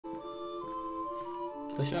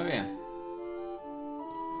Då kör vi.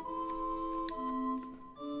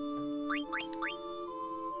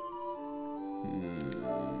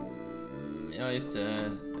 Ja just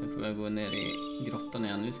det, jag får väl gå ner i grottan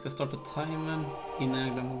igen. Vi ska starta timern innan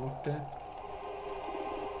jag glömmer bort det.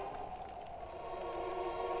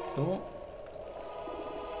 Så.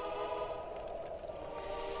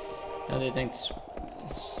 Jag hade tänkt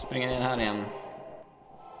springa ner här igen.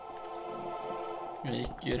 Jag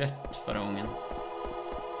gick ju rätt förra gången.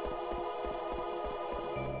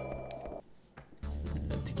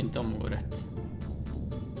 Jag tycker inte om att gå rätt.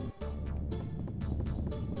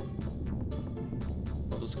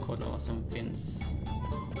 Låt oss kolla vad som finns.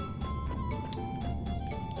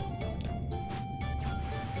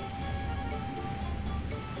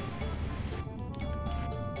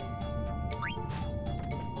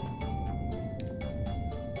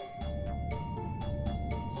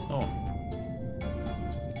 Så.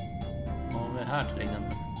 Vad har vi här till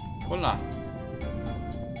exempel? Kolla!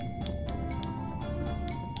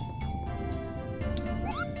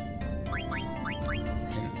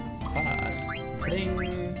 Här. Pling!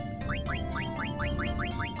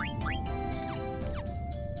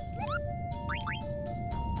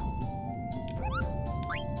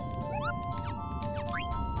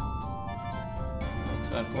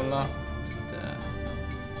 Tvärkolla.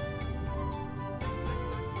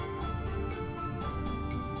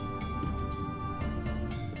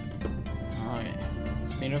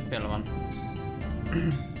 Spinner upp i alla fall.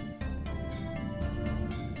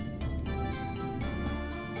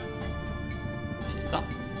 Kista.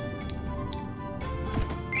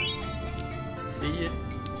 Ser inget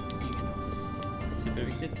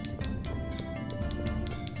superviktigt.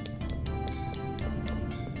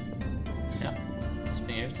 Ja,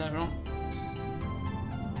 springer ut härifrån.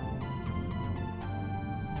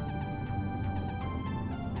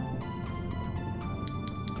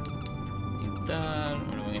 Där,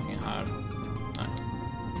 och det var ingenting här. Nej.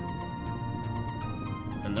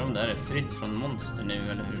 Undrar om det här är fritt från monster nu,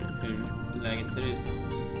 eller hur läget ser ut.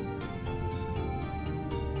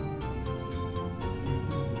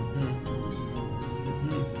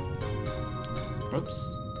 Oops.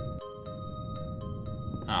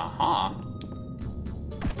 Aha.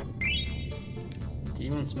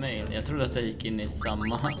 Demons mail. Jag trodde att jag gick in i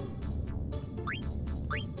samma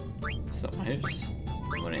hus.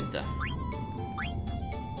 Det var det inte.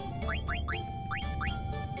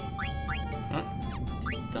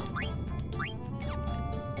 Titta.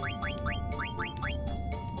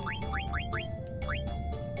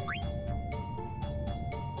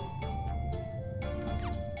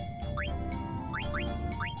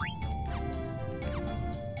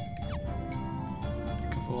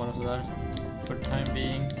 Det kan få vara sådär for time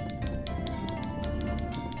being.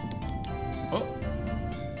 Oh!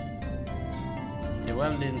 The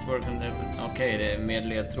well didn't work on the... Okej, det är mer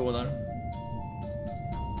ledtrådar.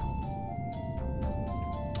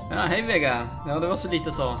 Ja, hej Vega. Ja, det var så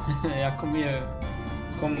lite så. Jag kom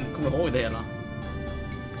ihåg det hela.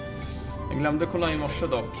 Jag glömde kolla i morse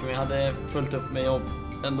dock, men jag hade fullt upp med jobb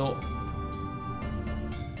ändå.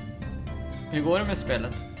 Hur går det med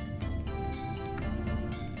spelet?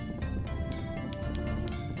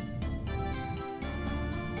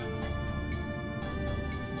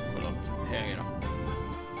 Kolla åt höger då.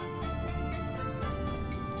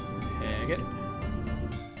 Höger.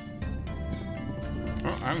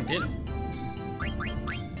 En till.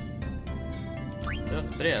 Det var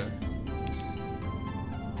ett brev.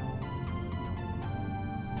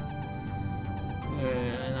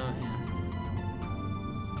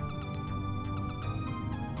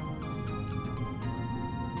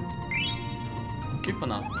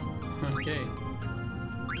 Kuponat. Okej.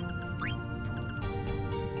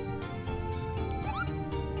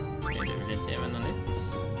 Okej, det vill inte även något nytt.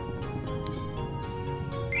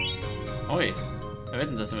 Oj. Jag vet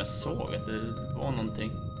inte ens om jag såg att det var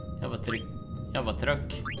någonting. Jag var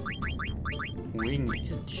tröck. Wing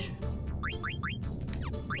edge.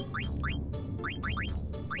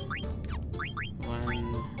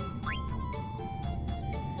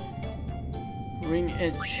 Wing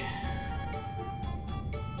edge.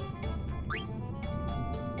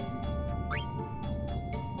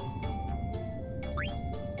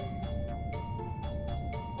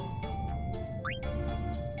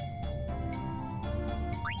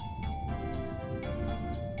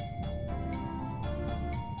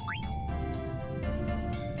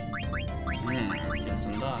 Till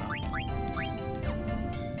sån där.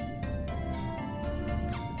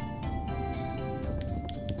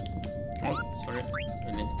 Sorry,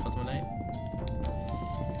 jag vill inte prata med dig.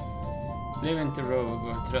 Blev inte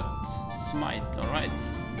rogue och trött. Smite, alright.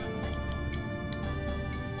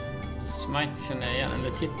 Smite känner jag igen,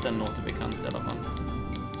 eller titeln låter bekant i alla fall.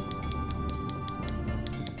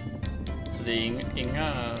 Så det är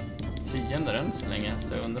inga fiender än så länge,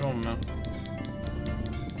 så jag undrar om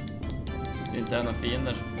det inte är några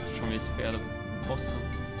fiender eftersom vi spelar bossen.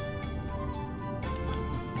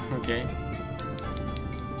 Okej.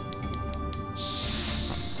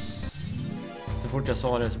 Så fort jag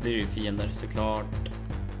sa det så blir det ju fiender, såklart.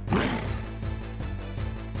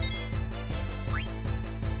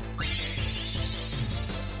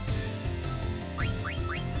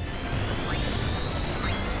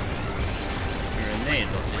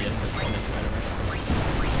 Grenade låter jättefarligt med det.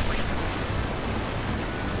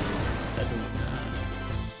 Där dog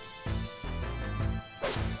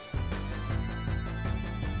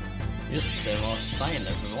jag. Just det, vad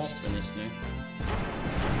Steiner för vapen just nu.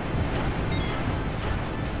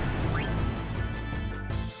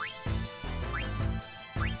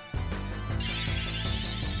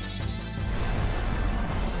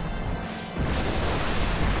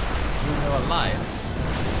 Det var live.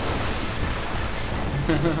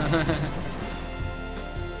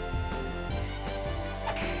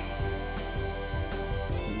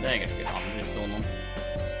 Läger ska aldrig slå någon.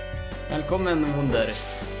 Välkommen Wunder.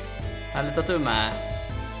 Härligt att du är med.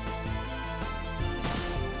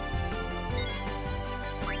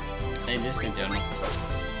 Nej, det ska inte göra något.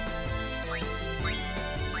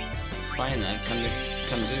 Steiner,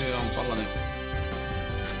 kan du anfalla nu?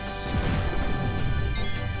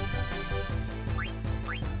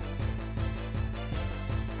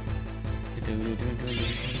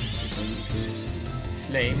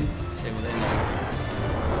 Flame, se vad det är nu.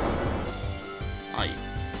 Aj.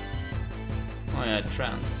 Jag är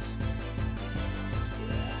trans.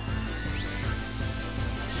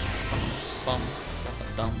 Bam,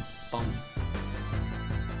 bam, bam.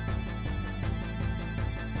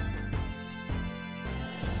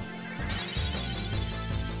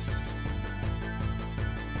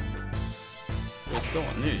 Ska vi slå?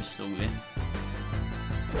 Nu slog vi.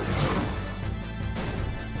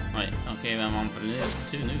 Oj, okej, vem man får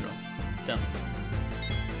tur nu då? Den.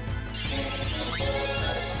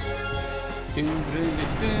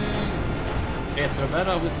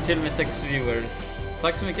 Retrobära har till med 6 viewers.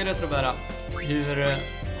 Tack så mycket Retrobära. Hur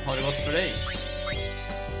har det gått för dig?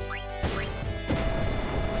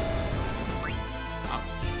 Ja.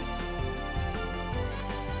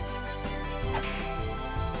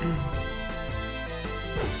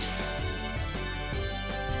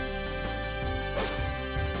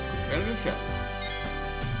 Kväll.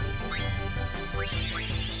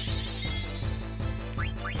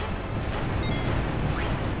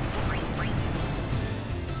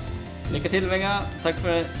 Lycka till Vega, tack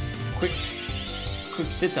för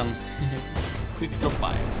quick-titeln.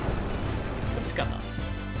 Quick-droppar. Uppskattas.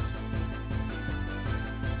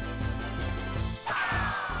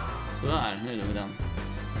 Sådär, nu är det med den.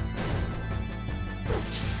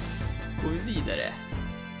 Går vi vidare.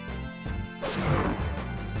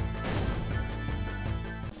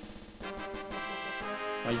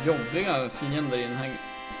 Vad jobbiga fiender i den här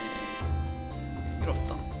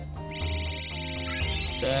grottan.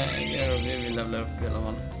 Det är vi vill levla upp i alla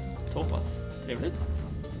fall. Tåpas. Trevligt.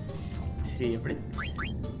 Trevligt.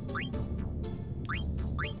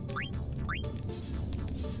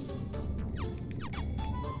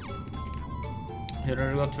 Hur har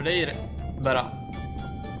det gått för dig bara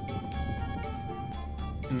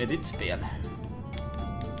med ditt spel?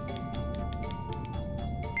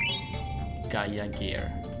 Gaia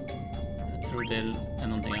Gear. Jag tror det är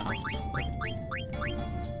någonting jag har haft.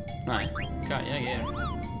 Nej, Gaia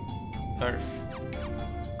Gear. Earth.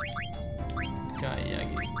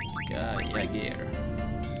 Gaia Gear.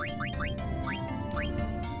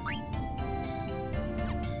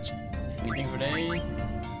 Ingenting för dig.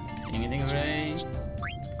 Ingenting för dig.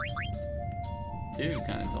 Du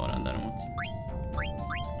kan inte ha den däremot.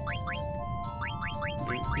 Du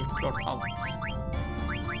har gjort klart allt.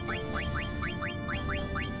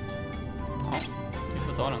 Ja, du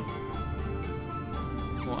får ta den.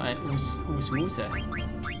 Vad är osmose?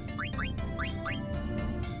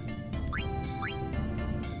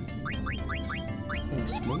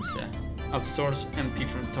 Osmose? Absorbs MP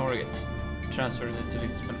from target. Transfer it to the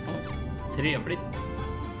spell. Oh, trevligt.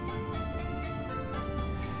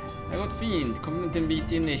 Det har gått fint. Kommit en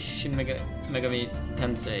bit in i Shin Megami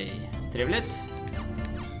Tensei. Trevligt.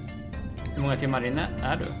 Hur många timmar inne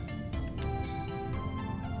är du?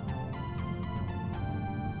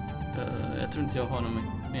 Jag tror inte jag har något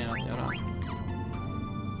mer att göra.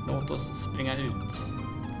 Låt oss springa ut.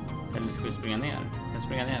 Eller ska vi springa ner? Jag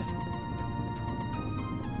springer ner.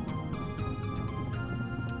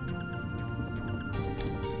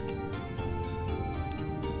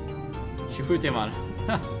 27 timmar.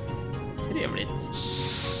 Ha, trevligt.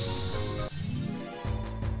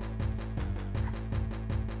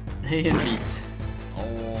 Det är en bit.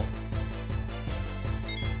 Åh.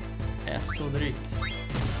 Det är så drygt.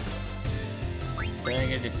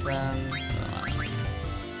 Dagger defend.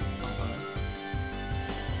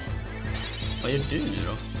 Vad gör du nu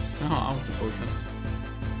då? Jaha, autopotion.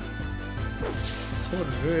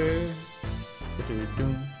 Sorry.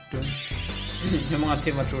 Hur många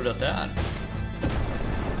timmar tror du att det är?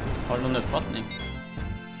 Har du någon uppfattning?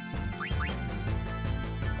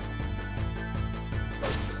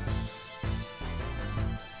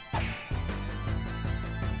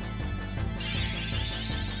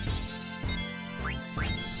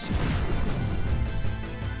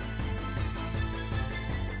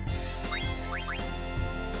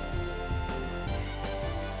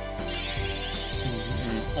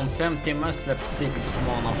 Om 5 timmar släpps Secret of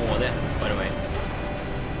Mana HD, by the way.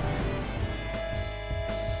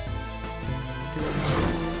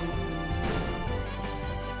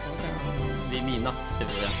 Det är midnatt, det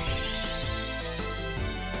vill jag.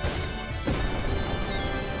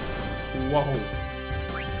 Wow.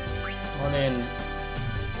 Ja, det är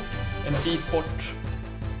en bit bort.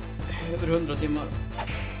 Över 100 timmar.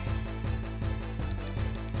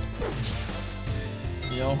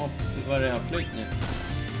 Jag har, vad är det jag har plöjt nu?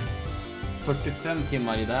 45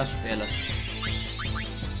 timmar i det här spelet.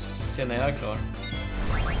 Se när jag är klar.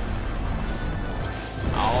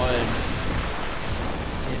 Ja,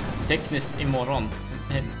 tekniskt imorgon.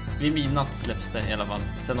 Vid midnatt släpps det i alla fall.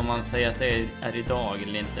 Sen om man säger att det är idag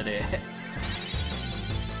eller inte, det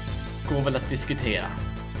går väl att diskutera.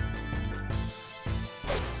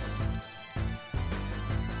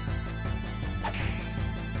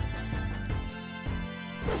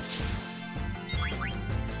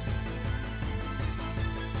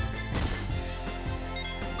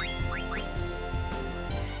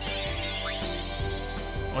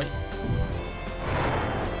 Oj.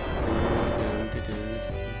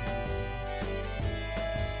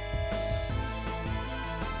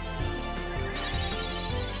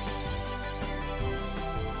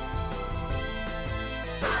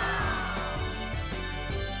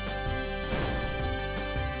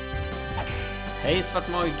 Hej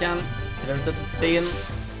Svartmagikan, trevligt att du tittar in.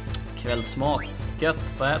 Kvällsmat,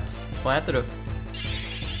 gött, vad äter du?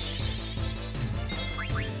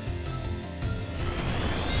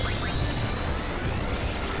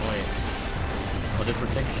 Oj, har du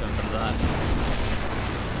protection för det där?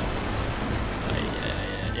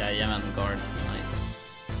 Jajamän, guard, nice.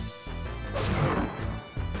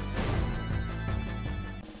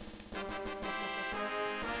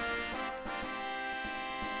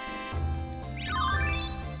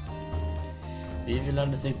 Vi vill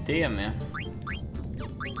lära sig det med.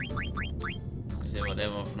 Ska se vad det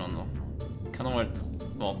var för någon då. Kan ha varit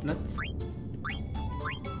vapnet.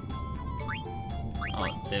 Ja,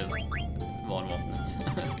 det var vapnet.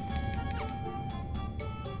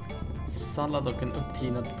 Sallad och en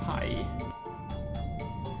upptinad paj.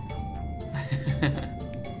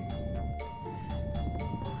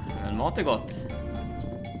 Men mat är gott.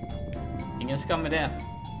 Ingen skam med det.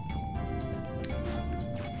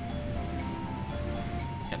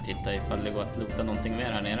 Titta ifall det går att lukta någonting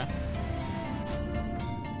mer här nere.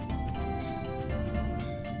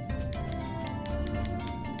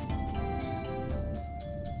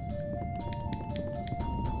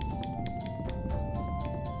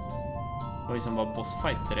 Det var ju som bara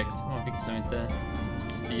bossfight direkt. Man fick som inte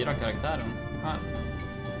styra karaktären. Här.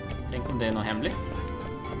 Tänk om det är något hemligt.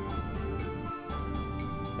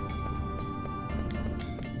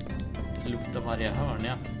 Det luktar varje hörn,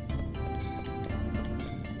 ja.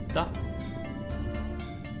 Da.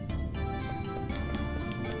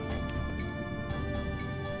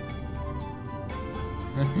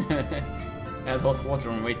 Add hot water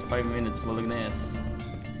and wait 5 minutes bolognese.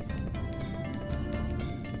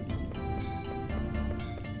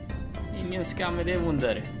 Ingen skam med det,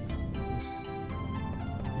 wunder.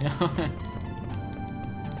 Ja.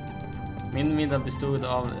 Min middag bestod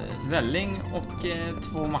av välling och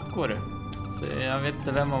 2 mackor. Så jag vet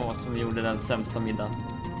inte vem av oss som gjorde den sämsta middagen.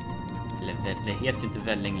 Eller det heter ju inte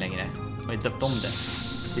välling längre. Jag har ju döpt om det.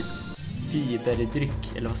 Typ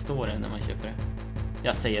fiberdryck. Eller vad står det när man köper det?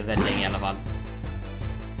 Jag säger välling i alla fall.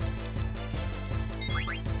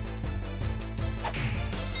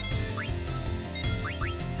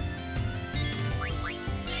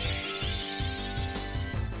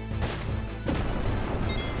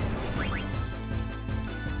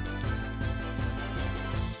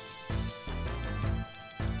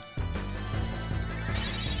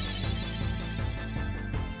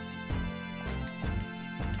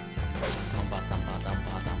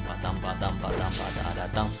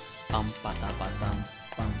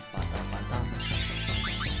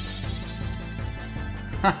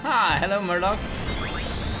 Haha, hello Murdoch.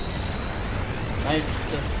 Nice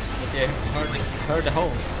that you heard the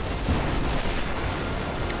whole.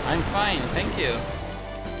 I'm fine, thank you.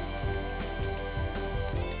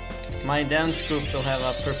 My dance group will have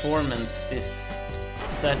a performance this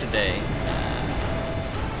Saturday.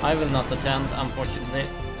 I will not attend, unfortunately.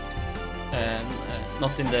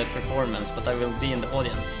 Not in the performance, but I will be in the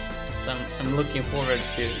audience. So I'm looking forward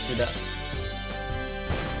to that.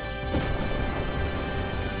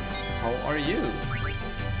 How are you?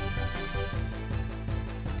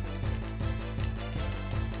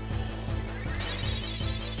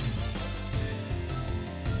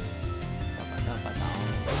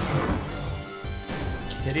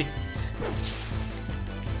 Crit.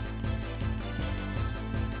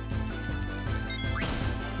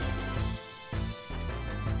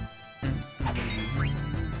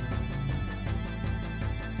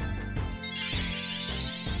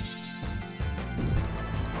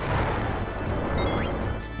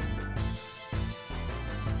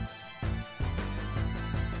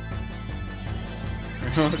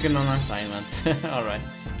 Working on an assignment. Alright.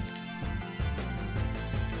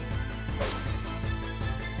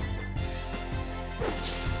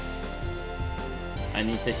 I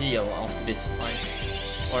need to heal after this fight.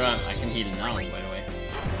 Or I can heal now, by the way.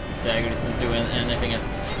 Dagger isn't doing anything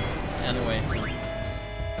anyway, so.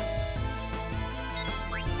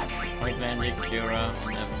 White Magic, Cura,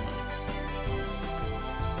 never mind.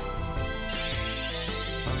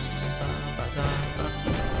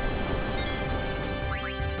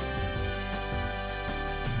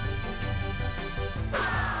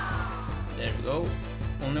 There we go.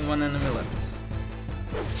 Only one enemy left.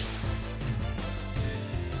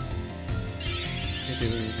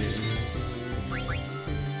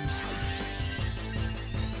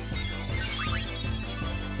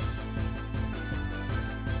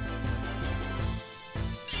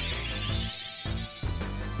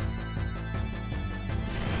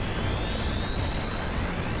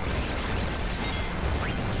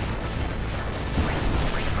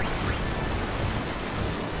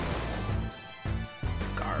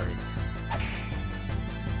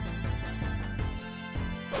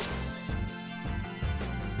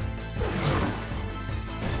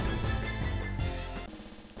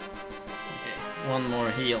 One more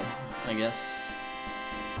heal, I guess.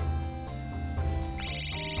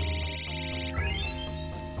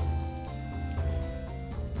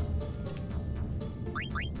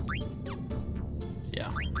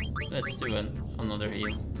 Yeah, let's do another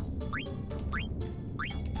heal.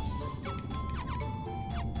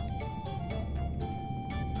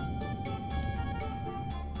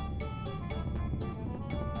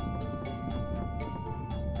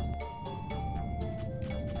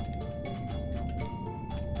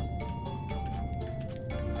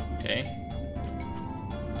 Okay.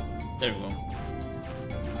 There we go.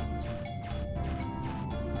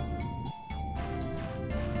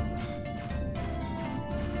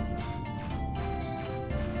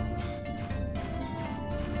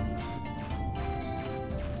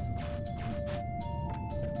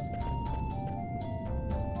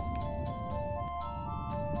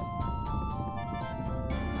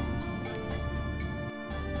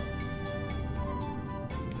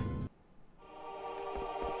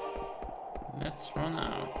 Let's run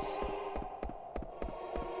out.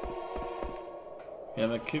 We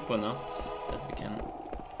have a coupon nut that we can.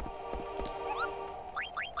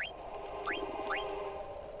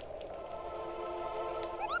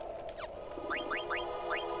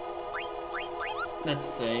 Let's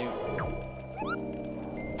save.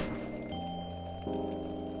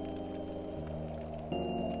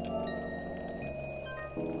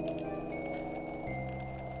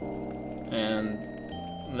 And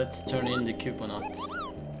let's turn in the coupon nut.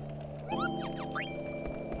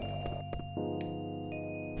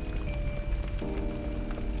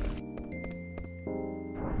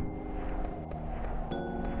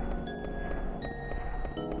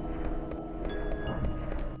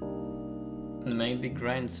 And maybe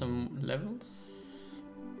grind some levels.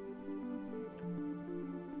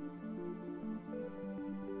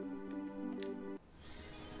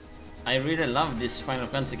 I really love this Final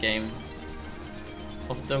Fantasy game.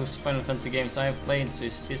 Of those Final Fantasy games I have played, so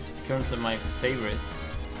is this currently my favorites,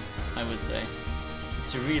 I would say.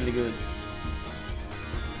 It's really good.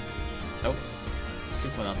 Oh,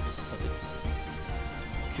 coupon nut, was it?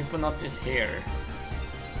 Coupon nut is here.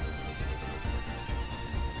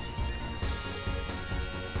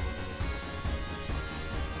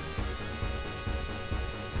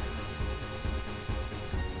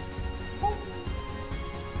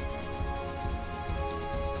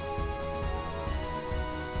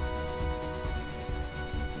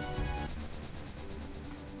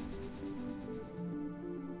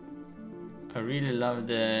 really love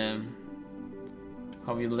the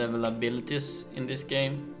how you level abilities in this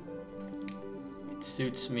game. It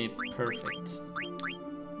suits me perfect.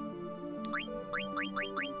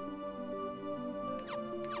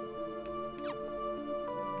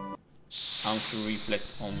 Counter reflect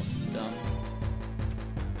almost done.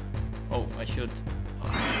 Oh, I should.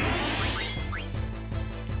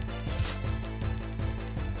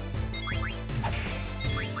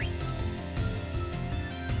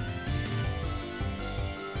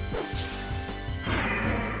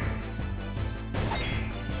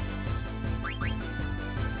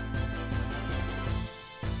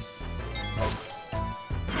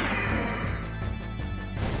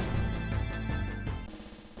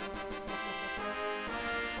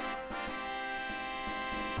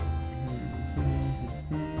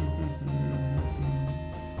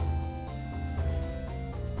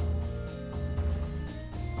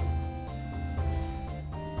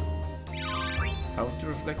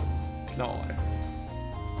 Auto-reflect klar.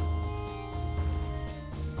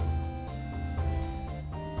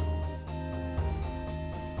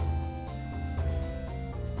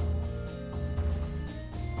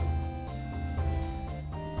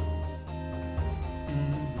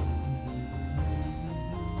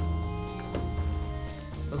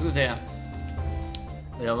 Vad ska vi säga?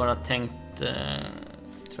 Jag har bara tänkt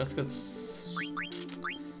tror jag ska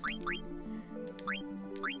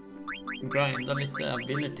grinda lite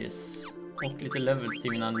abilities och lite levels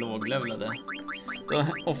till mina låglevlade. Det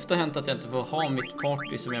har ofta hänt att jag inte får ha mitt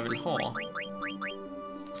party som jag vill ha.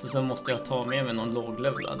 Så sen måste jag ta med mig någon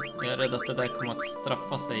låglevlad. Jag är rädd att det där kommer att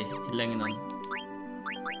straffa sig i längden.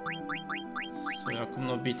 Så jag kommer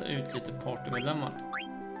nog byta ut lite partymedlemmar.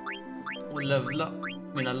 Och levla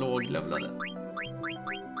mina låglevlade.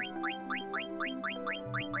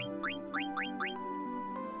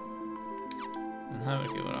 Den här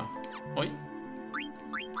verkar vara... Oj!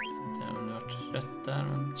 Inte om det varit rätt där,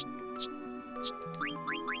 men...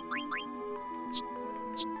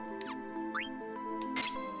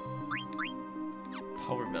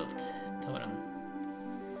 Powerbelt, ta den.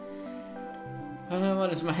 Vad är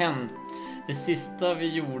det som har hänt? Det sista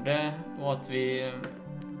vi gjorde var att vi...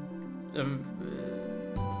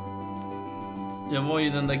 Jag var ju i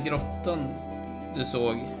den där grottan du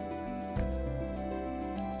såg.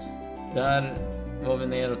 Där var vi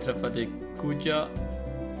ner och träffade Kuja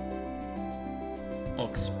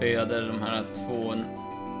och spöade de här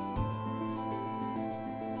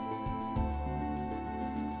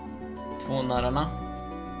två narrarna.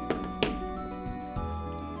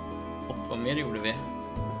 Och vad mer gjorde vi?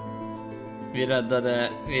 Vi räddade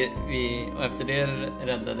och efter det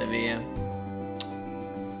räddade vi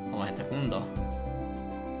vad heter hon då?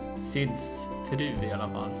 Sids fru i alla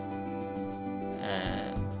fall.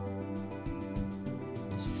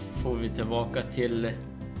 Så får vi tillbaka till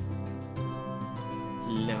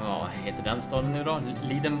vad heter den staden nu då?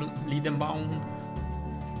 Lidenbaum.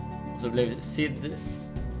 Så blev Sid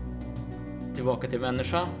tillbaka till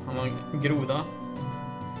människa. Han var en groda.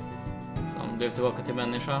 Så han blev tillbaka till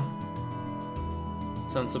människa.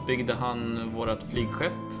 Sen så byggde han vårat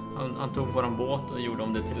flygskepp. Han tog våran båt och gjorde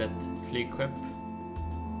om det till ett flygskepp.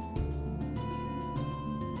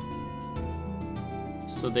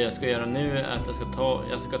 Så det jag ska göra nu är att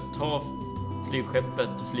jag ska ta flygskeppet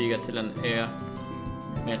och flyga till en ö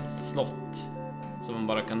med ett slott som man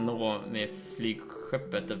bara kan nå med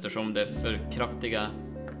flygskeppet eftersom det är för kraftiga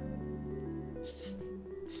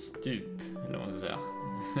stup, eller vad man ska säga.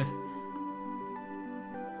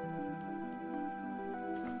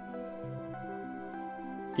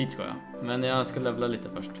 Dit ska jag. Men jag ska levla lite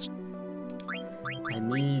först. I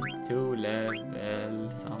need to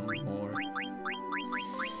level some more.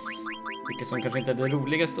 Vilket som kanske inte är det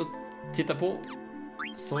roligaste att titta på.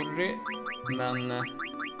 Sorry. Men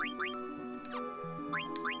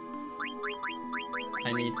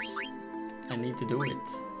I need to do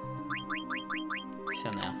it.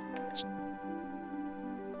 Känner jag.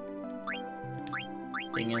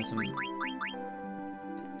 Ingen som...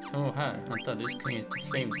 här. Vänta, du ska ju ta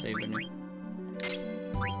flamesaver nu.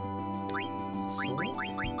 Så.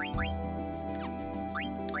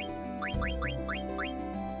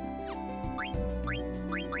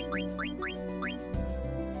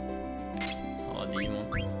 Ta demon.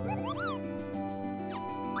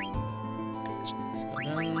 Ska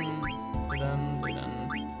den.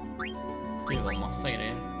 Det var massa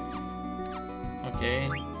grejer. Okej,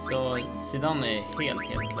 så Sidan är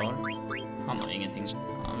helt klar. Han har ingenting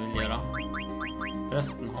han vill göra.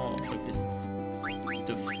 Resten har faktiskt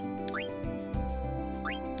stuff.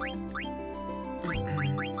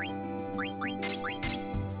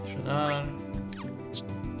 Så där.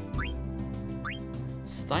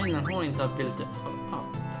 Steiner har inte ability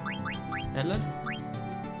up. Eller?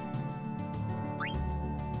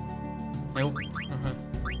 Jo.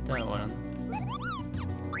 Där var den.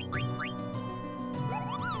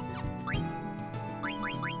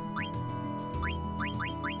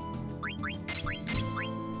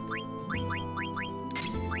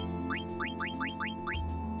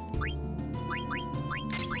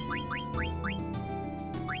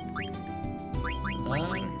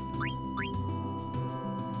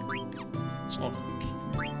 Och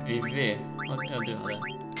VV. Ja, du hade.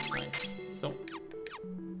 Nice. Så.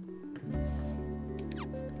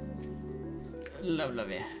 Levlar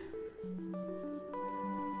vi.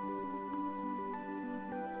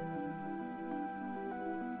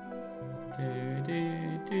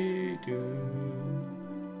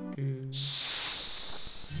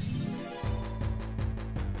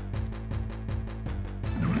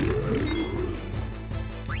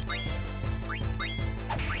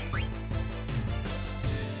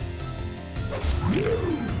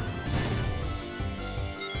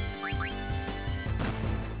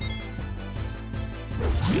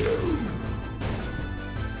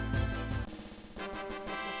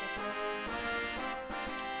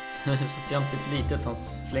 Så fjantigt litet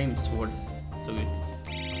hans flamesword såg ut.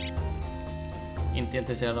 Inte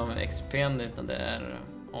intresserad av XP:n utan det är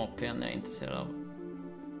AP:n jag är intresserad av.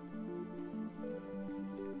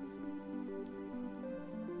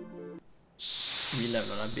 Vi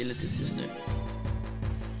levlar abilities just nu.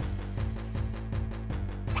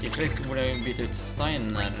 I effekt borde jag byta ut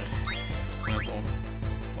Steiner. Kom jag på.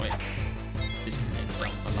 Oj. Det skulle inte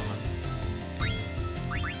anfalla här.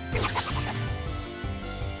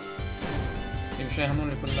 I och för sig han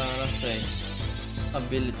håller på att lära sig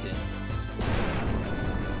ability.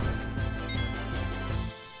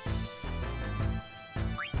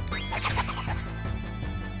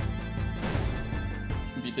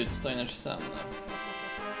 Byta ut Steiner sen.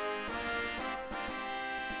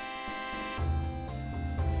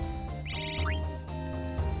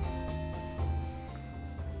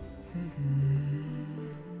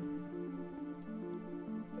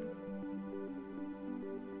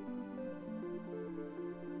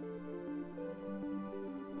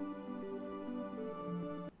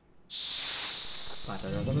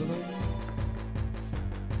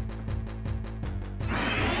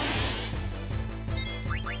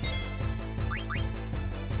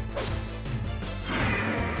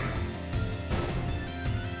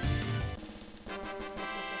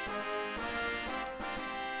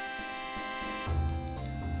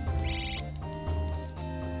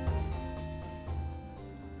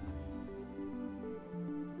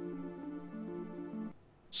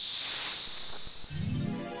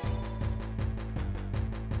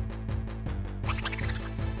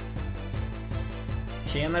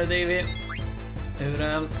 Tjenare Davy, hur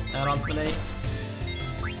är allt med dig?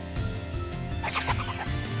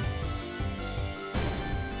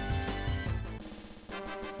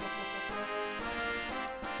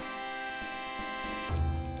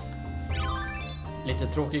 Lite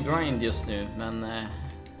tråkig grind just nu, men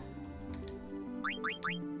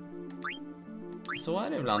så är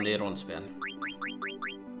det ibland i rollspel.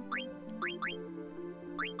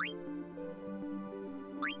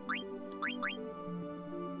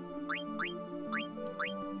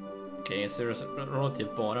 Okej, så det är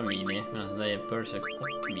relativt bara mini, medan det är Berserk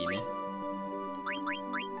och mini.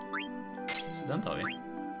 Så den tar vi.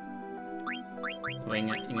 Det var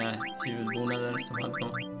inga huvudbonader som hade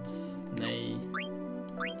något. Nej.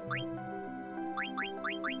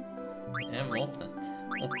 Det är vapnet.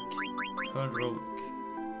 Och Hörd Rogue.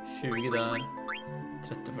 20 där.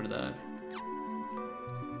 30 för det där.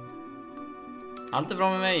 Allt är bra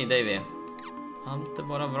med mig, Davy. Allt är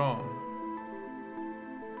bara bra.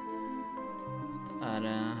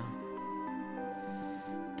 Är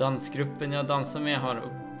dansgruppen jag dansar med har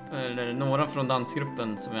eller några från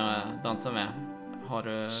dansgruppen som jag dansar med har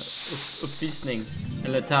uppvisning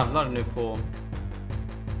eller tävlar nu på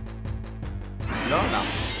lördag.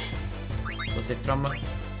 Så jag ser fram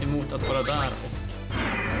emot att vara där och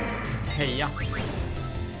heja.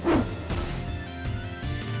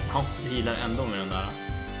 Ja, jag gillar ändå med den där.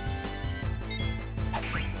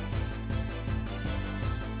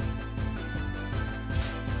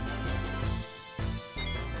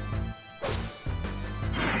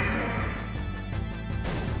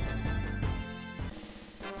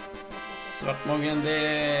 Svartmagen, det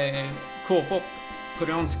är K-pop,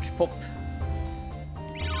 koreansk pop.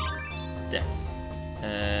 Det.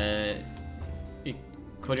 I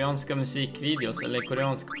koreanska musikvideos eller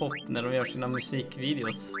koreansk pop när de gör sina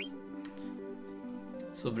musikvideos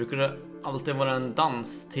så brukar det alltid vara en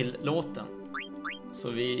dans till låten. Så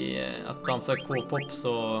att dansa K-pop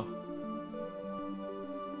så...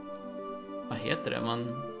 Vad heter det?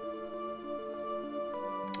 Man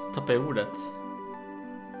tappar ordet.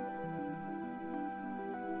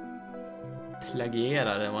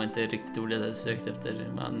 Plagierare var inte riktigt ordet jag sökt efter,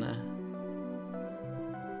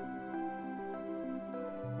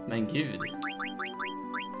 men gud.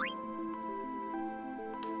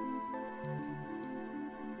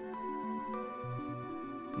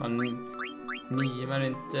 Man mimar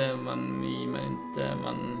inte,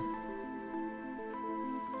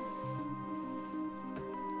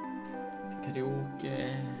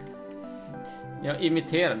 karaoke. Ja,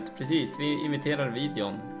 imiterat, precis. Vi imiterar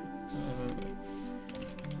videon.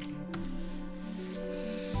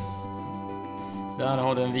 Där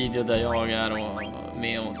har du en video där jag är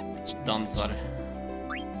med och dansar.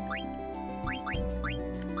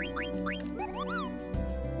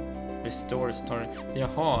 Restore story.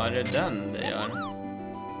 Jaha, är det den det gör?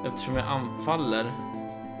 Eftersom jag anfaller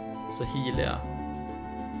så healar jag.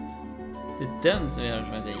 Det är den som gör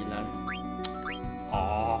som jag healar.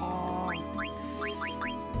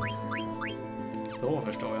 Då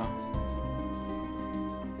förstår jag.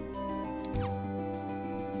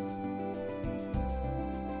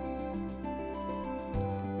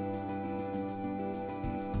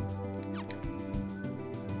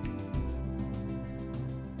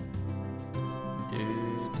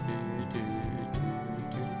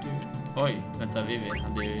 Oj, vänta, Vivi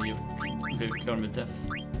hade ju blivit klar med Def.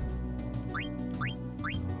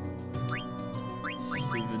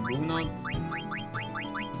 Huvudbonad.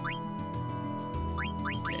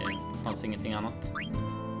 Det fanns ingenting annat.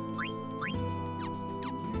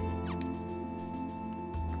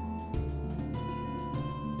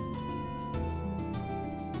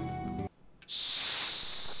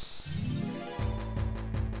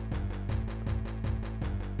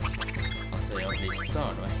 Jag blir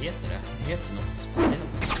störd. Vad heter det? Det heter något speciellt.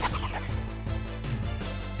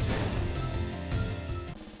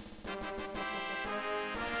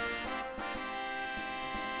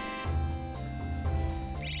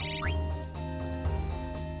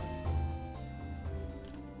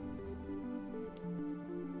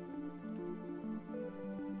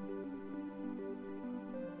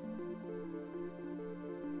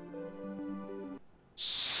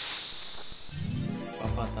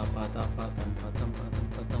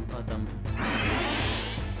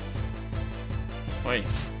 Oj,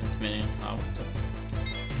 inte meningen auto.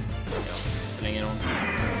 Ja, spelar ingen roll.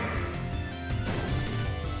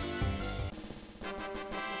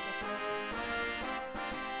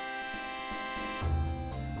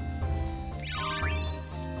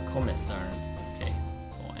 Comet turn. Okej,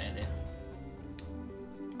 vad är det?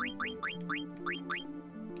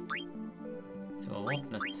 Det var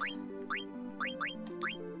vapnet.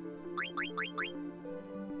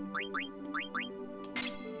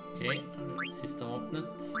 Okej, sista vapnet.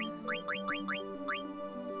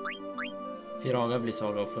 Firaga blir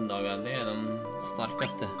saga och fundaga. Det är den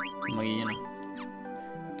starkaste magierna,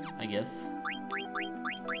 I guess.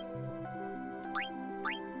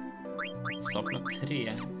 Saknar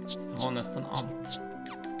 3. Jag har nästan allt.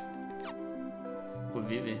 På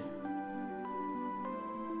Vivi.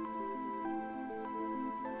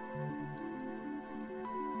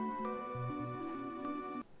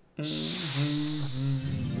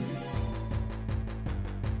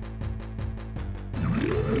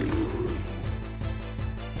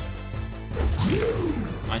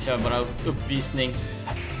 Man kör bara uppvisning.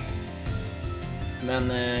 Men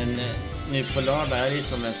nu på lördag är det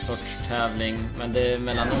som en sorts tävling. Men det är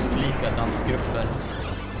mellan olika dansgrupper.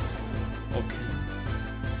 Och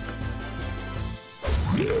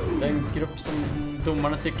den grupp som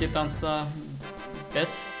domarna tycker dansar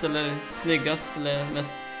bäst eller snyggast eller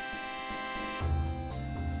mest,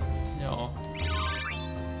 ja,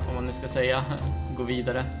 om man nu ska säga, gå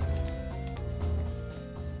vidare.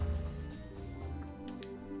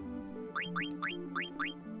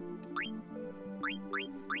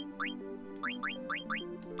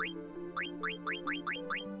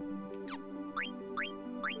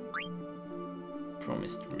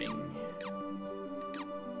 Promised ring.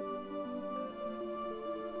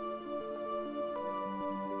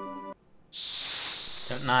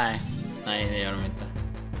 Nej, det gör de inte.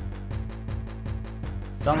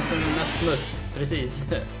 Dansen med mest lust, precis.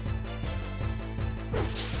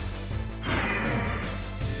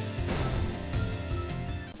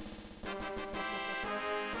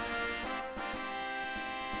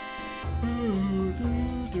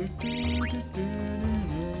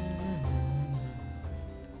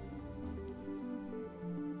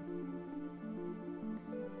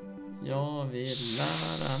 Jag vill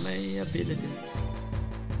lära mig abilities.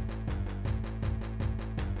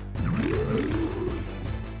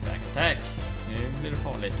 blir det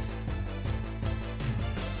farligt.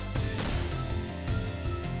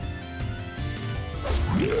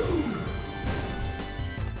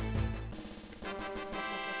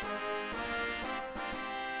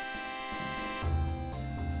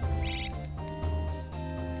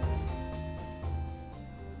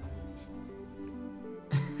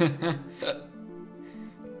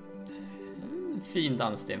 Fin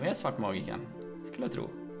dansstil med svart magikan, skulle jag tro.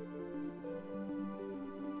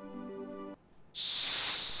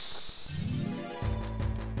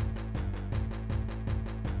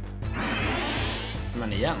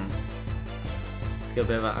 Men igen, ska jag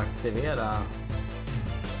behöva aktivera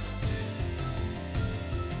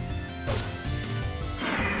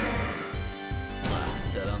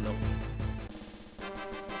död ändå.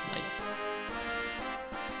 Nice.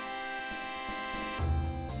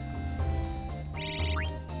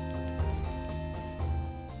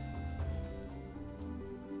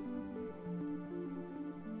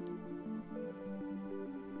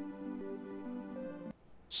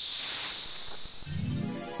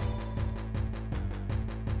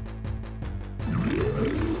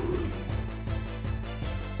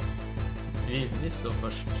 Vi står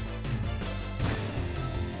först.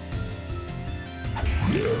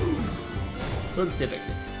 Fullt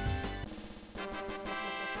tillräckligt.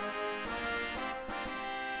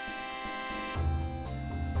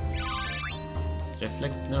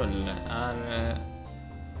 Reflekt 0. Är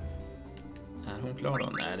hon klar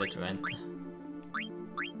då? Nej, det tror jag inte.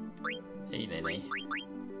 Nej.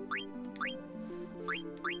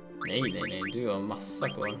 Nej, du har massa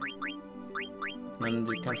kvar. Men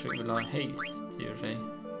du kanske vill ha haste i och för sig.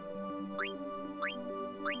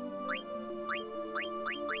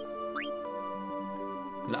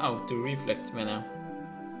 Eller auto-reflect menar jag.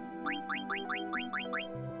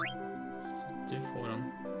 Så du får den.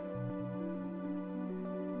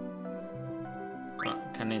 Ja,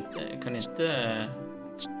 kan inte...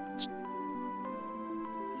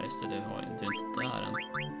 Just det, du är inte där än.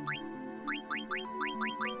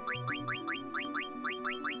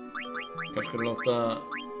 Kanske ska låta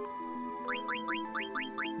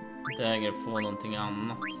Dagger få någonting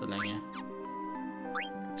annat så länge.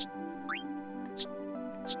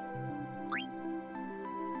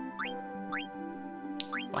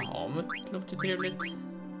 Bahamet låter trevligt.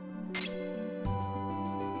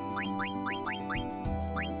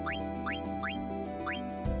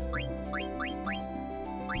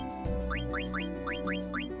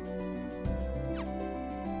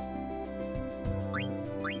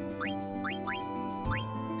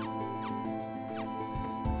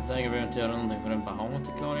 Dagger behöver inte göra någonting för en Bahamet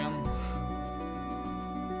är klar igen.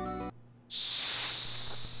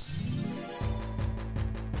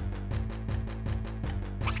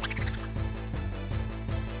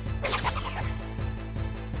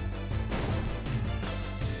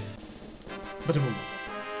 Badum.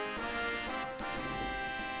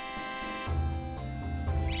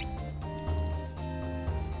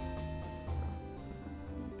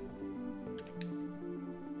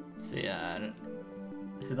 Se här.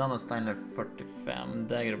 Sedan har Steiner 45,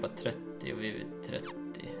 Dagger är bara 30 och vi är 30.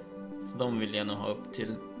 Så de vill jag nog ha upp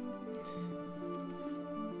till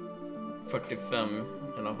 45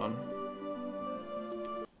 i alla fall.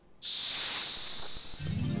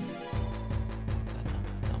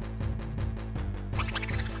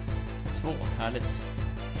 Två, härligt.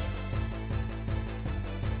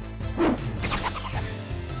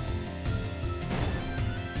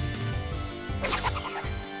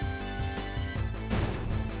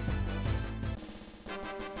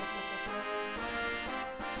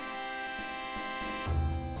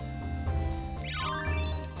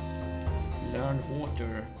 Learn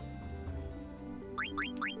water.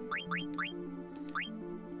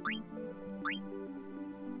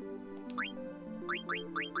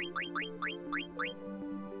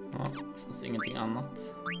 Ja, det finns ingenting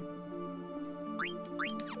annat.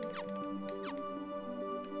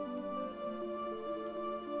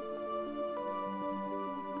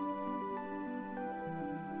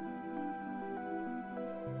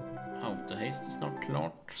 Auto-haste är snart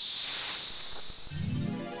klart.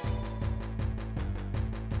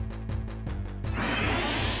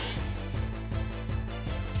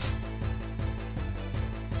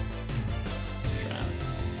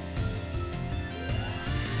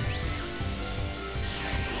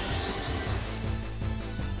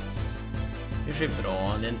 Det är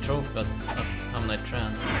bra, det är en trophy att hamna i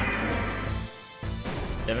trance.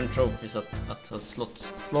 Det är även en trophy att ha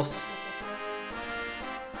slåss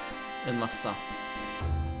en massa.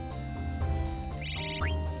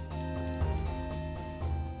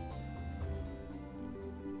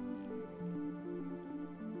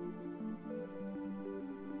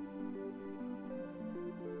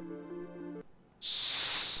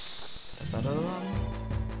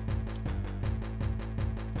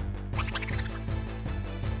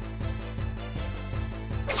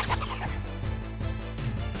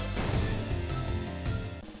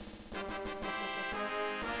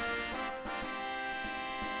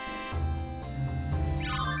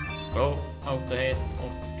 Auto haste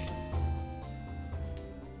och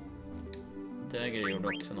Dagger gjorde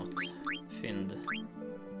också något fynd.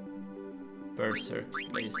 Berserk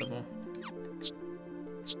skulle gissa på.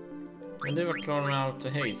 Men du var klar med auto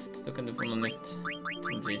haste, då kan du få något nytt.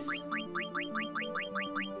 Troligtvis.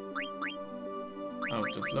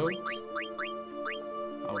 Auto float.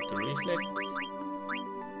 Auto reflect.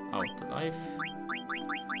 Auto life.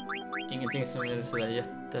 Ingenting som är sådär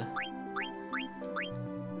jätte.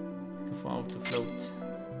 Du kan få auto float.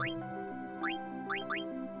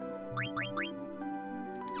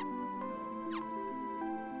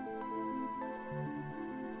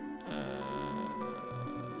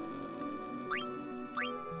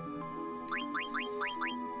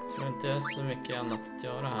 Jag tror inte det är så mycket annat att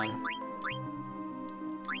göra här.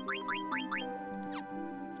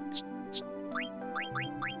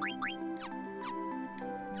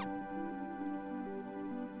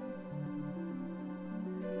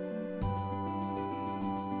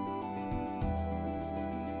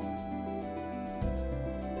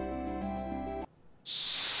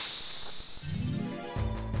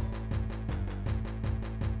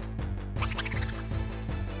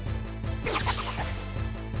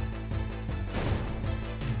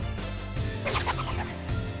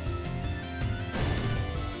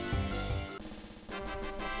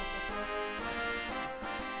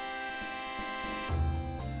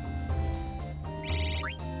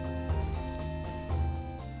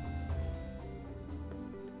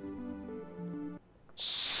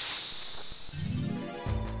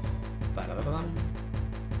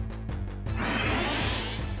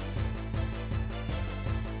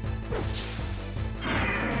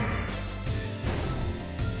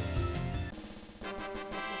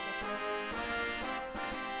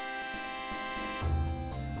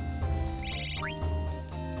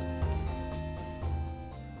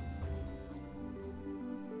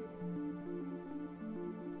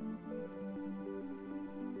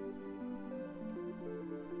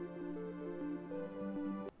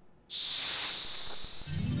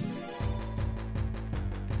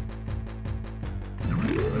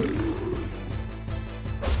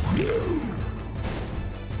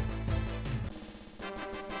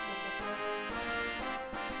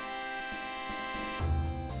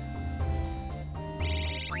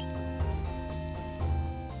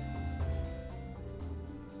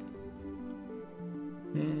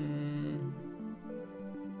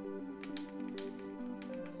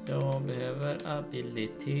 Jag behöver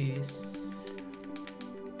abilities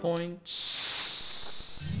points.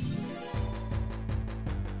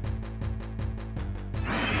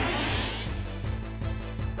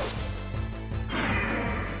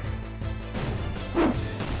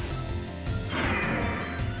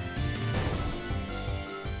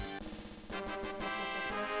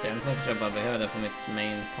 Sen tänkte jag bara behöva det på mitt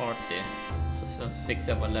main party. Så fixar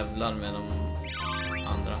jag bara levlar med de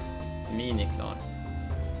andra. Mini klar.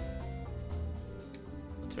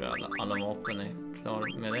 Jag tror alla vapen är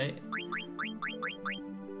klar med dig.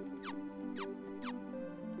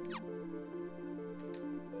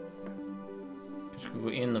 Jag ska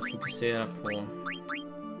gå in och fokusera på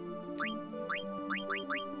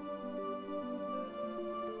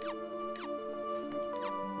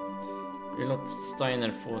vi låter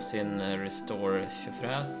Steiner få sin restore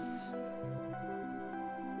tjofräs.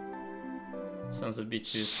 Sen så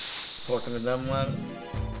byter vi partnermedlemmar.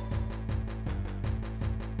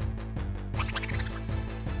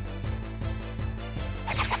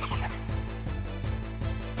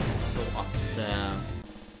 Så att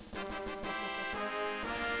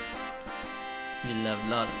vi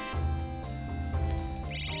levlar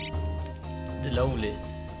The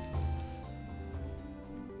Lowlies.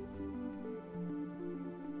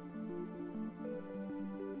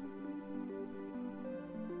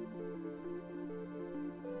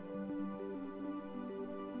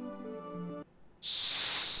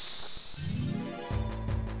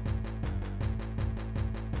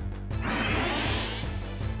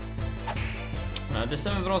 Det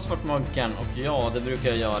stämmer bra svartmaggan och ja, det brukar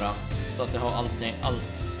jag göra så att jag har allt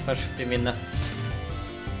färskt i minnet.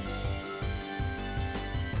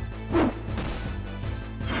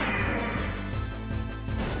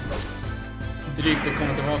 Drygt att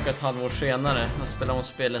komma tillbaka ett halvår senare och spela om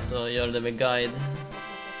spelet och göra det med guide.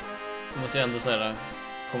 Jag måste ju ändå säga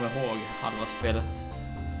komma ihåg halva spelet.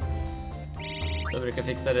 Så jag brukar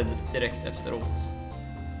fixa det direkt efteråt.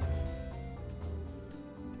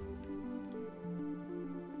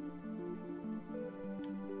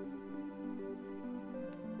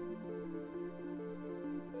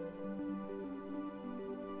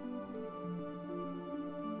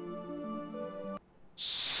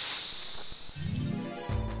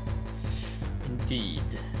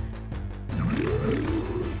 Indeed.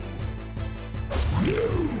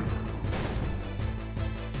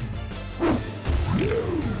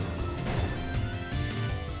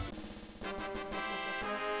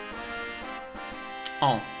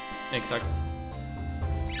 Ja, exakt.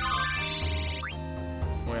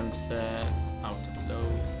 Wemse,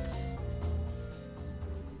 autofloat.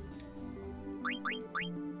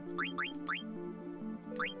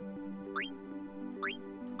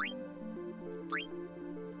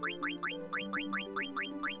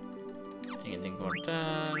 Ingenting kvar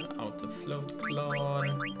där. Autofloat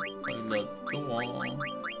klar.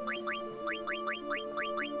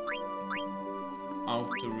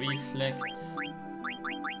 Auto-reflect.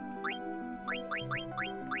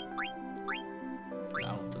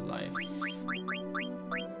 Auto-life.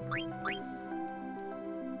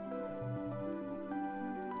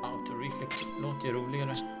 Auto-reflect låter ju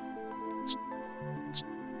roligare.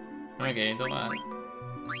 Okej, då är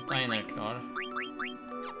Steiner klar.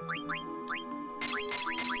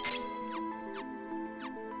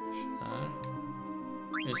 Här.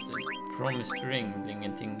 Just det, promised ring blir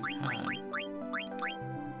ingenting här.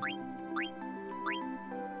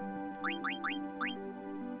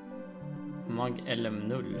 Mag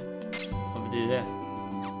LM0. Vad betyder det?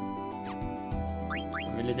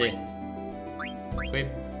 Ability. Equip.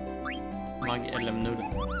 Mag LM0.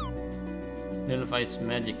 Nullifies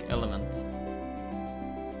magic element.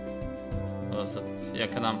 Så att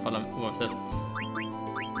jag kan anfalla oavsett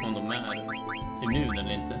om de är immun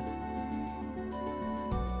eller inte.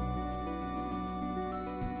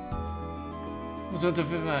 Och så inte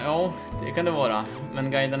för mig. Ja, det kan det vara.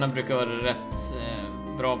 Men guiderna brukar vara rätt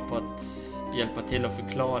bra på att hjälpa till att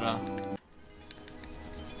förklara.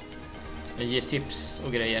 Ge tips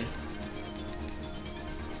och grejer.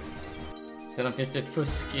 Sedan finns det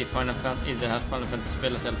fusk i det här Final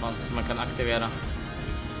Fantasy-spelet i alla fall som man kan aktivera.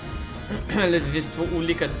 Eller det finns två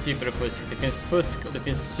olika typer av fusk. Det finns fusk och det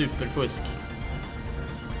finns superfusk.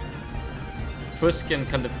 Fusken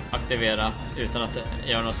kan du aktivera utan att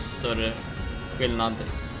det gör någon större skillnad.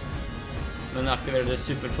 Men aktiverar du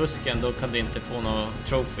superfusken då kan du inte få några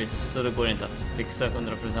trophies. Så då går det inte att fixa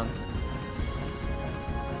 100%.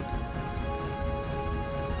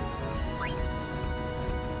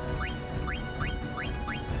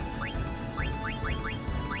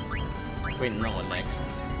 Kvinna var lägst.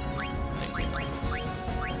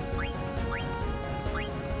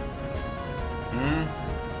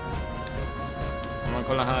 Om man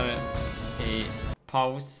kollar här i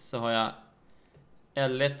paus så har jag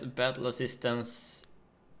L1 Battle Assistance,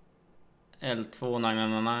 L2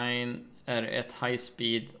 999, R1 High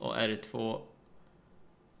Speed och R2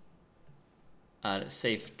 är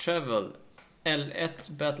Safe Travel.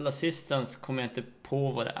 L1 Battle Assistance kommer jag inte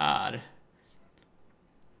på vad det är.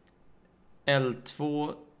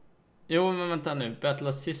 L2... Jo, men vänta nu. Battle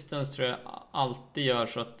Assistance tror jag alltid gör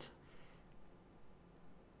så att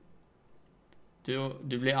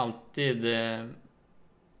du blir alltid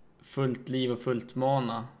fullt liv och fullt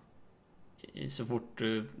mana så fort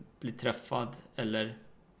du blir träffad eller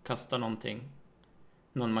kastar någonting.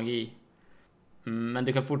 Någon magi. Men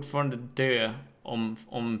du kan fortfarande dö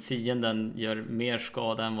om fienden gör mer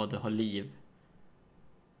skada än vad du har liv.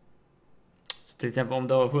 Så till exempel om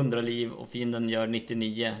du har 100 liv och fienden gör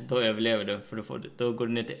 99, då överlever du. För då går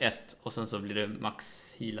du ner till 1 och sen så blir du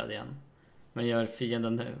max healad igen. Men gör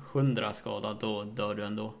fienden 100 skada, då dör du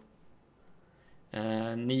ändå.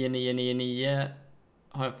 9999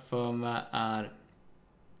 har jag för mig är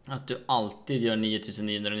att du alltid gör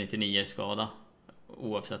 9999 skada.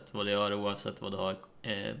 Oavsett vad du gör, oavsett vad du har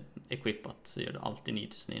equippat, så gör du alltid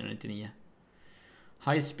 9999.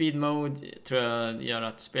 High speed mode tror jag gör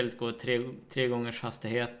att spelet går 3 gångers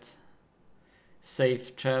hastighet. Safe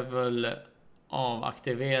travel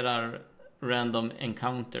avaktiverar random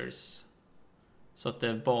encounters. Så att det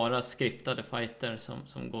är bara skriptade fighter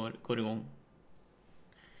som går igång.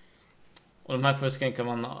 Och de här fusken kan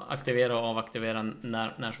man aktivera och avaktivera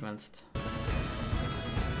när som helst.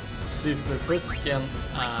 Superfusken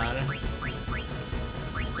är...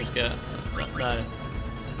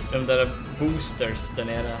 De där boosters där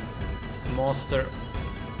nere. Master...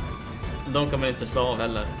 De kan man inte slå av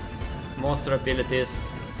heller. Master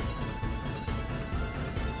abilities.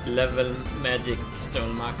 Level Magic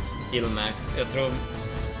Stone Max, Kill Max. Jag tror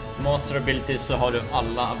Master abilities så har du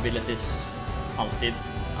alla abilities alltid.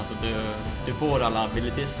 Alltså du får alla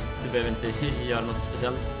abilities. Du behöver inte göra något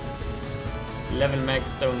speciellt. Level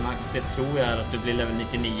Max Stone Max, det tror jag är att du blir level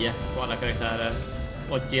 99 på alla karaktärer.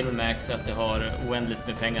 Och Kill Max är att du har oändligt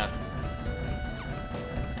med pengar.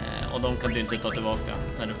 Och de kan du inte ta tillbaka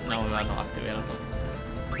när man väl har aktiverat dem.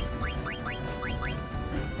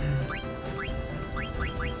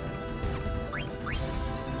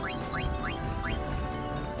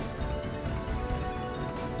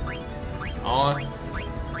 Ja,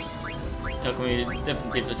 jag kommer ju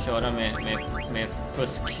definitivt att köra med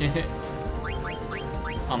fusk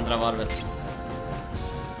andra varvet.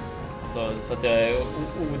 Så att jag är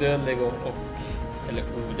odödlig eller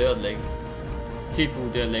odödlig. Typ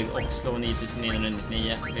odödlig och slå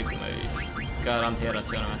 9999. Det kommer jag ju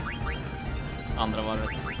garanterat göra med andra varvet.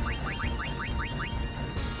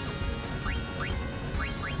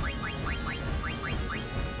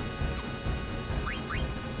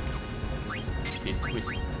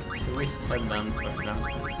 Twist headband först och främst.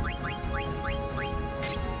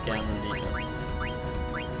 Gammon defense.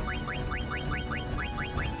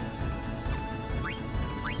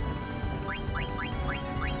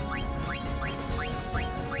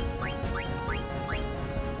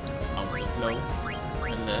 Autofloat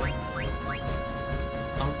eller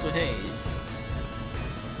auto haze.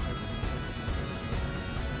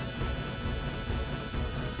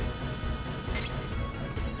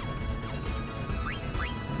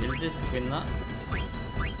 Kvinna.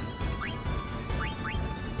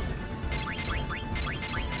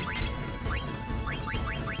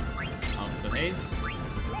 Auto haste.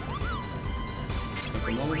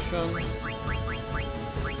 Locomotion.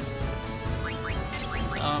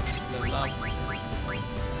 Up, level up.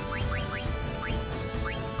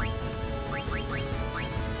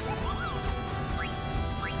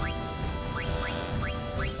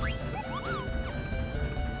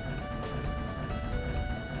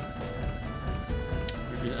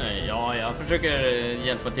 Ja, jag försöker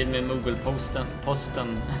hjälpa till med Google-posten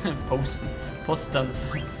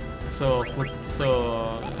så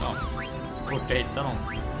fort jag hittar någon.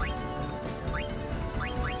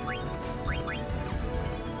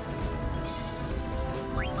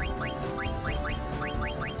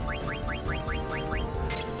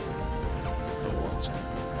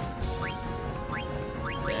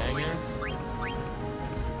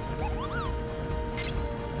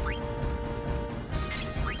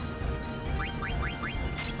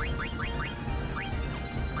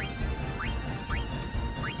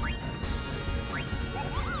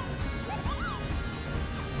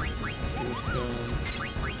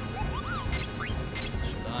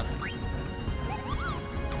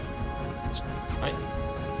 Nej.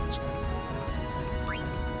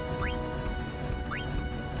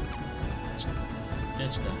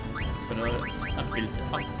 Just det. Ska du ha ability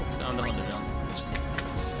up också? Ja, det hade du redan.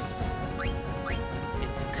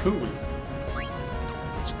 It's cool.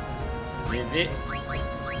 VV.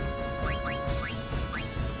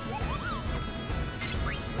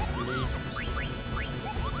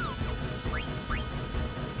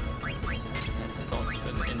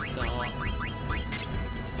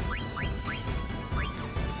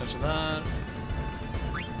 Sådär.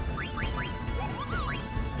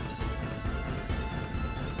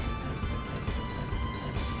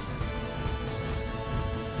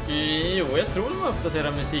 Jo, jag tror de har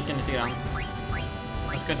uppdaterat musiken lite grann.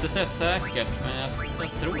 Jag ska inte säga säkert, men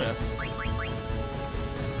jag tror det.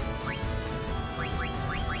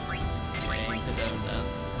 Nej, inte den.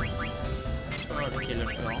 Bird killer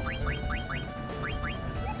ska jag ha.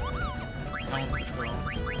 Counter ska jag ha.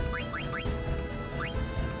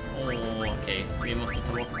 Okej, vi måste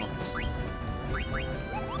ta bort något.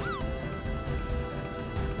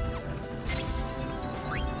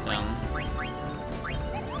 Den.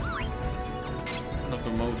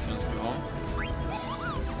 Locomotion ska vi ha.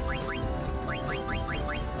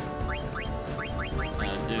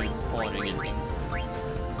 Nej, du har ingenting.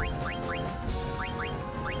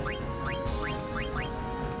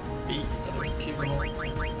 Beast, det var kul att ha.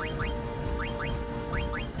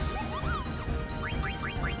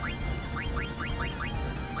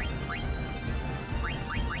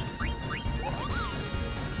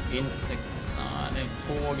 Insects, det är en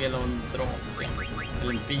fågel och en drake.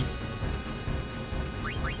 Eller en beast.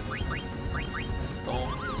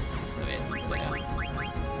 Status, jag vet inte vad det är.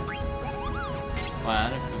 Vad är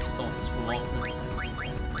det för status på vapnet?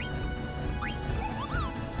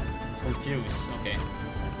 Confuse, okej.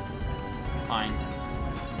 Fine.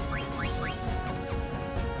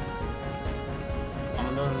 Ja,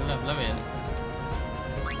 men då levlar vi.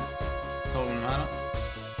 Tog den här då.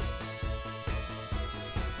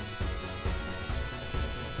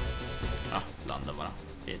 Landa bara.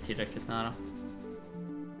 Det är tillräckligt nära.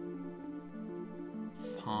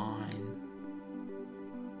 Fine.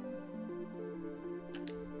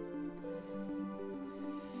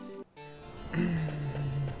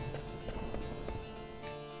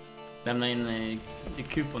 lämna in i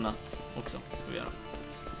kuponat också. Ska vi göra.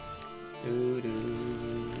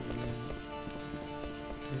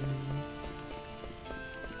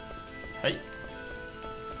 Hej.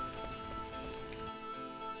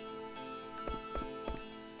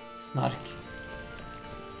 Snark.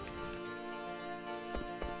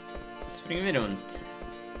 Springer vi runt.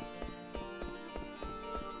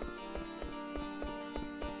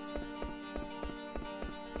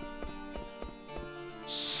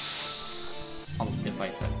 Alltid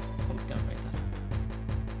fighter. Alltid en fighter.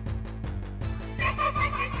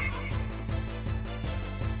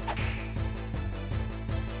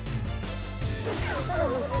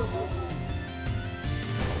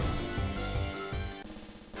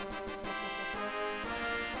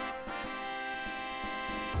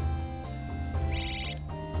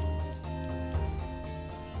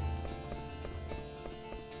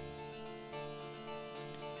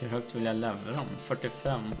 Hur högt vill jag levla dem?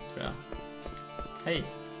 45 tror jag. Hej,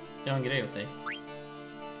 jag har en grej åt dig.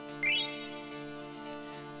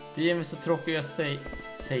 Du ger mig så tråkiga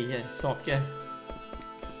säger saker.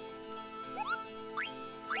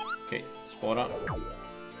 Okej, spara.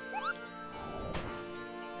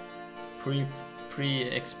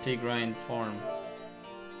 Pre-XP grind farm.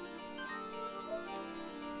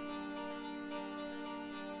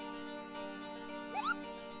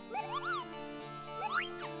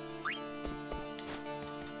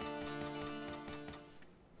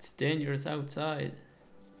 Dangerous outside.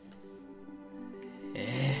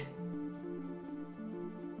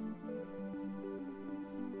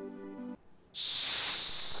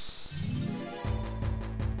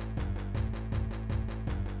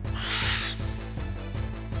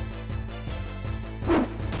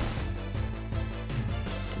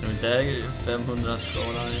 Det är 500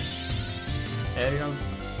 skala i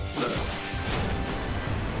Aerials slö.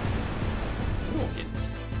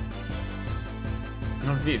 Tråkigt.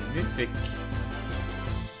 Vi fick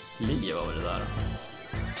liv av det där.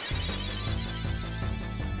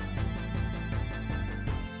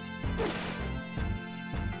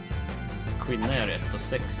 Kvinna är 1 och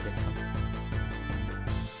 6 liksom.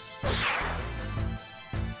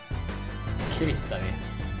 Krittar vi.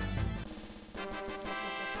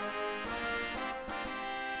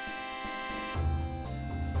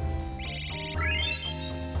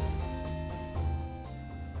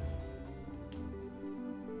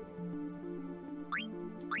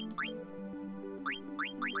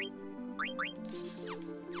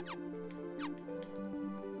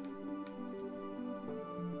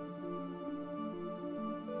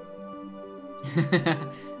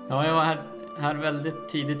 Ja, jag var här väldigt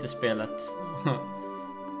tidigt i spelet.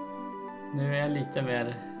 Nu är jag lite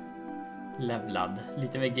mer levlad,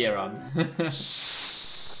 lite mer gearad.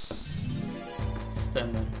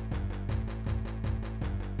 Stämmer.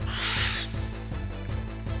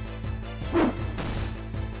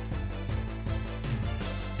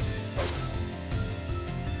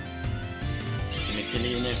 Inte mycket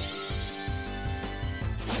liv nu.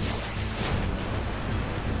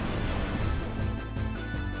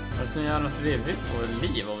 Som gör att vi får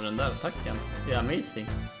liv av den där attacken. Det är amazing.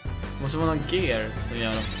 Det måste vara någon gear som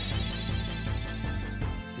gör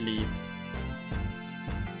liv.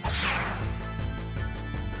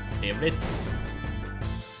 Trevligt.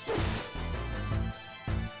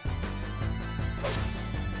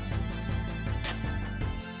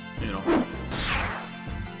 Nu då.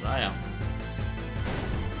 Sådär ja.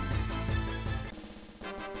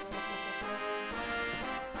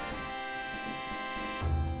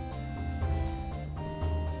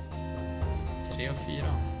 Och 4.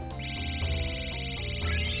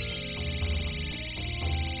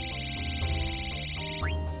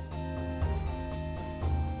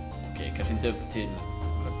 Okej, kanske inte upp till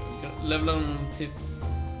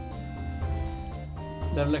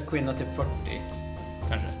levla kvinna till 40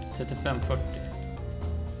 kanske 35-40.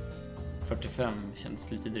 45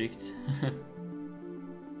 känns lite drygt.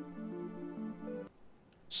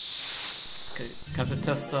 Ska kanske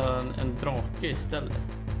testa en drake istället.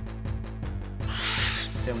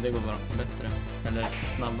 Se om det går bättre eller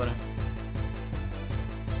snabbare.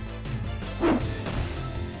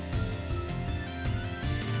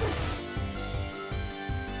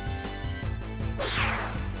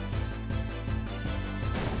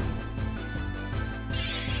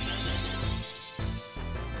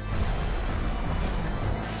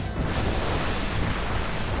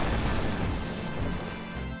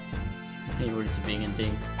 Det gjorde typ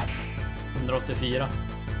ingenting. 184.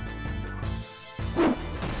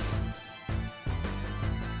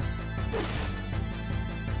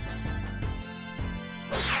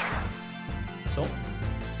 Så.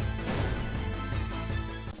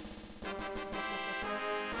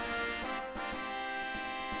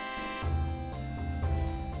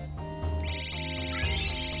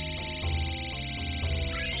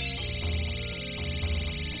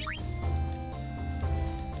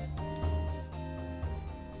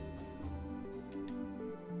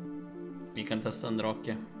 Vi kan testa en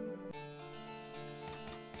drake.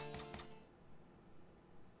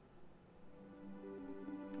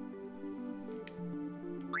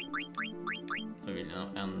 Då vill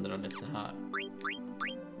jag ändra lite här.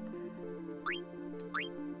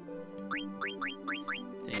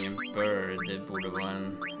 Det är ingen bird, det borde vara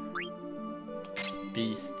en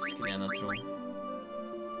beast skulle jag nog tro.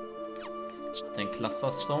 Den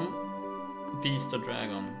klassas som beast och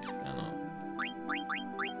dragon. Ska jag nog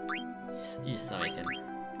gissa mig till.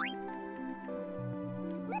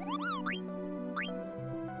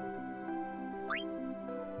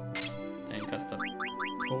 Den kastar på.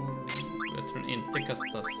 Jag tror den inte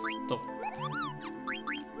kastar stopp.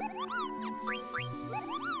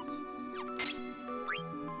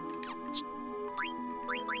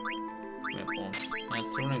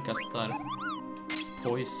 Jag tror den kastar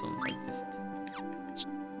poison faktiskt.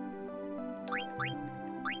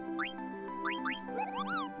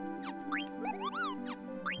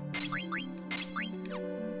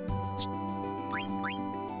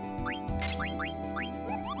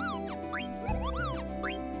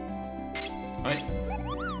 Oj.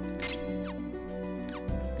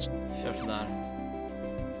 Kör sådär.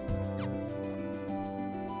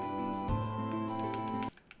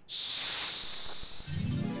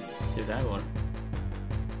 Se hur det här går.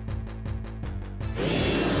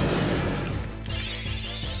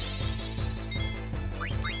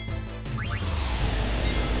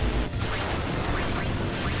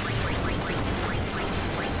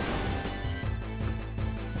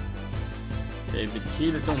 Det är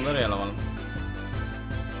betydligt ondare i alla fall.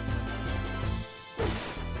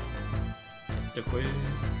 1 och 7.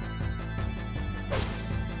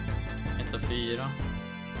 1 och 4.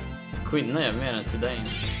 Kvinna är mer än Sedain.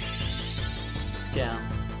 Scan.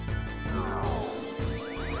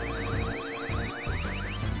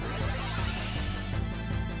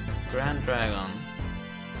 Grand Dragon.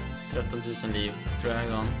 13 000 liv.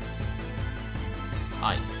 Dragon.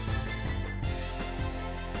 Ice.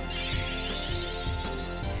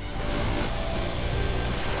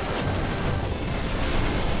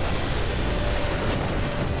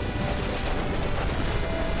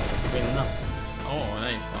 Kvinna.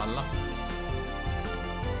 Nej, på alla.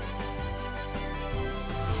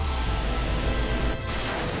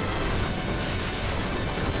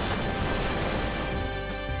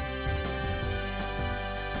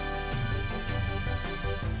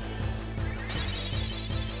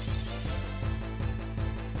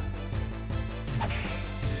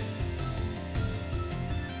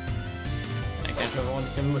 Det kanske var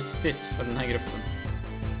lite mustigt för den här gruppen.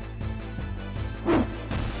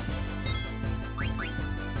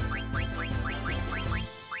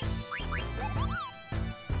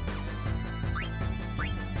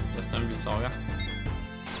 Testar en bli saga.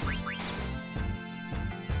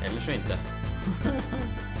 Eller så inte.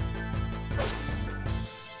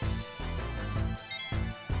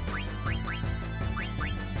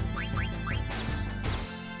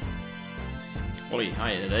 Oj,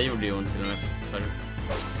 hej, det där gjorde ju ont till och med för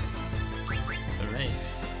mig.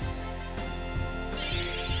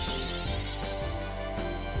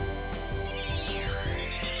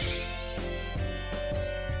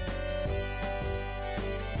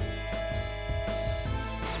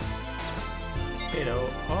 Hejdå.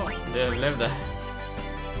 Det överlevde.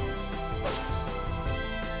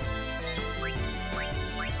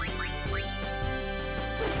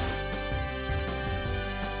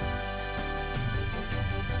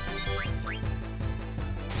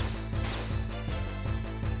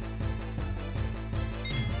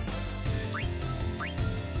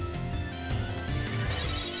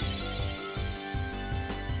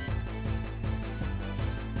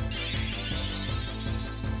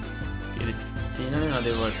 Fina nu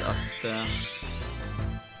hade varit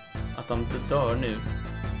att de dör nu.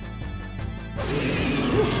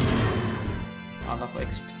 Alla får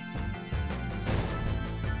XP.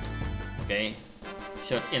 Okej.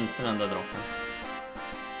 Kör inte den där draken.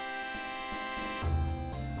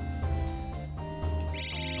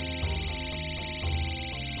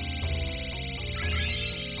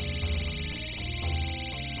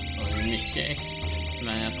 Det är mycket XP,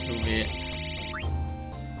 men jag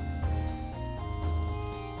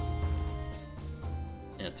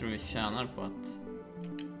tror vi tjänar på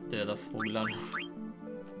att döda fåglar.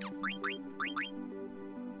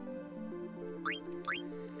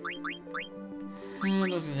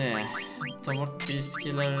 Då ska vi se. Ta bort beast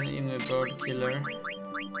killer, in med bird killer.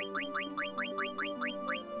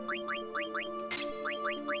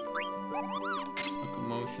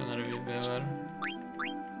 Locomotion är det vi behöver.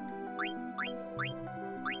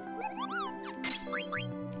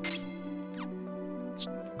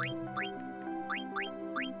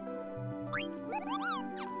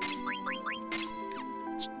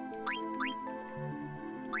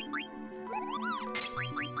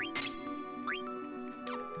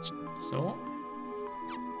 Så.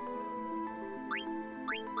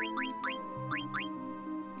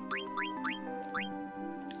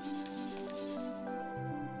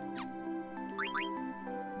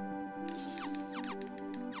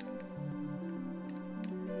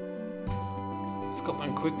 Skapa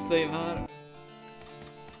en quick save här.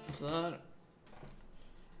 Så här.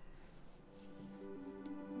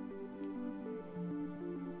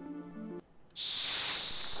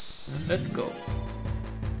 Let's go.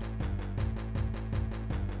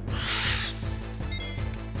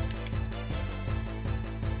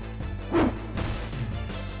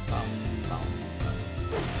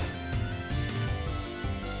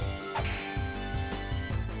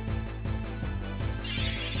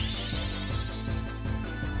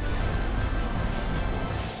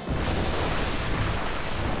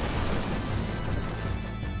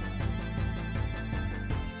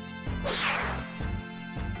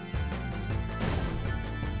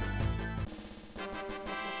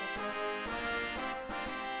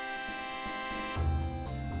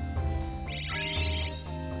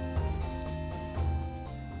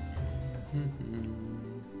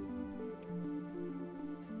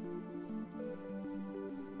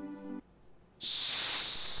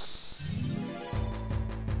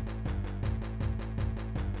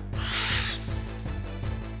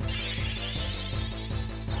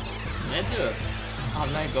 Nej du,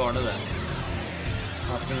 alla är gardade.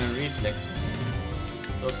 Varför med en reflect?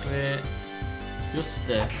 Då ska vi... Just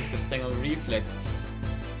det, vi ska stänga av reflect.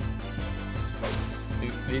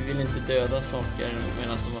 Vi vill inte döda saker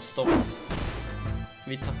medan de har stopp.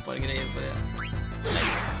 Vi tappar grejer på det.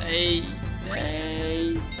 Nej,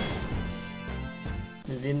 nej.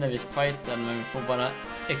 Nu vinner vi fighten men vi får bara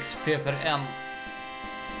XP för en.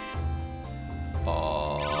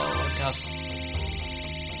 Vad kast.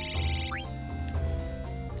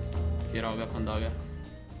 Graga på en dag.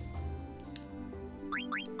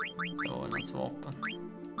 Ja, hennes vapen.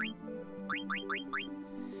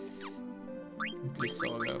 Blir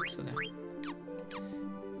saga också det.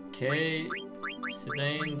 Okej.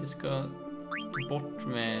 Sedan, du ska bort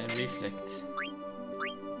med reflect.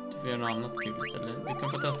 Du får göra något annat kul istället. Du kan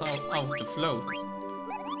få testa autofloat.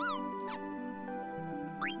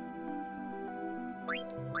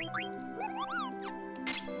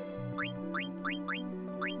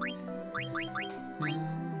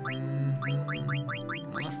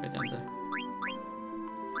 Annars vet jag inte.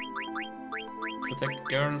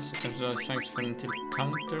 Protect girls, kanske du har chans för en till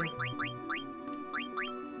counter.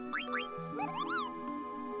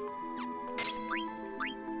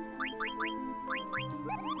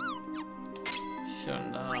 Kör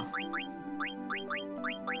den där.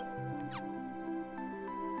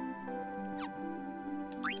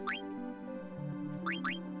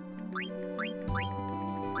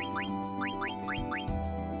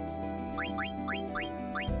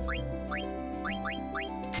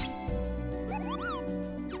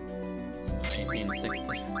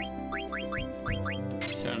 Insekter.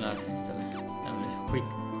 Kör den där istället. Den blir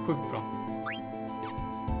sjukt bra.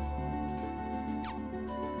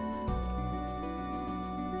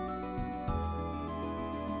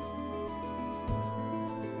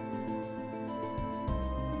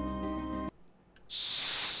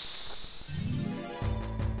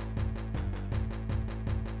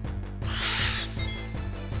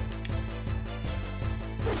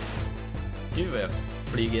 Gud vad jag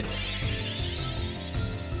flyger.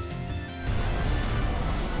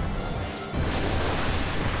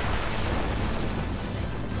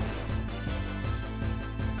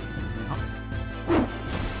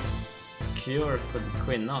 Cure för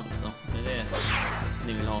kvinna alltså. Det är det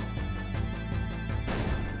ni vill ha.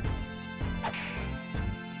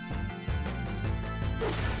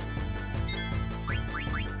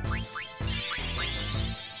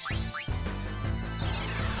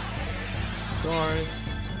 Sorry.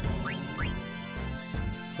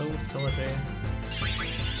 So sorry.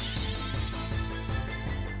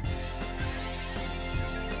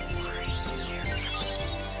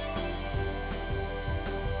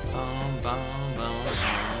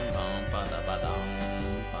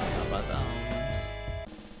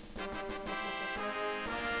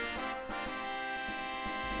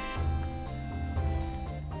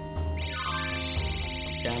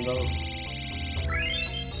 Candle.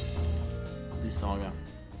 Det saga.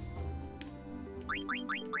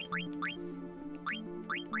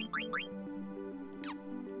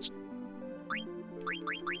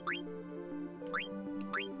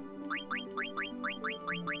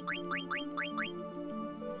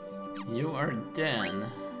 You are done.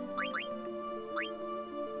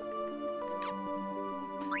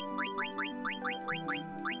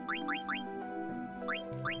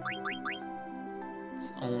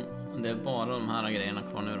 Så, det är bara de här grejerna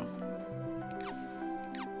kvar nu då.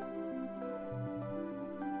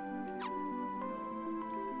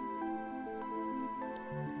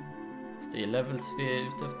 Det är levels vi är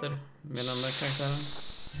ute efter med den där karaktären.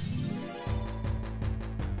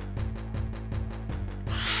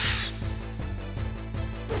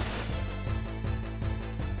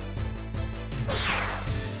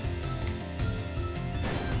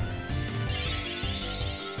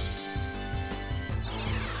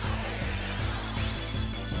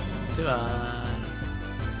 Tyvärr.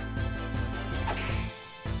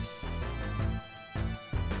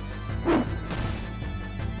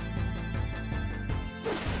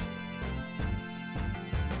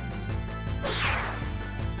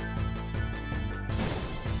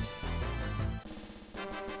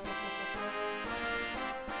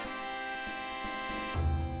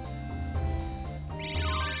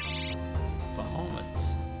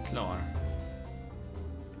 Bahamet klar.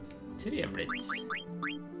 Trevligt.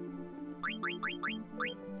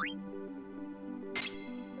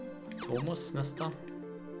 Thomas nästa.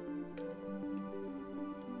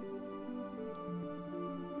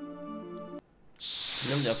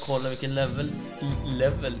 Glömde jag kolla vilken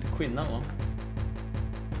level kvinnan var.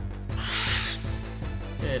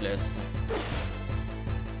 Det är löst.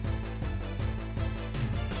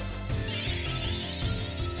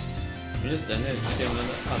 Just det, nu ser man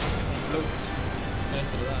att förlåt. Jag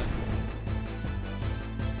ser det där.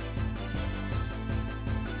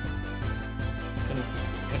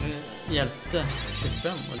 Kanske hjälpte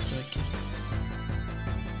 25 var inte så mycket.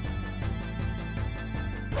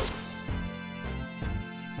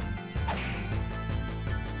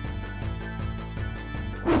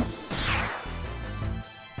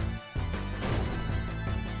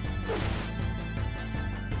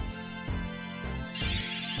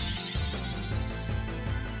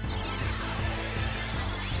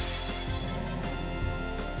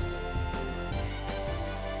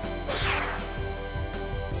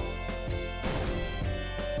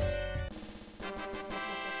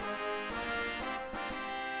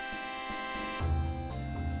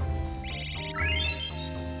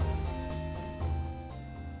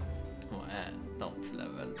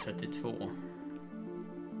 Level 32.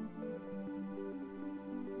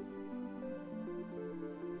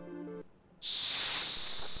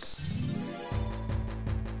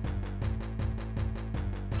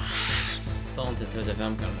 Ta en till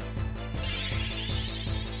 35 kanske.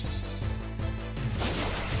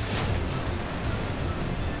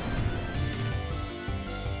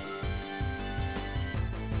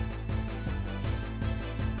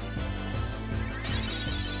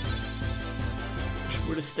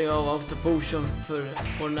 Borde stänga av after potion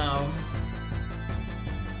for now.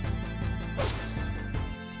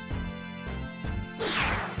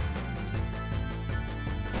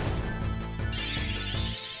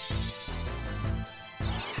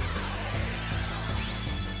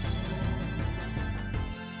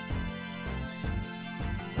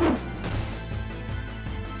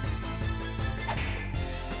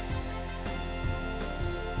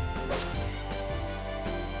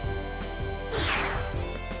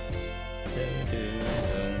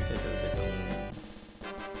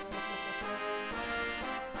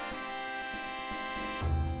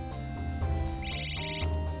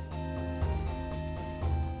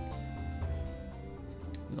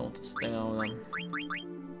 Låt oss stänga av den.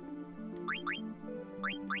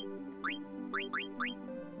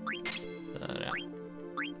 Där ja.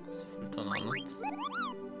 Så får vi ta något annat.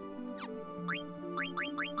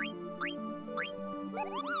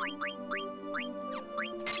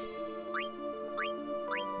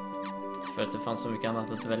 För att det fanns så mycket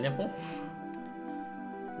annat att välja på.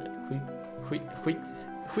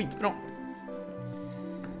 Skitbra.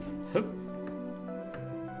 Hup.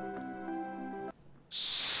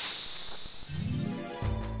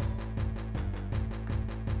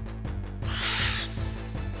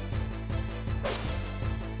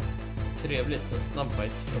 Trevligt, en snabb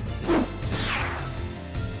fight förhoppningsvis.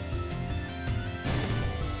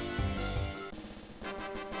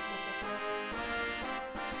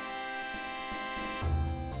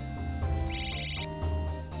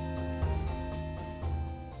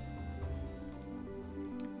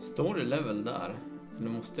 Står det level där? Eller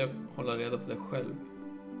måste jag hålla reda på det själv?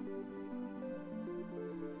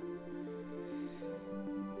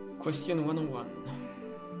 Question 101.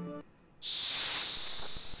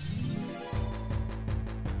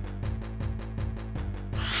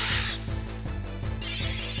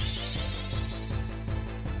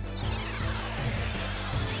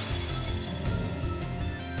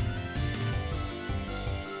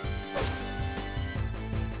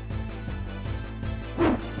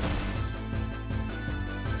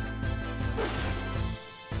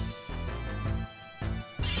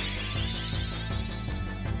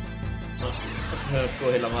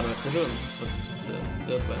 gå hela varvet runt för att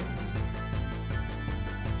dö på en.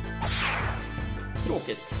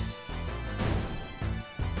 Tråkigt.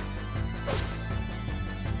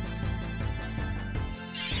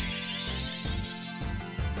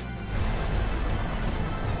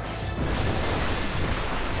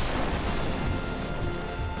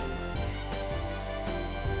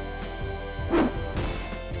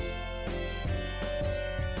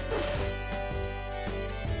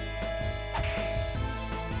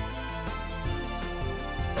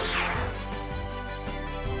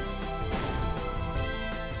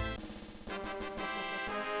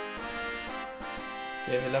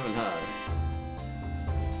 Ser vi level här?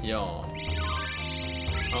 Ja.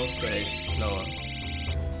 Outrace klar.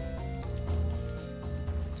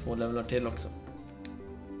 2 levelar till också.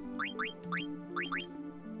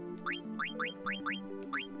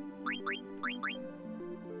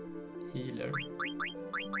 Healer.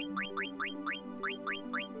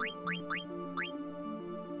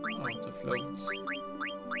 Autofloat.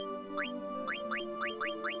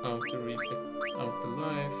 Auto reflect. Auto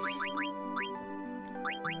life.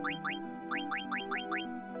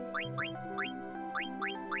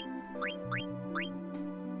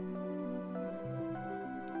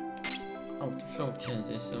 Autofloat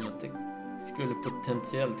känns som att det skulle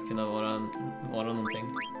potentiellt kunna vara någonting.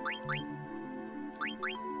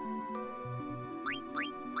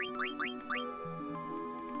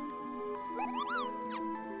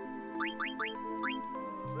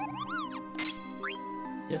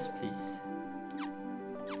 Yes, please.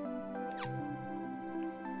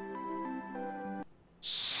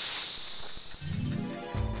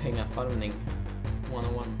 Pengafarmning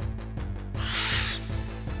 101.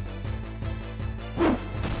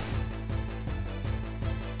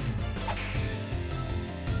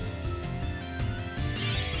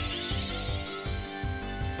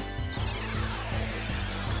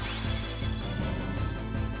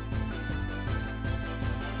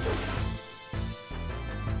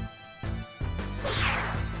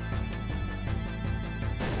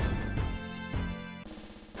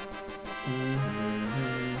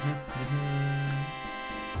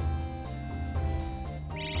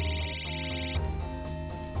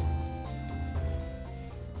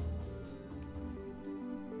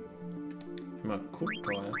 Hur många kort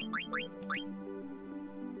har jag?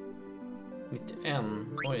 91.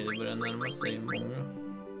 Oj, det börjar närma sig många.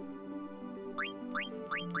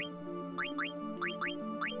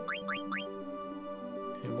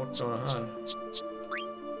 Hur bort har det här?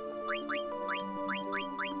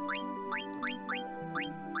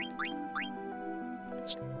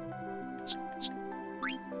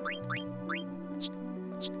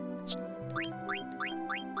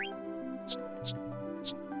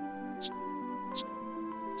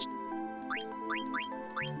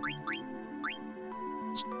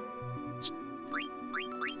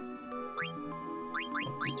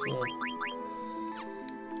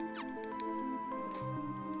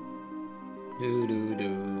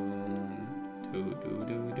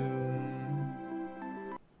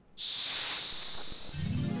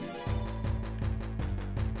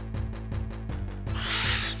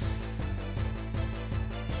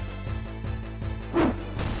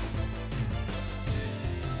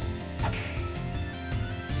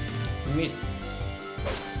 Miss.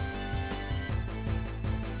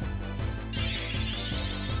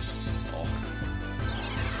 Åh.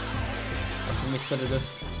 Varför missade du?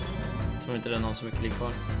 Jag tror inte det är någon så mycket liv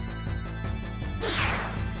kvar.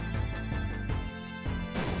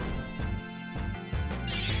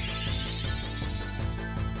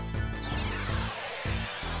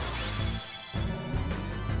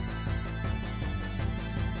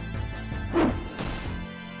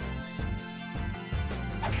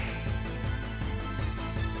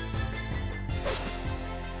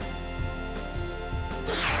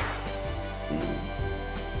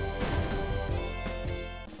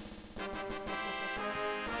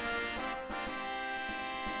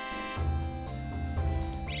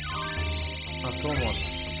 Thomas.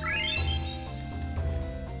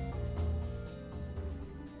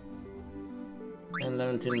 En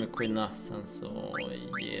level till med Quinna, sen så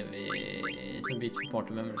ger vi... Sen byter vi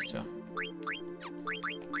party members, tror jag.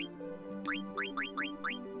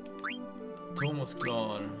 Thomas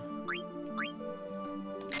klar.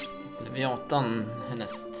 Leviatan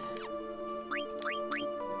härnäst.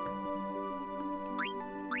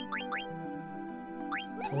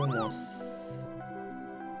 Thomas.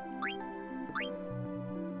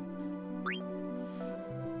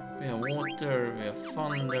 Vi har water, vi har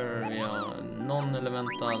thunder, vi har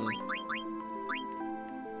non-elemental.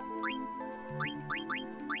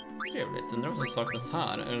 Trevligt. Undrar vad som saknas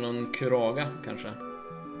här. Är det någon kuraga kanske?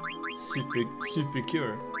 Super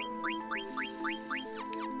cure.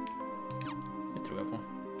 Det tror jag på.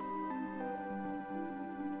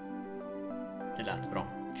 Det lät bra.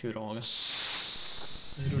 Kuraga.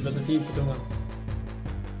 Det rullade fint på tungan.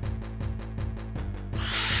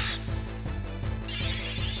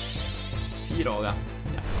 Fyraga.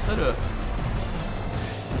 Jaså du.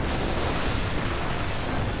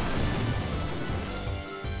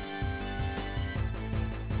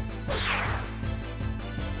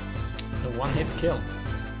 One hit kill.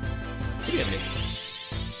 Trevligt.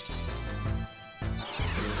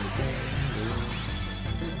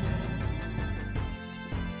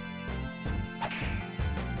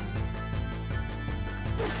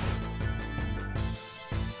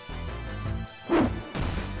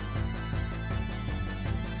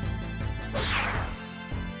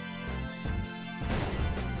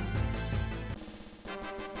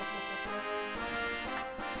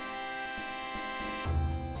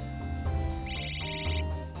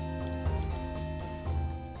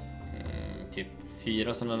 Typ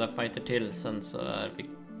 4 sådana där fighter till, sen så är vi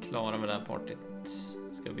klara med det här partyt.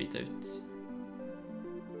 Ska vi byta ut.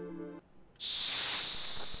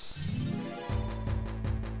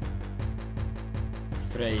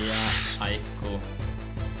 Freja, Aiko.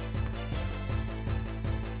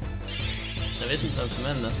 Jag vet inte vem som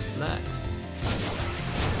är näst lägst.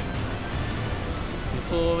 Vi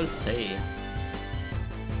får väl se.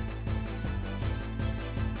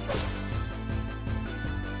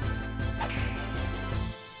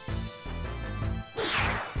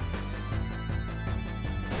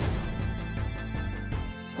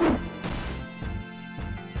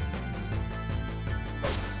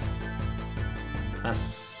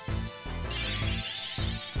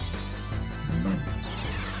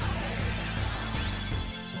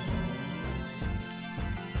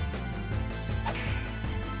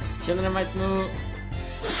 Tjena Might Moo.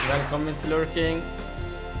 Välkommen till Lurking.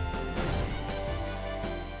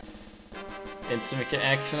 Det är inte så mycket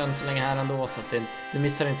action än så länge här ändå, så att du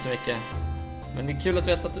missar inte så mycket. Men det är kul att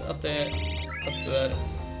veta att du är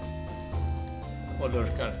och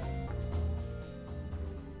lurkar.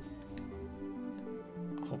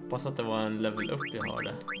 Jag hoppas att det var en level up jag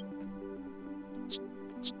hörde.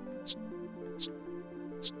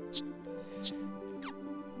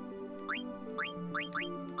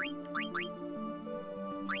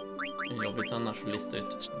 Jobbigt annars att lista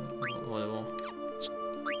ut vad det var.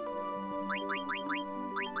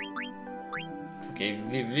 Okej,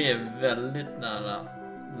 vi är väldigt nära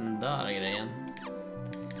den där grejen.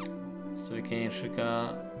 Så vi kan ju försöka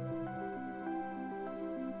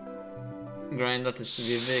grinda tills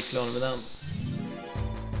vi är klara med den.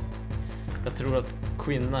 Jag tror att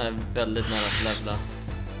Quinna är väldigt nära att levla.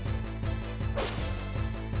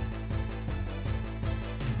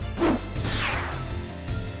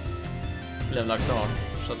 Levla klart,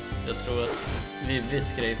 så att jag tror att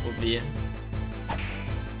viss grej får bli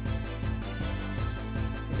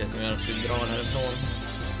det som gör att vi drar härifrån.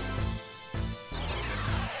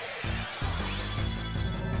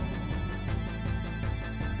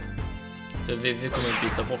 För vi kommer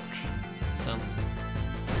byta bort sen.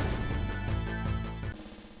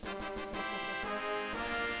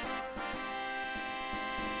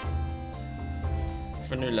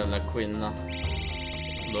 För nu levlar Quinna.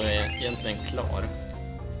 Då är jag egentligen klar.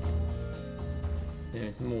 Det är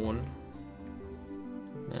mitt mål.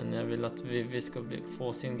 Men jag vill att vi ska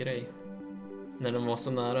få sin grej. När de var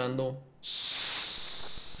så nära ändå.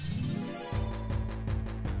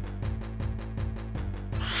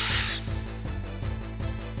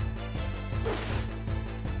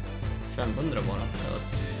 500 bara.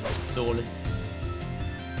 Det var dåligt.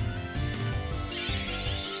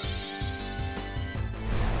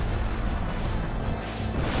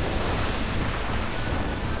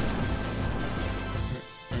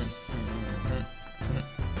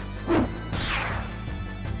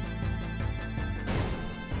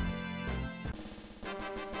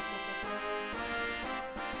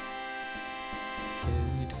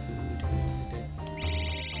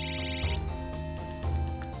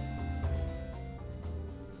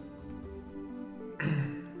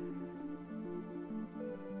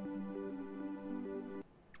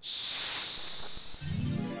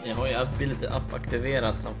 Jag har ju ability up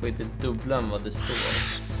aktiverat, så han får inte dubbla än vad det står.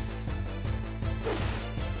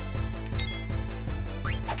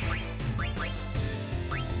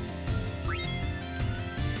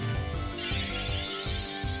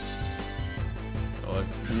 Jag har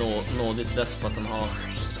nådigt less på att de har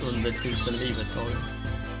under 1000 liv ett tag.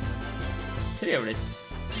 Trevligt.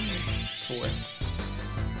 2-1.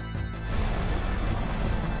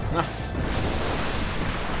 Ah.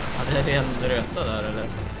 Ja, det är en röta där eller?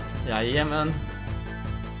 Jajamän.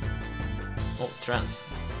 Trans.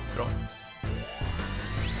 Bra.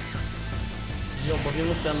 Jobbar vi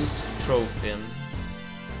mot den trofén?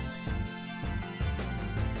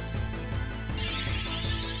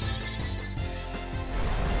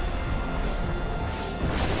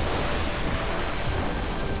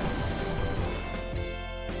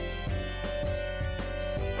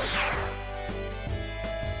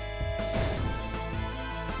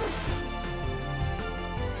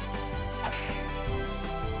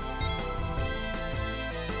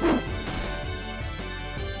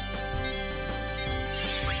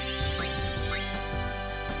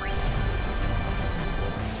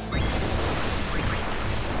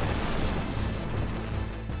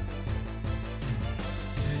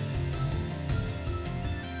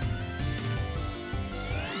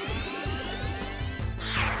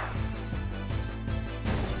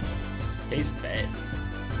 Tastes bad.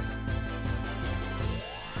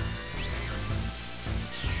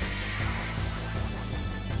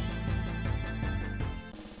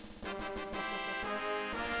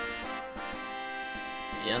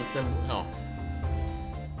 Egentligen, ja.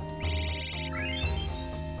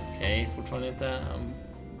 Okej, fortfarande inte. Han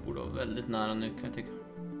borde vara väldigt nära nu kan jag tycka.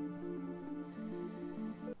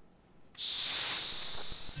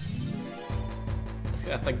 Jag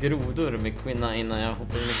ska äta grodor med kvinna innan jag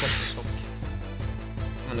hoppar in i skeppet dock.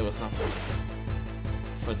 Men det går snabbt.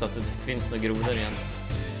 Först att det finns några grodor igen.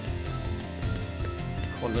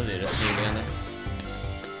 Kollade vi rätt nyligen.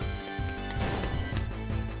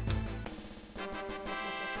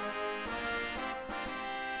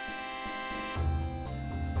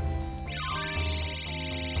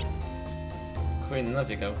 Kvinna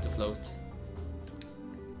fick out the float.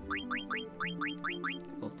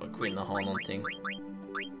 Låt bara kvinna ha någonting.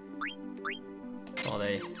 Ta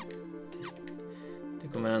dig. Det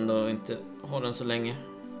kommer ändå inte ha den så länge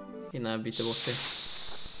innan jag byter bort det.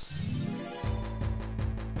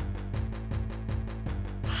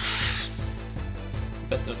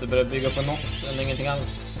 Bättre att du börjar bygga på något än ingenting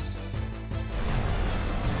alls.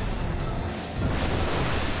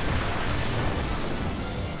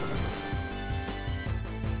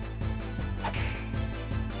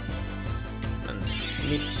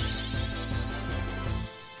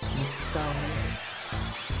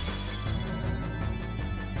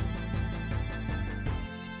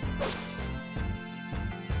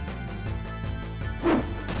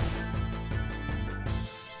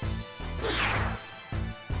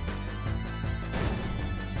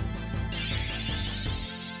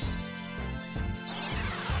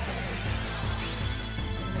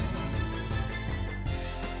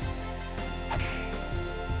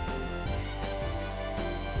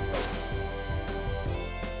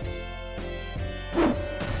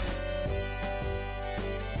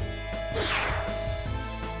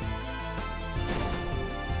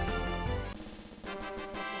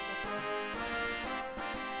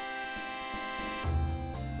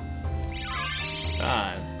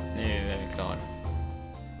 Där, nu är vi klar.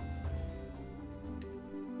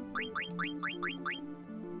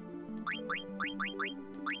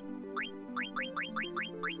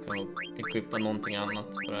 Kan equippa någonting annat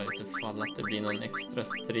bara utifall att det blir någon extra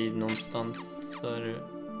strid någonstans så är det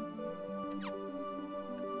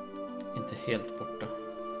inte helt borta.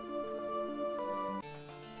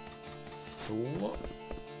 Så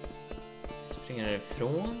springer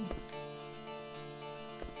ifrån.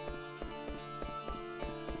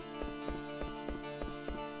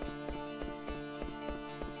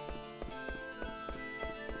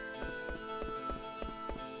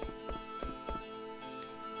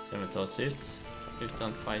 Ska vi ta oss ut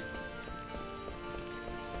utan fight?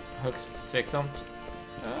 Högst tveksamt.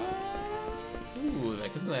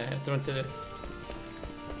 Verkar som det. Jag tror inte det.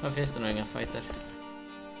 Här finns det nog inga fighter.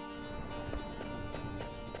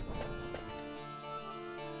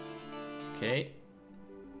 Okej.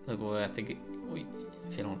 Då går jag till... Oj,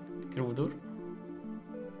 fel håll. Grodor.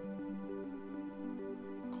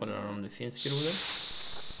 Kollar om det finns grodor.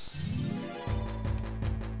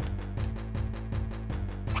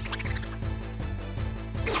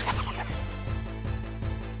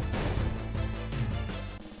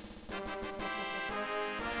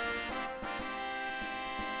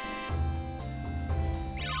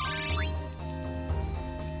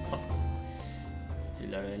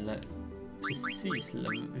 Precis,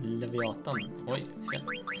 leviatan. Oj, fel.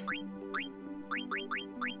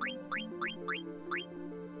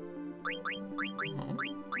 Ja.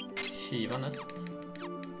 Kiva näst.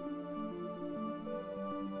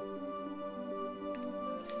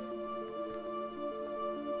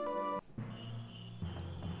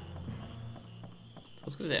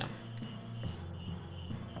 Då ska vi se.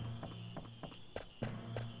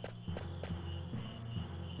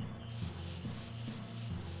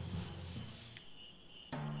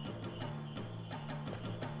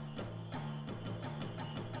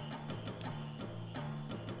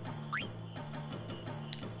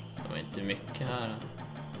 Det var inte mycket här.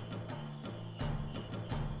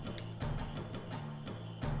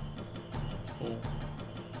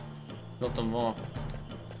 Låt dem vara.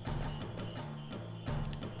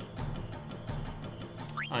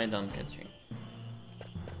 I don't get you.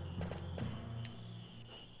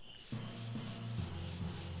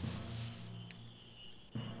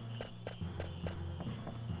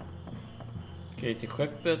 Okej, till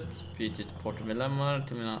skeppet. Byt ut portmedlemmar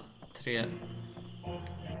till mina 3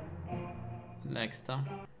 lägsta.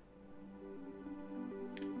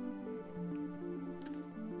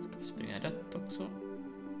 Ska vi springa rätt också?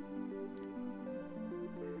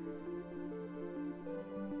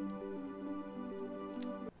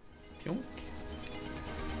 Pjonk.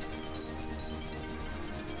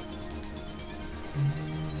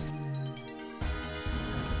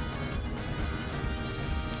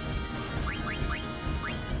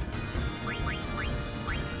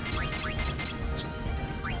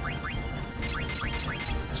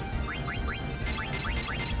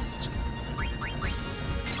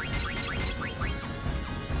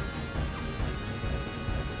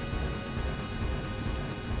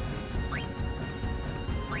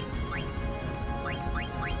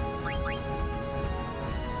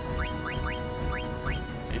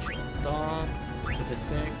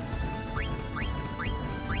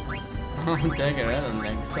 Dagger är den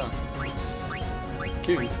längsta.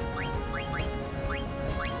 Kul.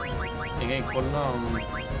 Jag kan kolla om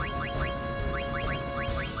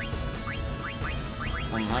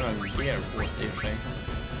här har gear på sig i och för sig.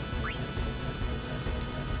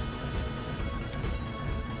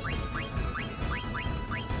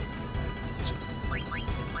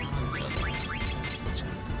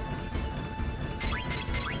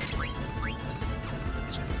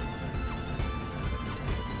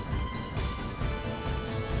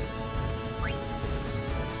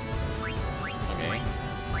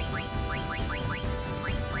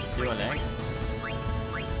 Du var lägst.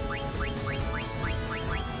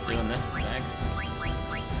 Du var näst lägst.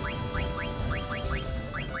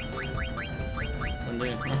 Sen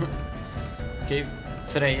du. Okej,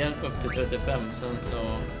 Freja upp till 35, sen så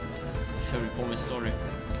kör vi på med story.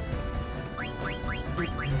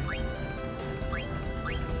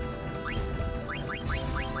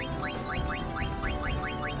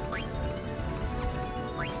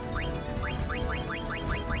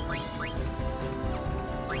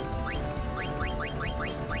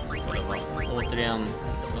 Återigen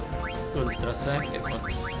ultrasäker på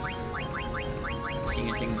att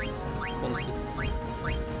ingenting konstigt.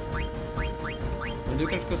 Men du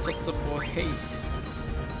kanske ska satsa på haste.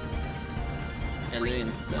 Eller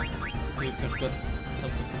inte. Du kanske ska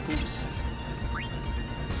satsa på boost.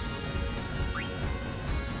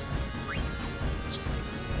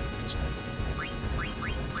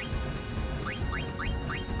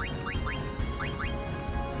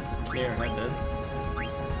 Clear-headed.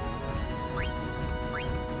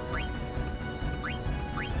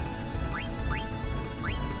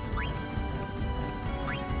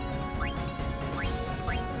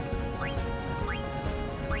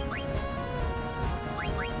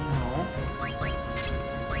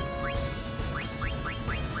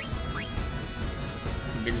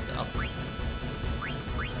 Build up.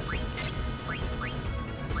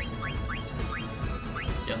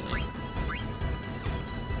 Jelly.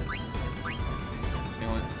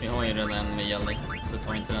 Vi har ju redan en med jelly, så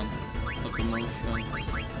ta inte den. Locomotion.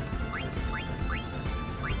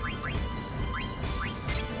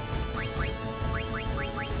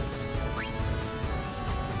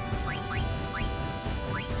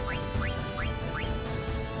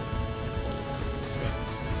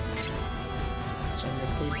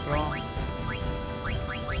 Sjukt bra.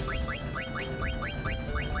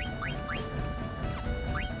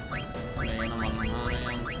 Kolla igenom alla de här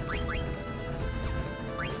igen.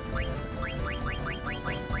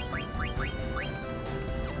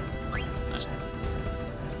 Nej.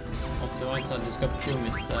 Och det var ju så att du ska ha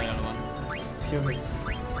pumis där i alla fall. Pumis.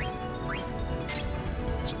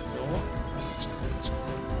 Så.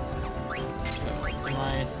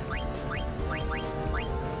 Optimize.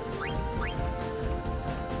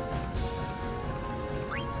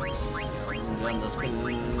 Om du ändå skulle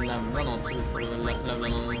lämna något så får du väl lämna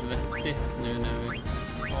något vettigt nu när vi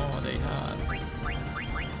har dig här.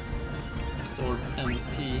 Absorb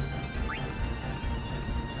MP.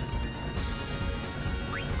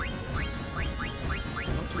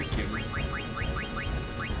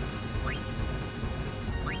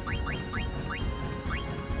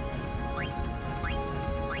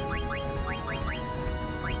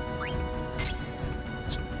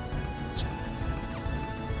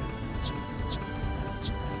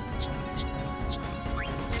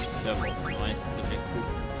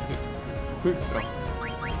 Sjukt bra.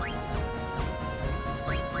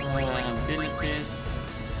 Abilities.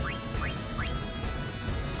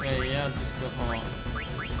 Freja, du ska ha...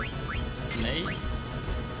 Nej.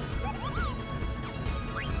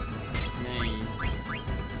 Nej.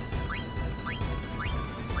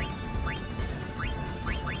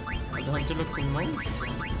 Du har inte locomotion.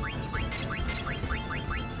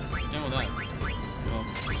 Jo, där. Ja.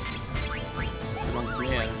 För långt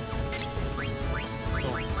ner.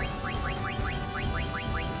 Så.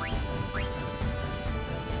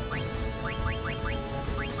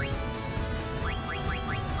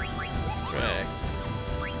 Distracts.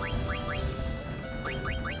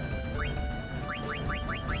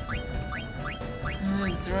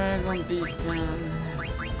 Dragon Beastman.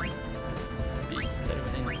 Beast är det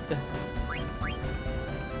väl inte.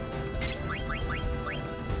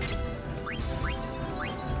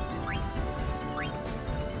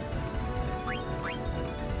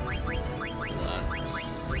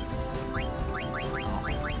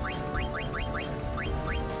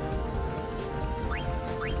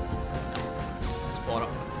 Spara.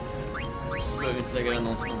 Behöver inte lägga den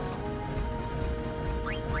någonstans.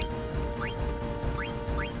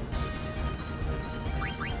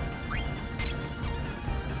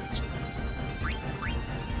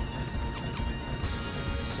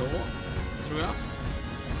 Så, tror jag.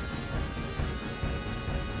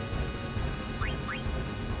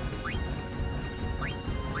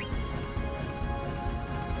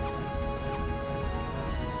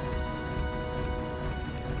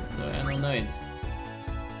 Då är jag nog nöjd.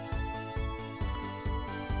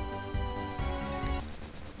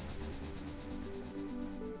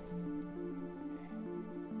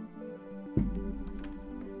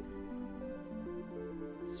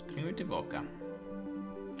 Springer vi tillbaka.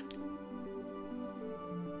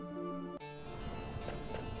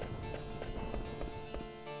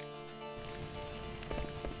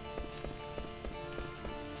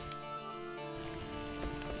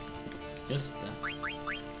 Just det.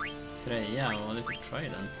 Freja och lite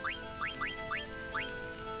tridents.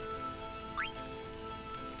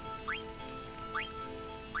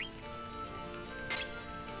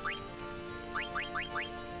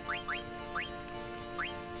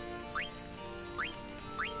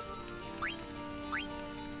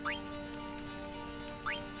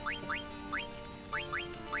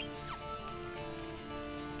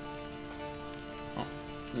 Ja,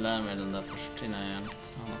 lär mig den där först innan jag gör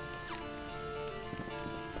något annat.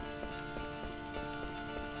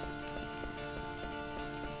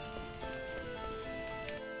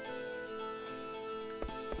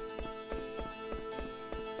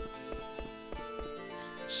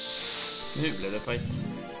 Nu blev det fight.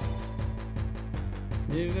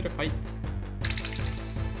 Nu är det fight.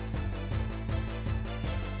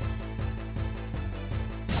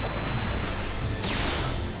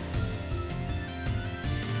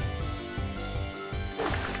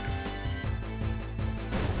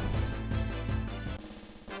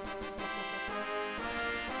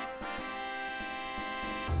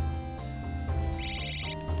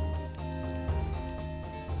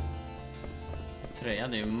 Freja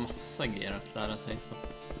hade ju massa grejer att lära sig, så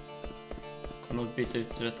att jag kan nog byta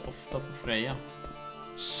ut rätt ofta på Freja.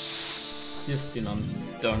 Just innan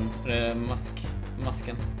dörren,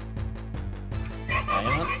 masken.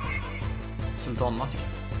 Jajamän. Sultanmasken.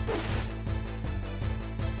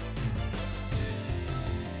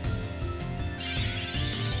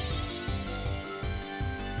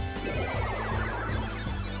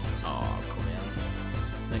 Ja, kom igen.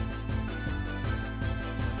 Snyggt.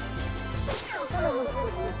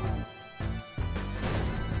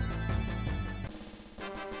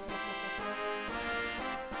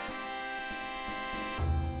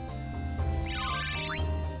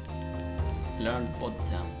 Learn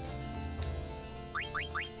bottom.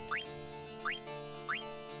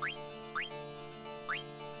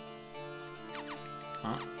 Ja.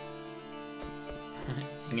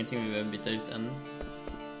 Ingenting vi behöver byta ut än.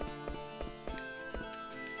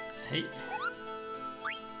 Hej.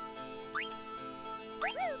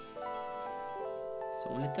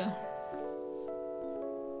 Så lite.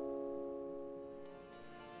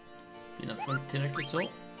 Blir det fullt tillräckligt så.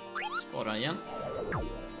 Spara igen.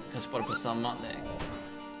 Jag sparar på samma. Det är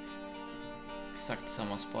exakt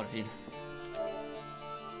samma sparfil.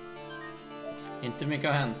 Inte mycket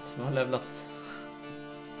har hänt. Vi har levlat.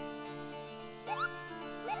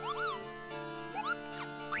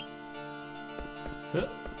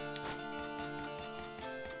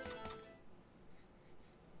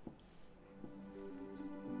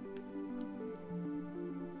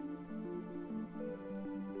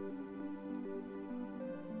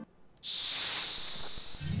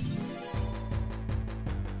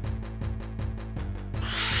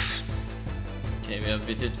 Okej, vi har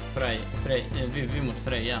bytt ut Vivi mot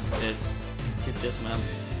Freja. Det är typ det som har hänt.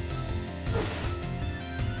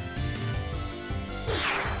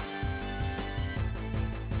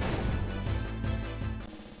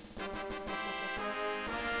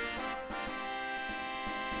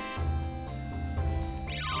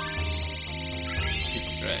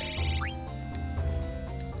 Distract.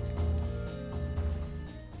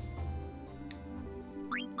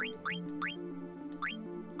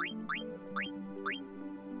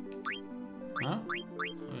 Ja,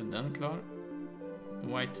 är den klar?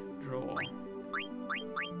 White draw.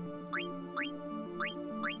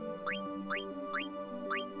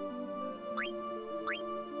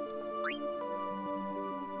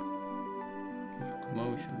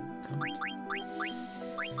 Locomotion count.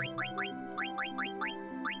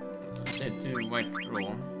 Säg du white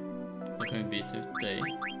draw. Då kan vi byta ut dig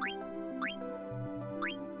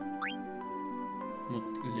mot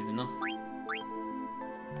Luna.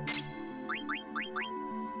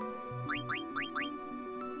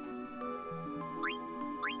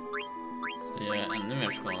 Så jag är ännu mer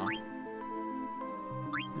skada.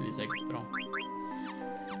 Det blir säkert bra.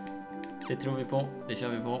 Det tror vi på. Det kör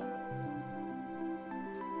vi på.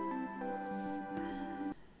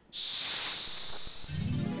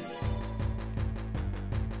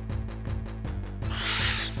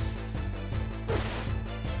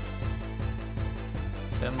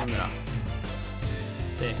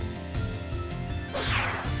 Sex.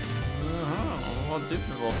 Jaha, vad har du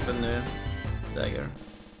för vapen nu, Dagger?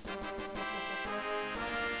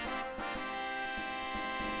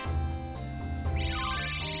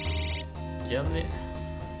 Jenny.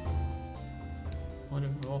 Vad har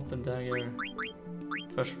du för vapen, Dagger?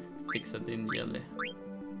 Först fixa din jelly.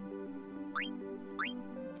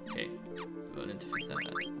 Okej, jag vill inte fixa det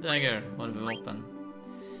här. Dagger, vad har du för vapen?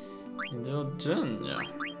 Du har den, ja.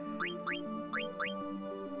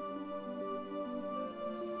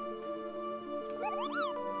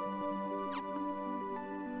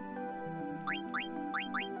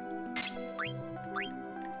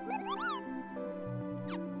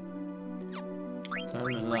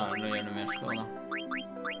 Sådär, då gör du mer skada.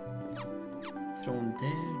 Från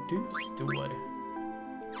där du står.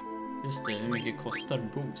 Just det, hur mycket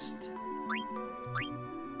kostar boost?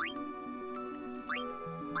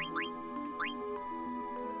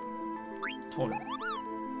 $12.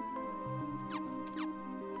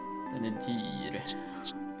 Den är dyr.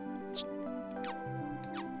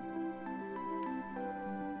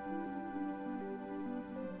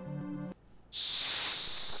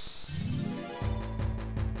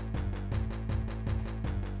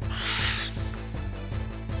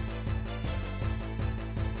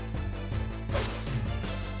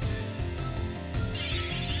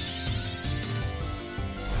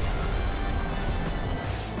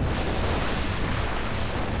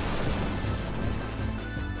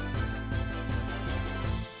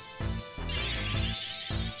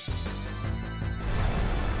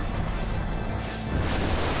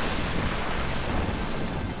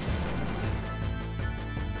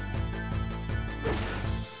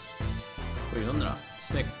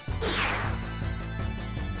 Snyggt.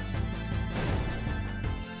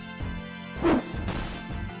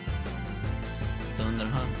 Under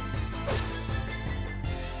den här.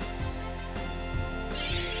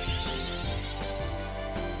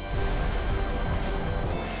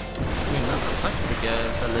 Kvinnans attack tycker jag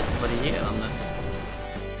är väldigt varierande.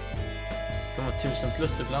 Det kan vara 1000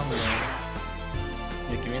 plus ibland och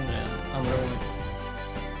mycket mindre än andra gånger.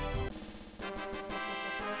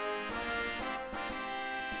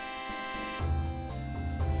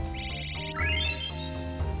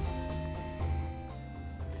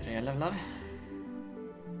 Levlar.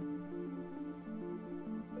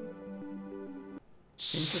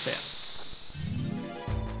 Fint att se.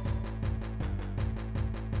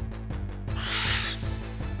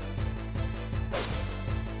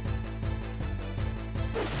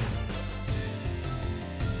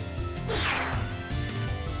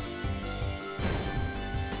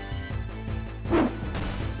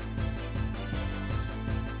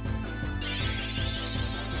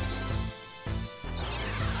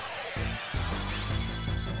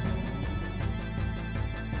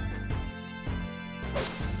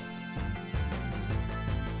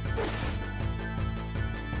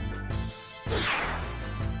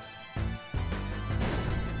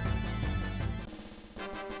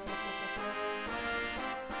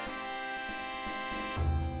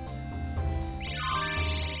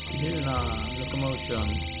 Luna, locomotion.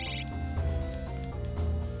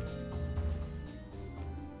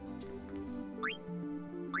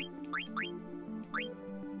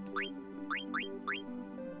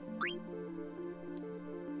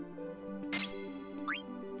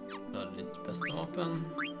 ditt bästa vapen.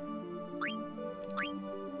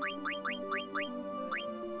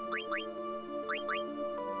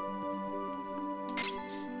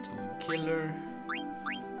 Stone Killer.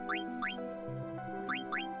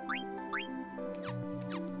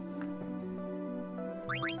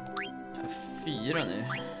 Jag har 4 nu.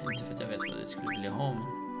 Inte för att jag vet vad jag skulle vilja ha.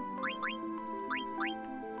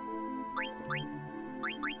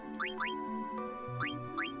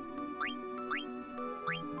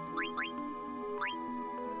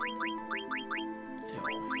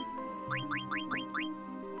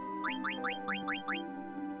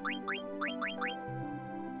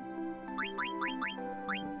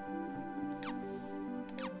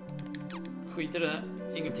 Skit i det,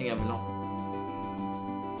 ingenting jag vill ha.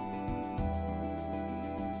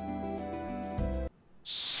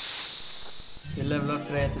 Vi levlar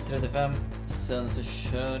Freja till 35. Sen så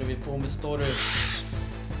kör vi på med story.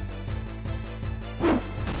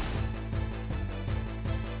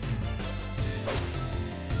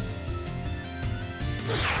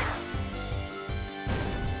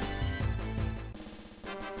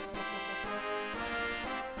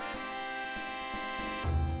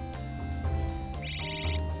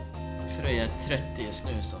 Freja är 30 just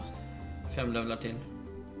nu så 5 levlar till.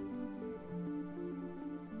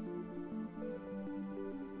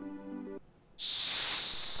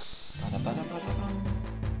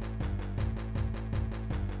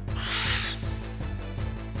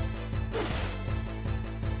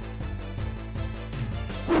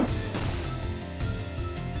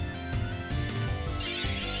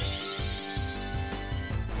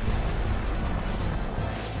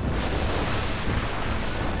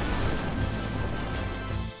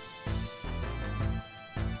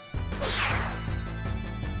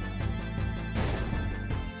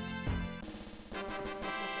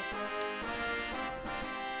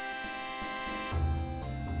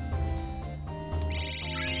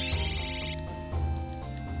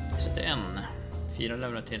 En 4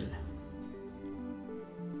 levlar till.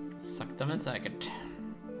 Sakta men säkert.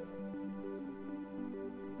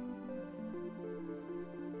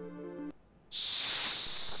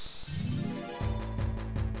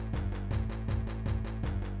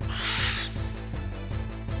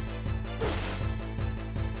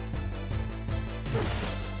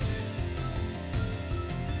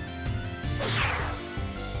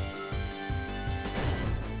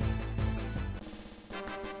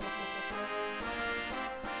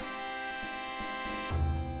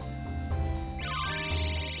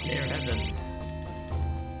 Clear-headed.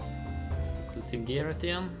 Kolla till gearet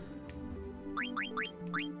igen.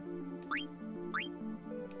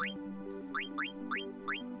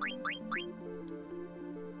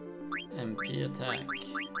 MP attack.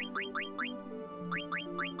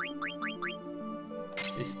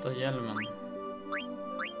 Sista hjälmen.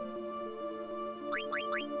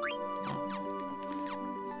 Ja.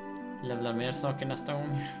 Levlar mer saker nästa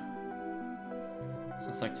gång.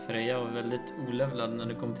 Som sagt, Freja var väldigt olevlad när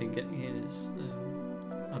det kom till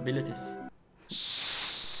abilities.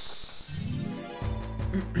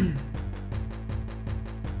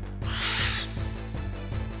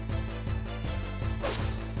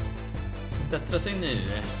 Bättra sig nu.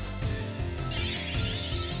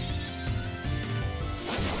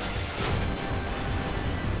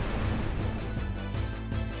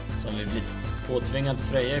 Som vi blir påtvingad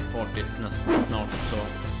Freja i partyt nästan snart så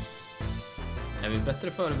är vi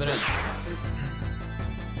bättre förberedda.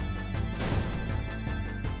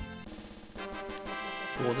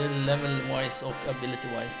 Både level-wise och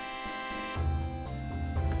ability-wise.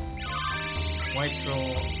 White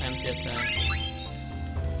Throw, MP attack.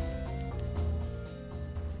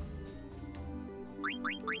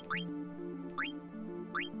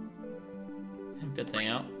 MP attack,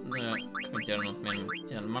 ja. Nu kan vi inte göra något med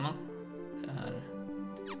hjälmarna. Det här.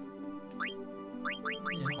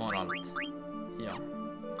 Jag har allt. Ja.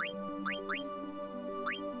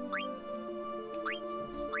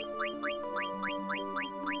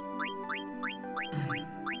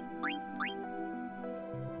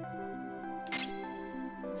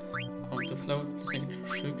 Autofloat blir säkert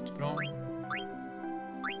sjukt bra.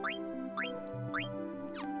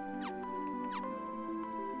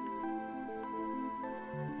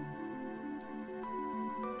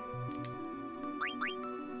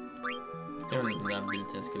 Det är väl inte den bild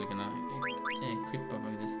jag skulle kunna equippa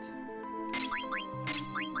faktiskt.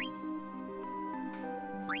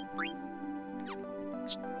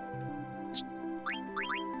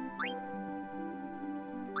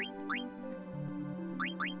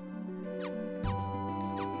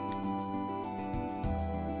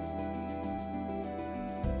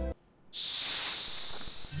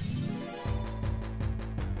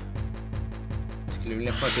 Skulle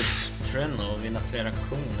vilja få till Trenno och vinna 3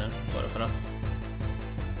 aktioner bara för att.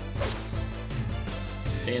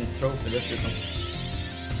 Det är en trophy dessutom.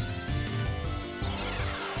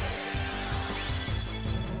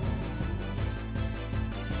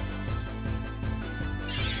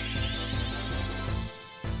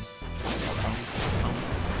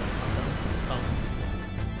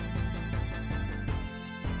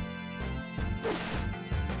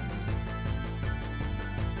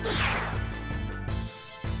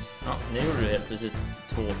 Ja, nu gjorde du helt plötsligt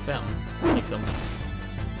 2-5 liksom.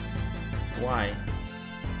 Why?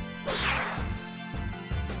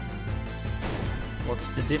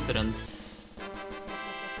 What's the difference?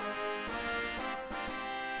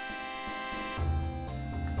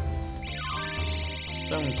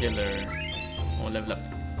 Stone Killer. Och level up.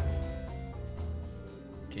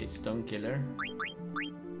 Okej, Stone Killer.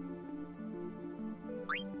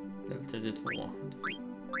 Level 32.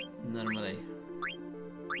 Närma dig.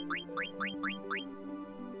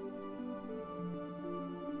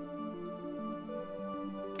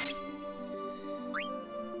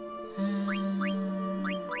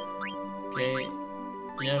 Okej,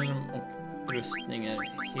 hjälm och rustning är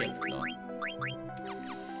helt klar.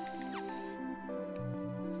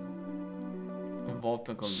 Och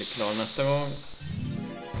vapen kommer bli klar nästa gång.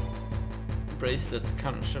 Bracelet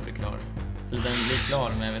kanske blir klar. Eller den blir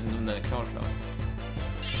klar, men jag vet inte om den är klar.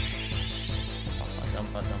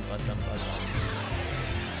 Dampa.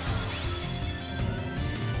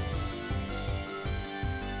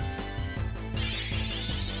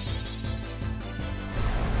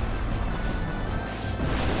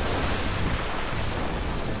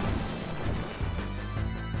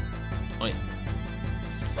 Oj.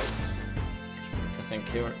 Kasta en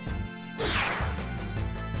kur.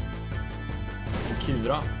 En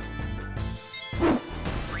kura.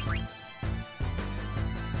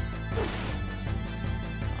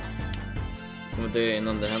 Kommer dö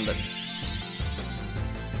innan det händer.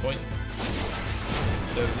 Oj.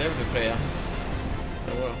 Du överlevde, Freja.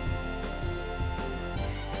 Jo då.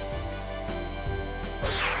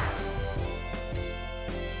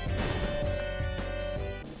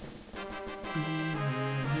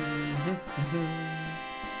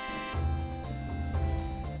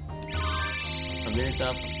 Jag blir lite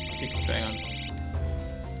up 6 dragons.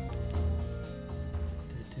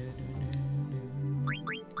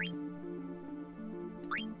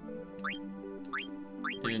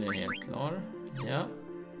 Du är nu helt klar. Ja.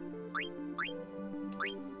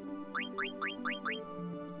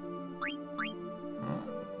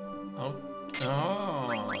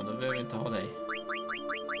 Ja, då behöver vi inte ha dig.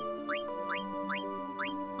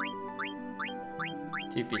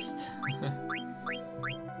 Typiskt.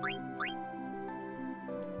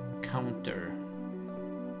 Counter.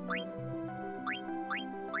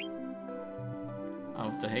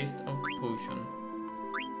 Auto haste, auto potion.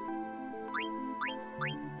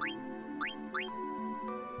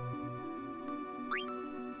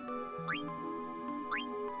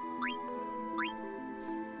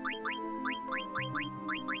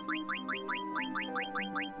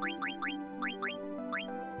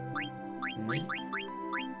 Nej.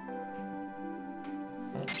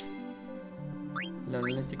 Lämna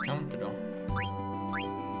lite counter då.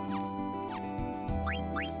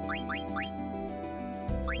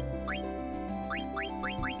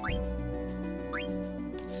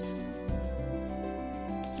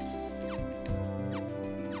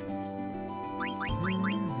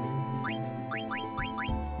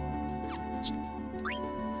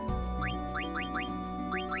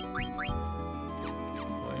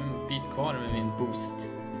 Kvar med min boost.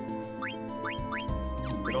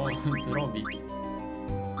 Bra bit.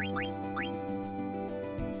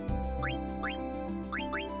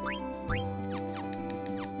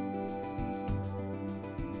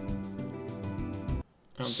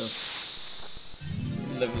 Jag har inte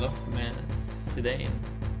level up med Sedain.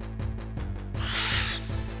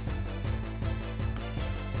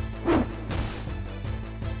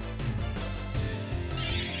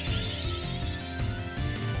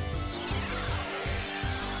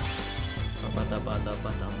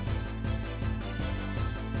 Badam.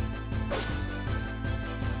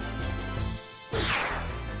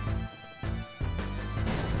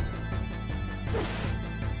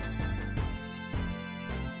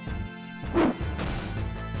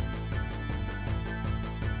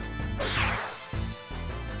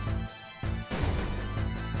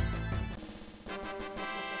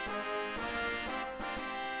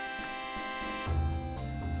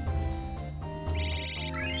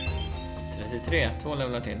 Två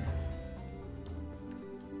levlar till.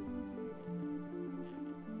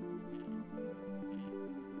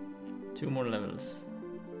 2 more levels.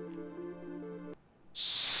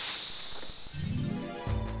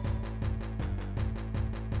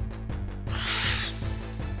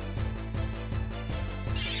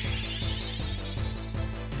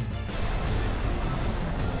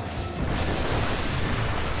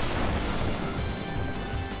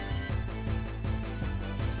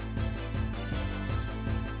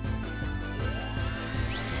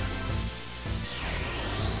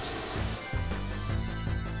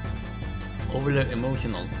 Overly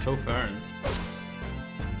emotional. Trophy earned.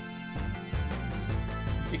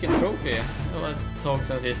 Vilken trophy? Det var ett tag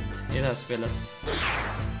sedan sist i det här spelet.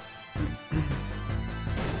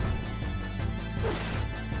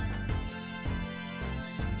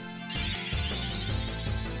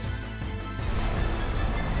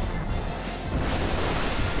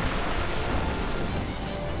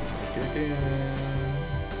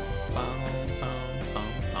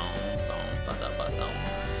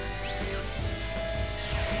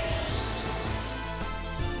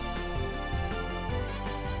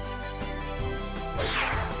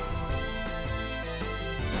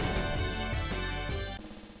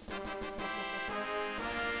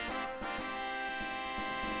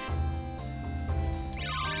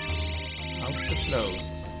 Float.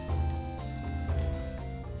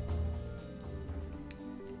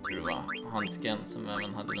 Jag tror det var handsken som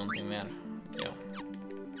även hade någonting mer. Ja.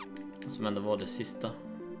 Som ändå var det sista.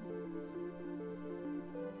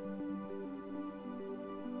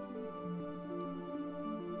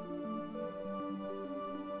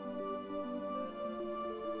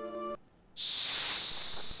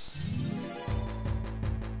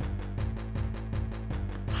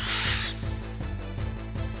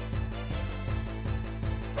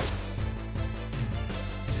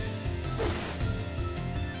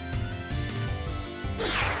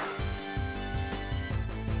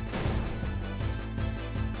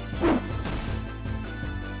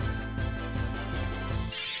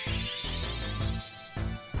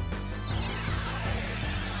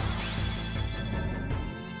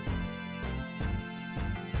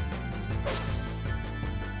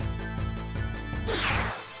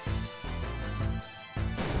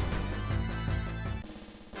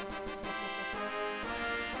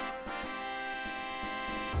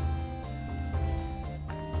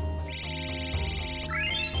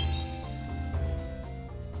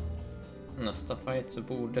 Nästa fight så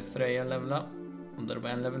borde Freja levla. Om det är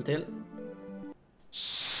bara en level till.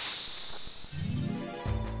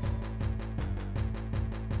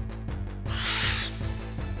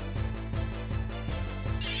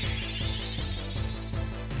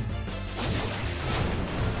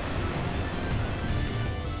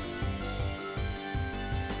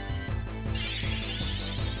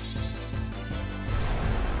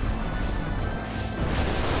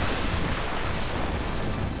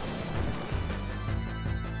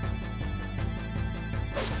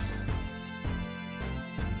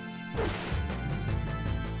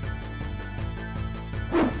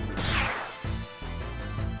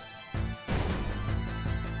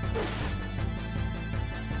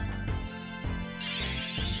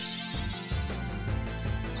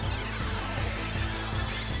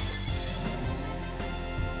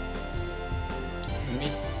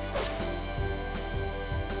 Miss.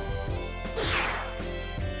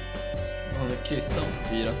 Han är kryttan.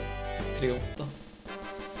 4, 3, 8.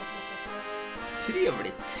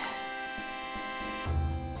 Trevligt.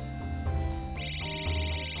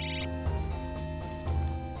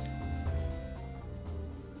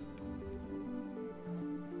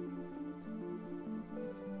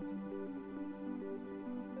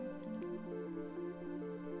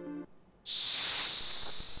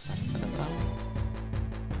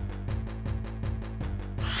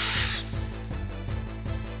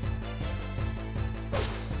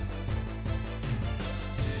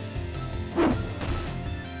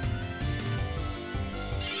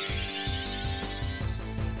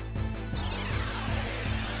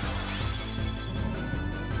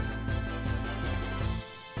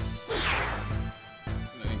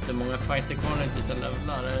 Hur många fighter kvar nu tills jag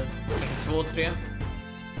levlar? Kanske 2, 3? Jag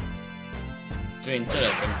tror inte det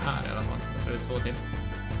är den här i alla fall. Jag tror det är 2 till.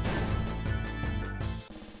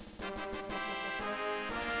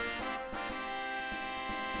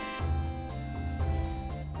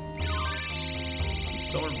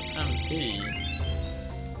 Absorb MP.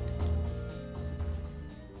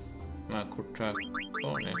 De här korta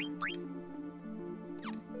kvar nu.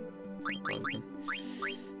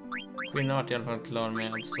 Queen har varit i alla fall klar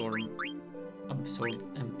med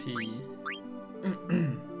Absorb MP.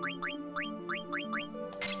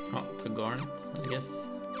 Ja, ta Garnet, I guess.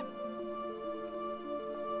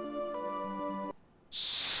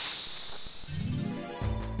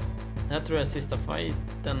 tror det är sista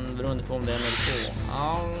fighten beroende på om det är en eller två.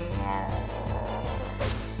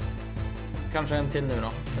 Kanske en till nu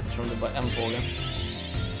då, eftersom det bara är en fågel.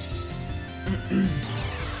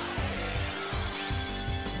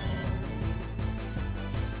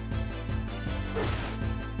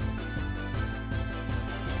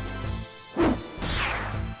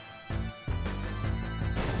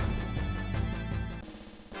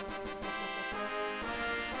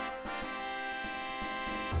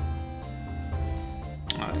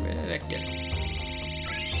 Det räcker.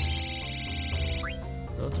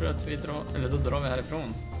 Då tror jag att vi drar vi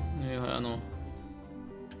härifrån. Nu har jag nog...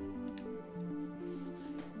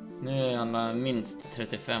 Nu är alla minst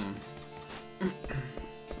 35.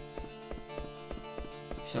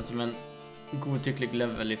 Känns som en godtycklig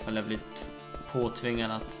level ifall jag blir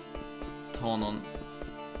påtvingad att ta någon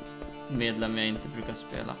medlem jag inte brukar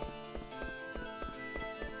spela.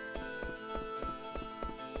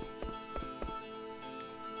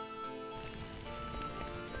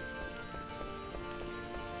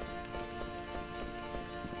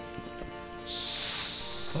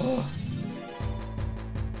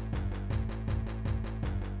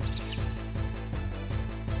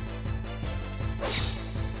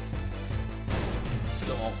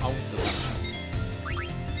 Slå av auto.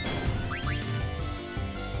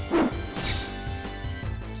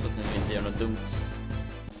 Så att den inte gör något dumt.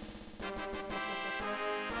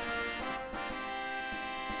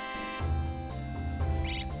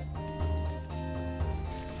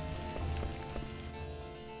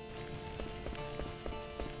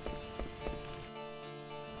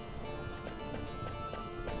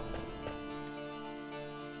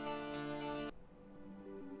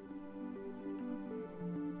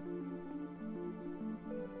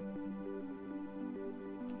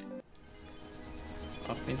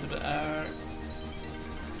 Up into the air.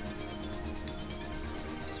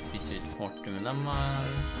 Byter ut partymedlemmar.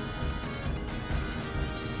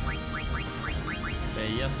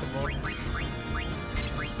 Freja ska bort.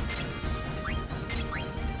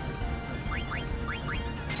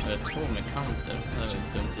 Det är två med counter. Det är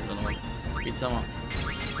väldigt dumt utan att vara skitsamma.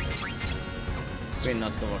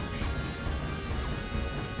 Kvinnan ska bort.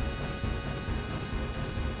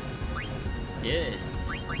 Yes.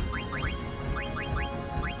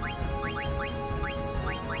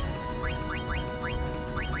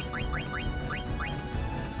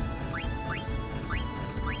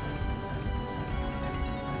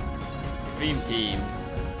 Dream Team.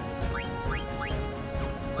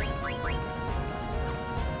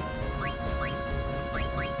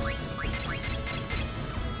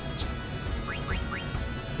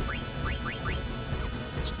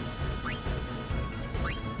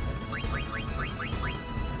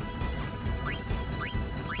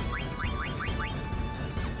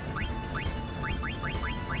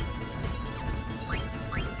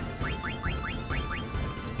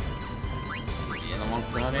 Genom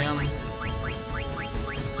allt det här igen.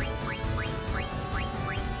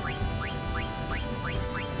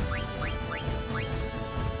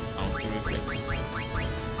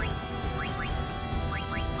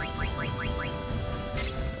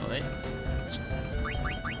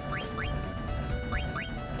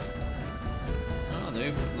 Ja, det har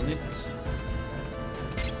ju fått något nytt.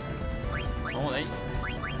 Åh, nej.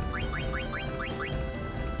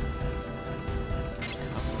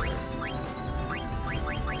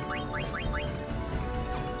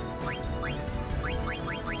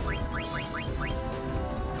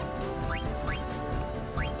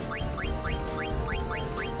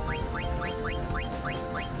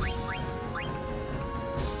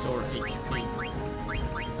 Restore HP.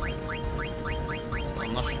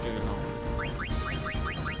 Annars skulle vi ha.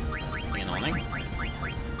 Ingen aning.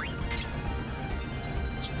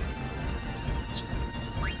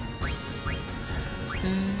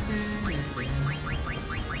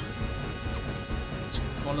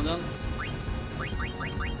 Kolla den.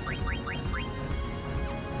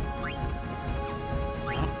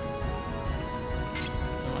 Ja.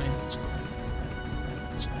 Nice.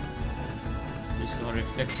 Du ska ha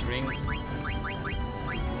reflect ring.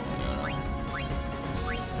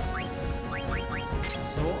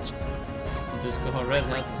 Så. Du ska ha red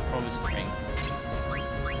hat promise ring.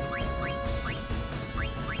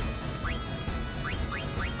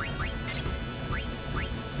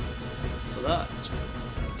 Sådär.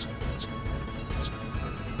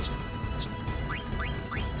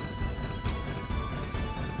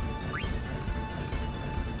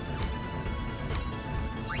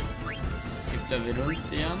 Fipplar vi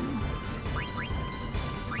runt igen.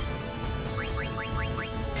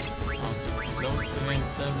 Autofloat behöver vi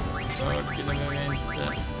inte. Bird behöver vi inte.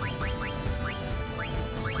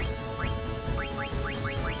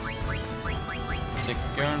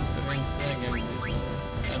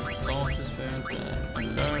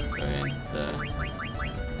 Alert behöver jag inte.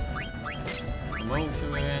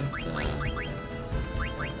 Motion behöver jag inte.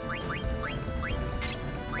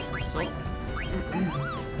 Så.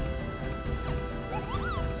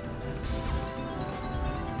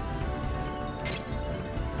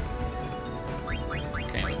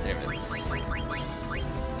 Kan ju vara trevligt.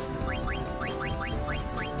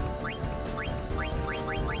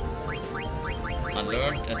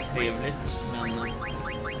 Alert är trevligt, men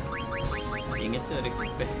inget jag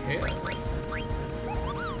riktigt behöver.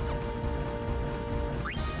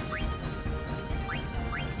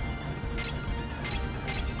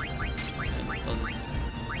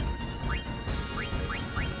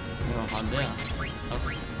 Vad hade jag? Alltså.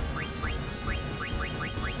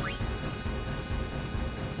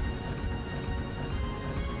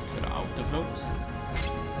 För autofloat.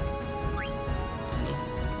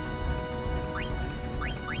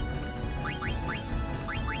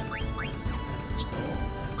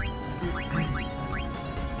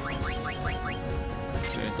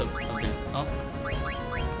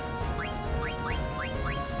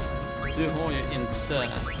 Du har ju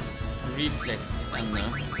inte reflex ännu.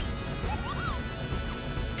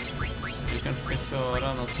 Du kanske ska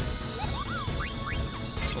köra något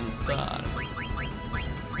sånt där.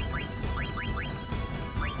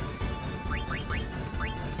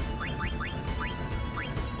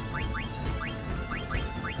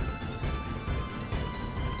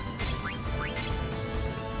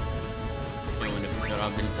 Jo, men du får köra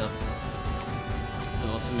ability.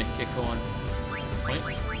 Det var så mycket kvar. Oj.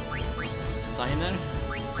 Steiner.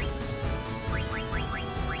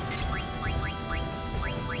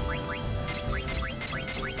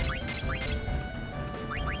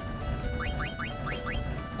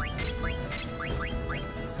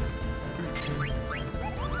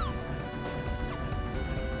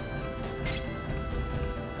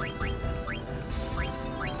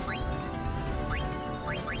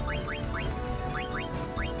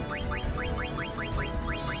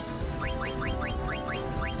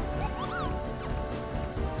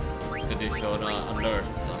 Du köra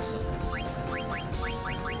alert alltså.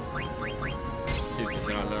 Du får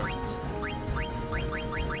köra alert.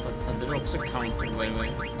 Hade du också counter by the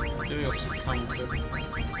way? Du är också counter.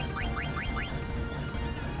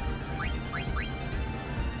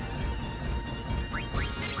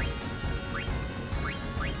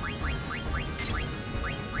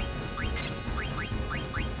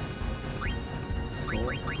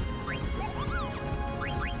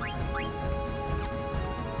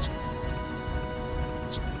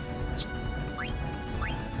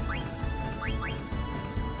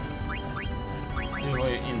 Du har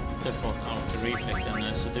ju inte fått auto-reflect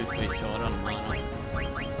ännu, så du får ju köra de här.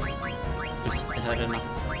 Just det här är napp.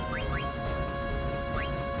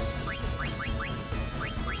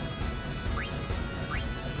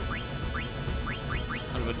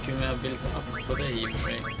 Det hade varit kul med att bilda upp på dig i och för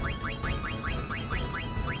sig.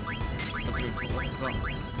 Jag tror det får vara bra.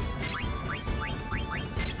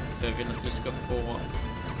 För jag vill att du ska få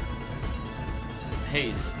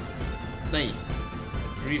haste. Nej,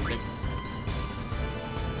 reflex.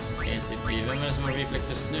 ACP. Vem är det som har reflex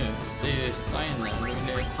just nu? Det är ju Steiner. Nu vill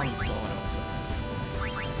jag att han ska ha det också.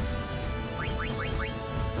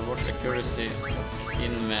 Ta bort accuracy och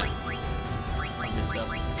in med lite.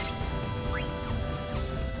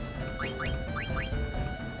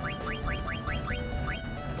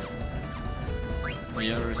 Och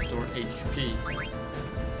gör restore HP.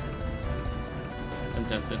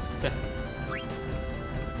 Inte ens ett set.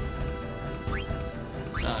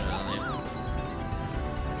 Där är han ju.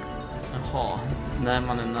 Jaha, när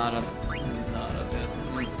man är nära död.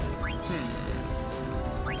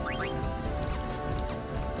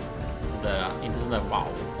 Sådär, inte sådär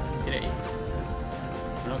wow-grej.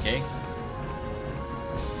 Men okej.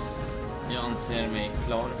 Jag anser mig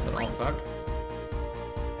klar för avfärd.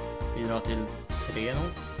 Vi drar till 3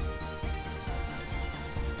 nu.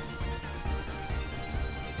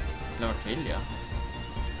 Eller vart vill jag?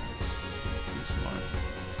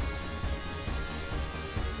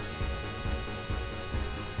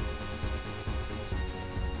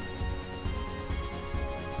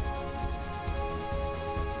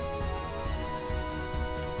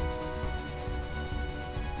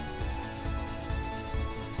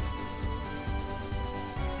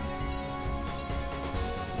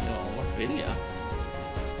 Vill jag?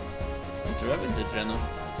 Jag tror jag vill inte träna.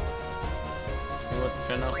 Jag måste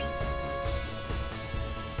träna.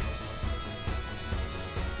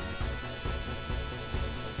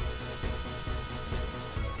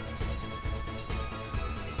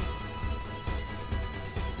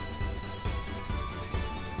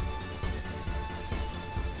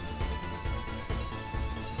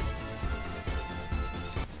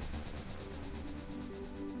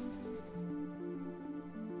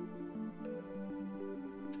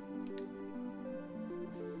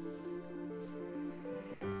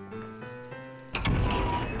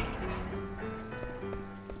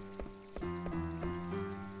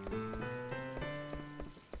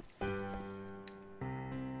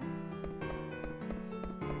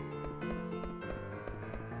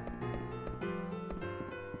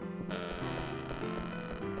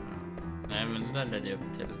 men det där ledde ju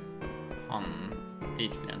upp till han.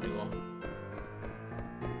 Dit vill jag inte gå.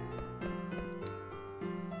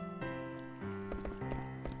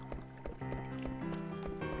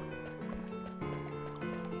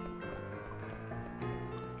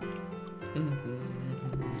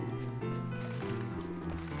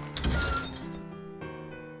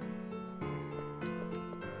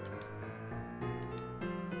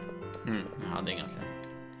 Jag hade inga fler.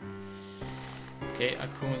 Okej,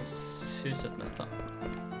 auktionshuset nästan.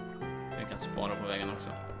 Jag kan spara på vägen också.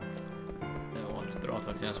 Det var ett bra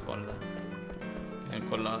tag sedan jag sparade. Jag kan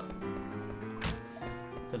kolla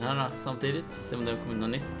den här samtidigt, se om det har kommit något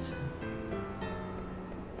nytt.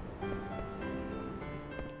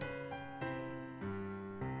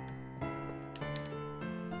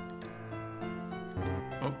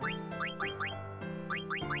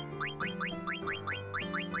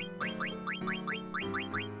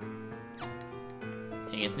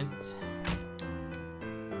 Inget nytt.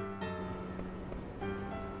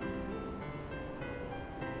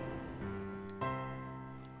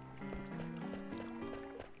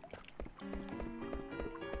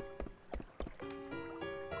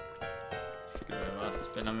 Skulle behöva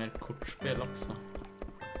spela mer kortspel också.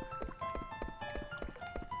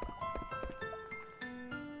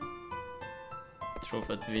 Jag tror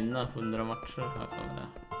för att vinna 100 matcher här för mig det.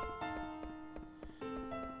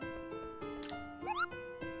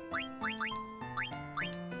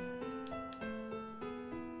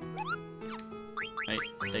 Nej,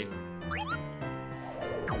 save.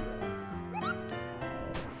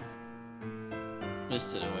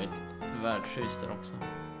 Just det, var ett värdshus där också.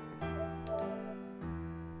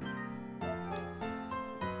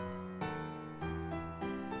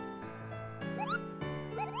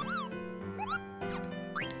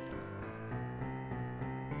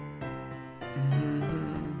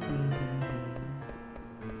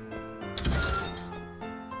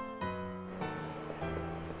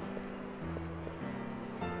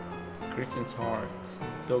 Griffin's Heart,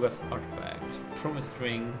 Doga's Artifact, Promised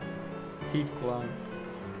Ring, Thief Gloves.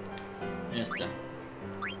 Just det.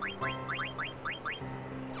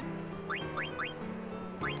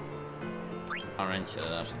 Arrange det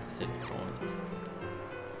där så att det ser bra ut.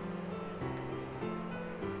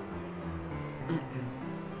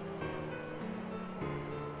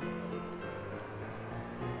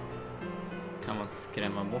 Kan man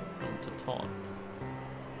skrämma bort dem totalt?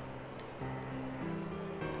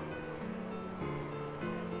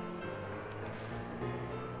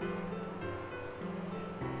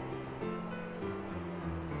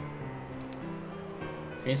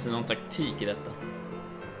 Finns det någon taktik i detta?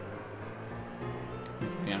 Hur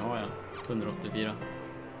mycket pengar har jag? 184.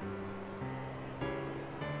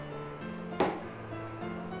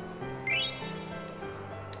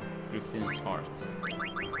 Griffin's Heart.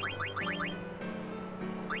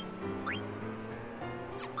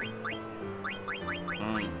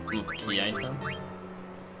 Något key item.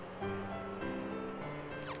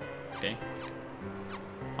 Okej.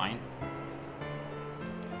 Fine.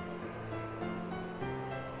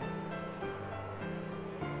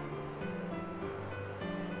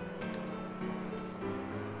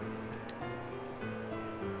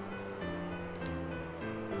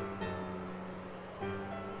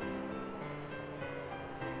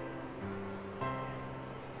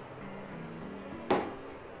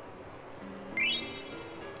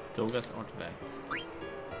 Doga's Artifact.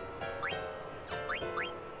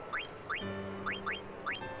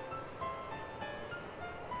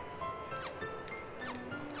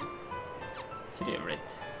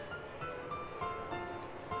 Trevligt.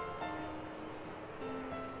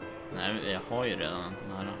 Nej, jag har ju redan en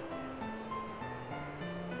sån här.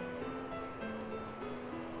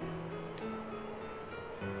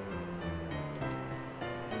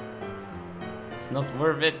 It's not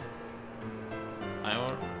worth it. I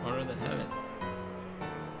already have it.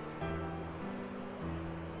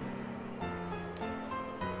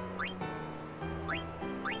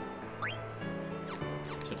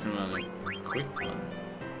 Så jag tror man hade quick one.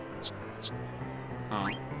 Ja.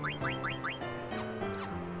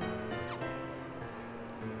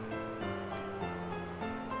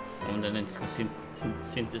 Om den inte ska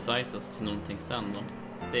synthesizas till någonting sen då.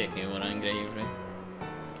 Det kan ju vara en grej i och för sig.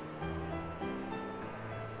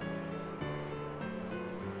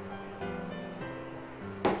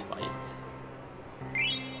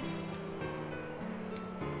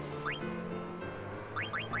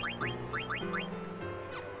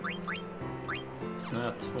 Nu har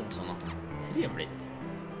jag 2 sådana. Trevligt.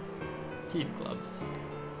 Thief Gloves.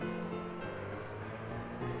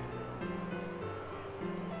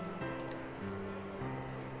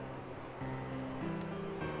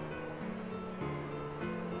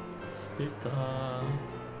 Sluta.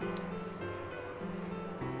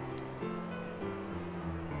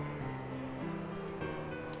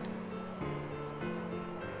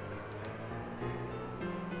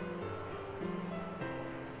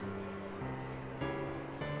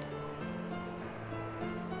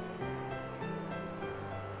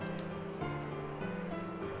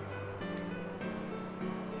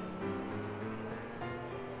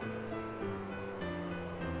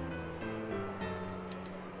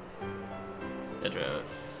 Jag tror jag är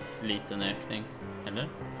liten ökning. Eller?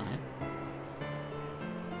 Nej.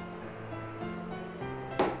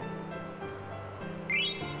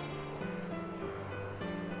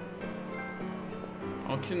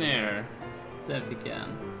 Auctioneer. Där fick jag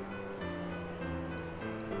en.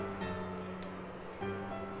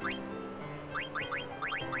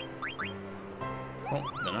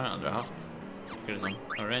 Den har jag aldrig haft. Tycker det som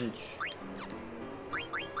orange.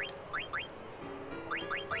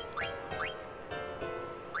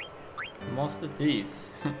 Master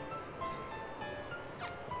Thief.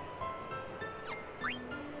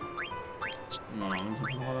 Någon annan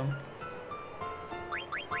som har den.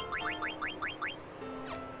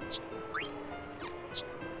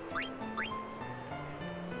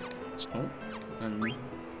 En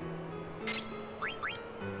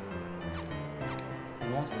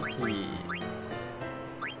Master Thief.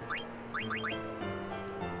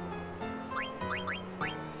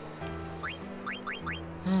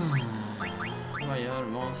 Vad gör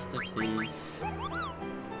Master Thief?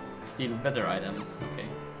 Steal better items, okej.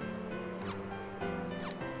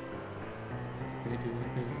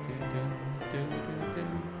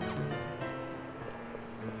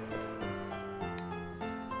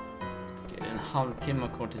 Okej, det är en halvtimme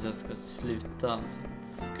kvar tills jag ska sluta, så jag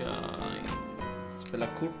ska spela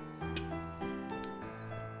kort.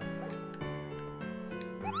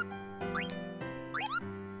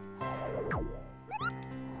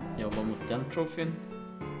 Jobba mot den trofén.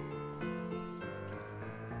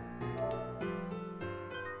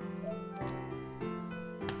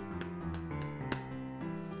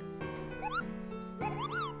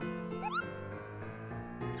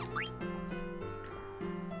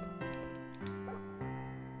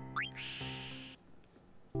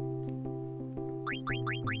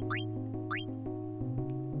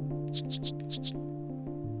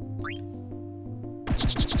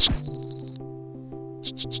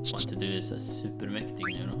 Var inte du så supermäktig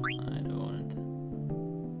nu då? Nej, det var det inte.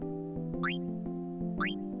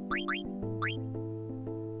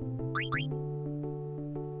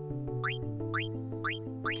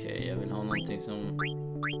 Okej, jag vill ha någonting som...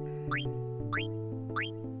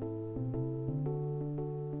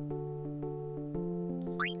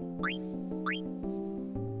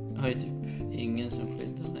 Jag har ju typ ingen som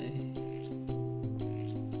skyddar mig.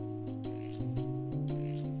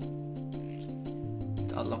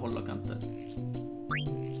 Alla håller kanter.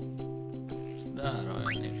 Där har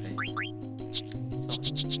jag en i play.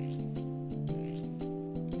 Så.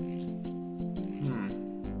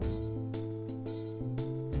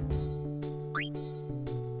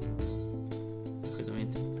 Skyddar mig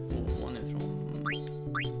inte ovanifrån.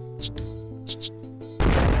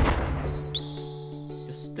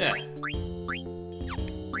 Just det.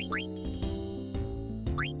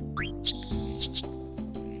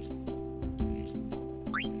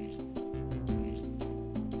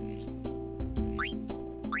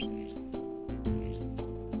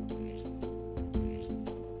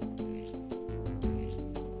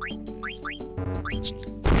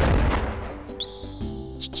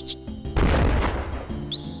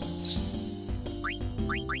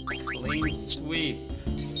 Clean sweep.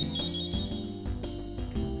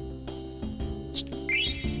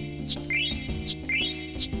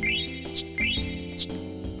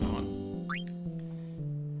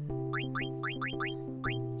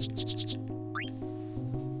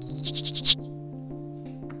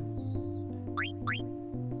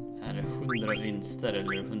 Är det 100 vinster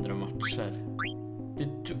eller 100 matcher? Det är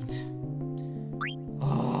dumt.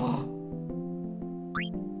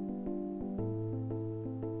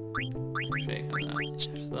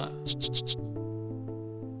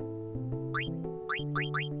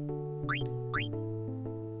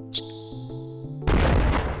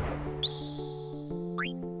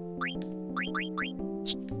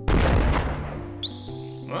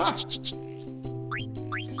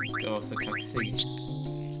 Ska vara så kaxig.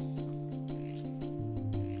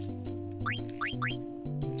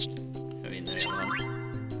 Jag vinner redan.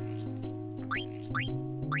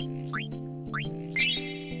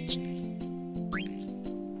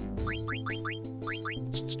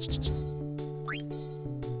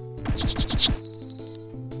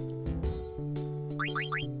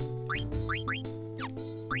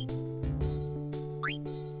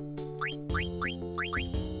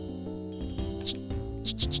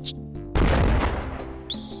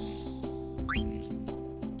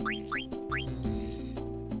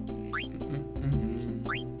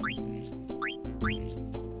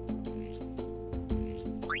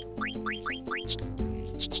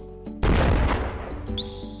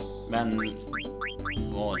 Men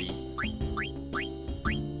var i?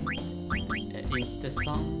 Det är inte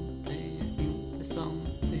sant, det är inte sant,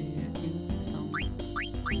 det är inte sant.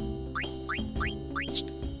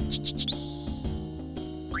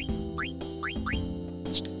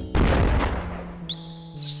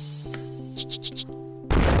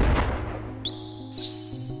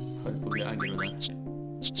 Höll på att bli aggro där.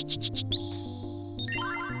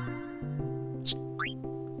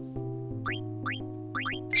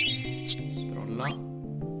 Scrolla.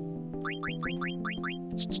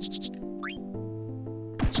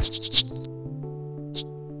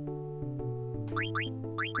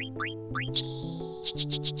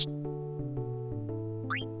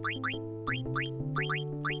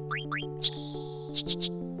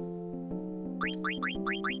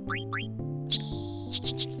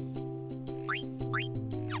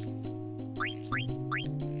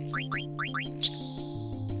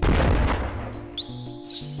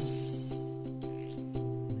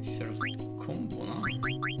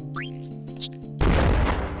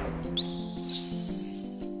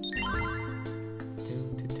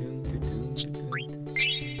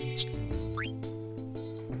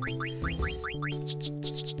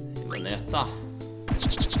 Nöta.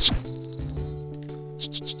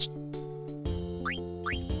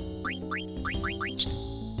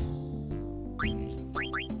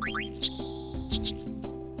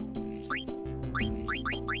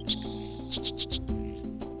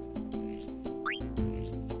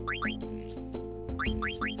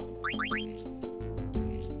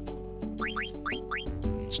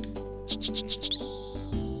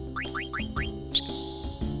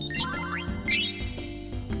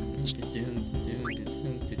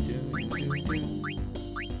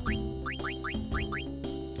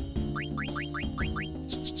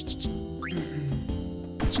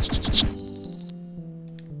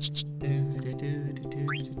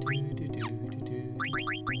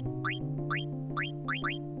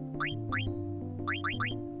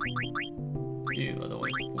 Gud vad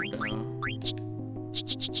dåligt ord det här.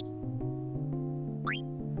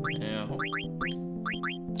 Jaha.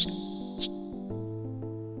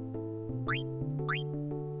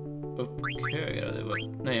 Upp och höger, det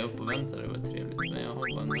var... Nej, upp och vänster, det var trevligt. Men jag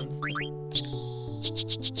har bara en vänster.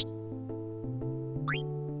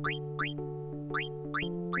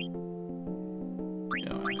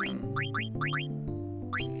 Ja, jag kan...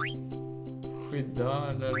 skydda,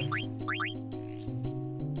 eller...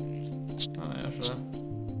 Ja, jag gör sådär.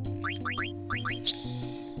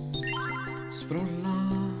 Sprulla.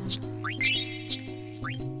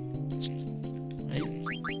 Nej.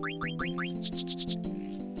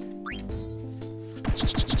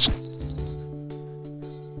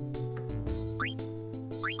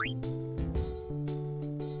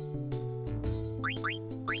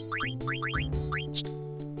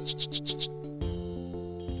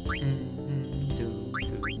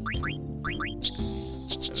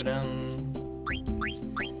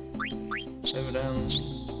 Över den.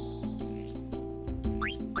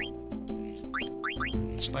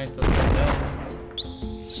 Fightas med den.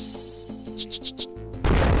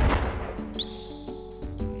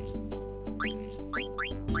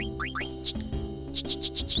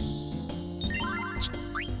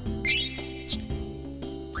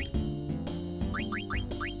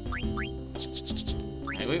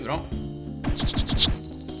 Det går ju bra.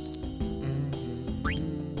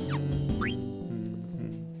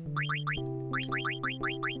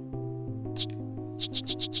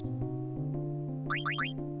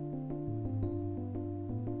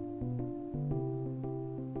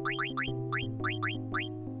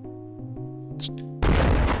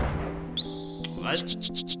 What?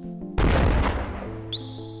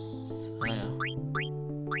 Såja.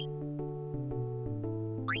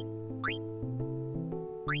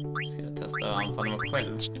 Ska jag testa att anfalla mig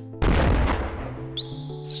själv?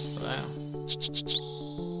 Såja.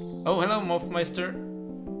 Oh, hello Mothmeister.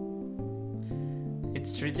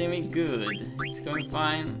 It's treating me good. It's going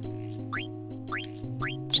fine.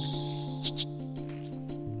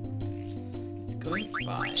 It's going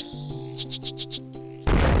fine.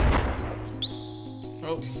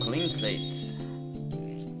 Oh, clean slate.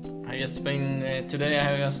 I just been today. I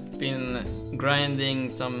have just been grinding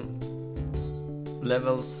some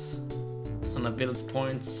levels on the build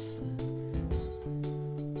points,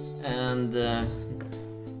 and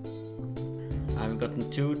I've gotten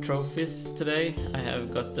 2 trophies today. I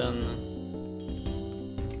have gotten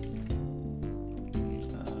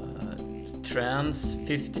trans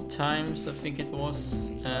 50 times, I think it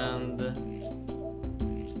was, and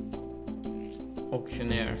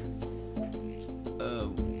auctioneer.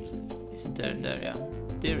 Is it there? Yeah,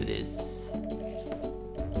 there it is.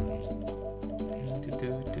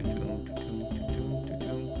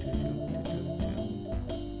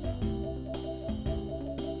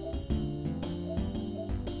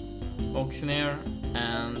 Auctioneer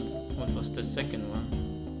and what was the second one?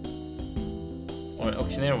 Or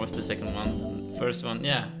Auctioneer was the second one. First one,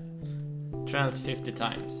 yeah. Trans 50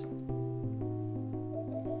 times.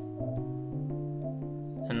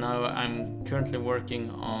 And now I'm currently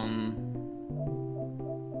working on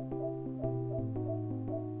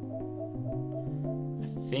I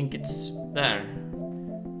think it's there.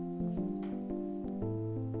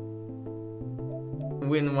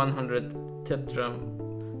 Win 100 Tetra.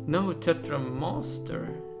 No, Tetra Master.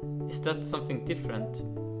 Is that something different?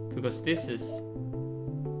 Because this is.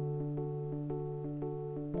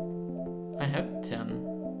 I have 10.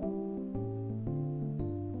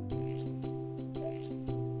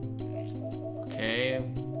 Okay.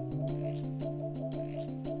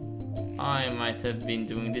 I might have been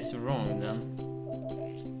doing this wrong then.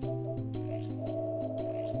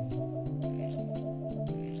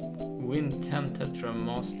 Win 10 Tetra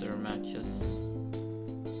Master matches.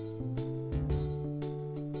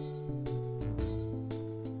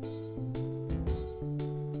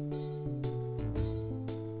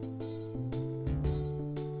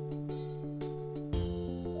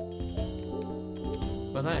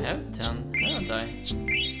 But I have 10, haven't I?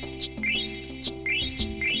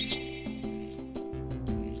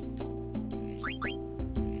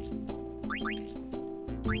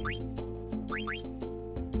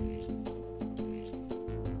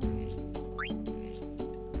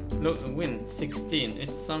 Look, win 16.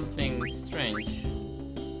 It's something strange.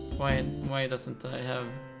 Why doesn't I have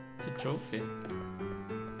the trophy?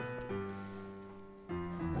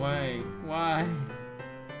 Why?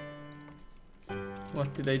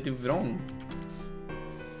 What did I do wrong?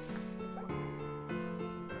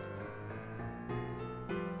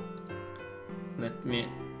 Let me...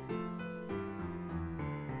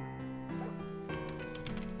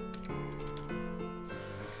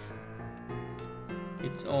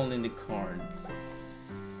 It's all in the cards.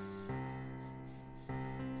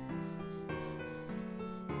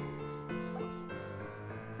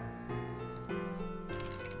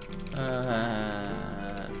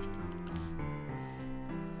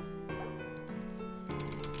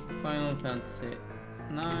 Final Fantasy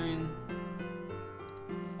 9.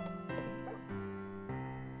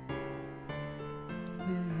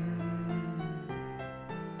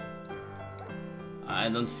 I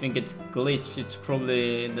don't think it's glitch, it's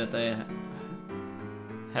probably that I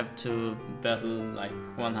have to battle like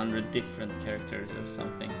 100 different characters or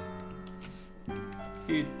something.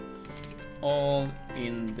 It's all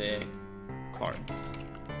in the cards.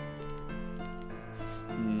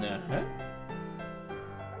 No.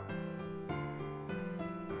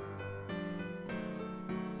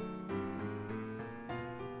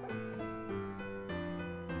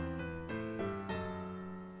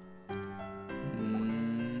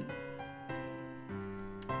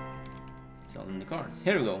 It's all in the cards.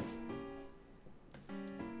 Here we go.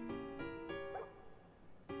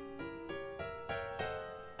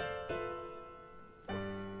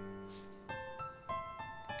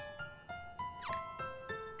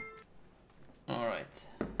 Alright.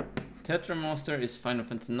 Tetra Master is Final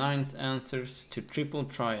Fantasy IX's answers to Triple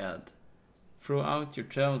Triad. Throughout your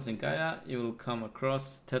travels in Gaia, you will come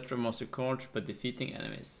across Tetra Master cards by defeating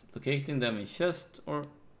enemies, locating them in chests or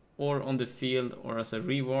on the field or as a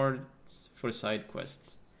reward for side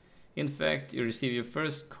quests. In fact, you receive your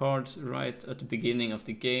first cards right at the beginning of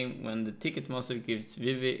the game when the Ticket Master gives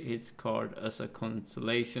Vivi his card as a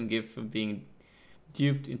consolation gift for being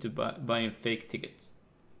duped into buying fake tickets.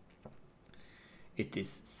 It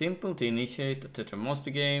is simple to initiate a Tetra Master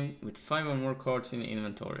game with 5 or more cards in the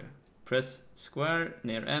inventory. Press square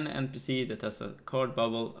near any NPC that has a card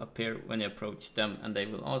bubble appear when you approach them, and they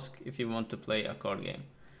will ask if you want to play a card game.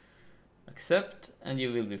 Accept, and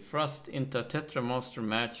you will be thrust into a Tetra Master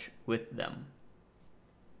match with them.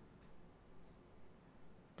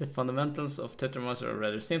 The fundamentals of Tetra Master are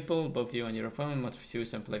rather simple. Both you and your opponent must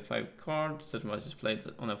choose and play 5 cards. Tetra Master is played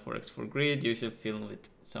on a 4x4 grid, usually filled with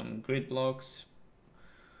some grid blocks.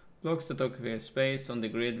 Blocks that occupy space on the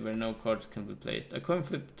grid where no cards can be placed. A coin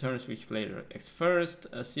flip determines which player acts first,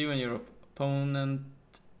 as you and your opponent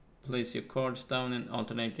place your cards down in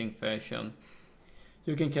alternating fashion.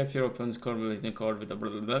 You can capture your opponent's card by placing a card with a blah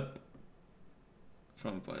blah blah.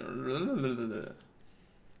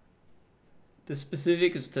 The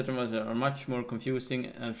specifics of Tetra Master are much more confusing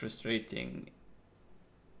and frustrating.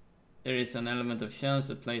 There is an element of chance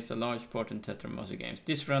that plays a large part in Tetra Master games.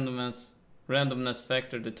 This randomness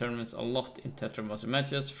factor determines a lot in Tetra Master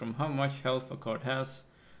matches, from how much health a card has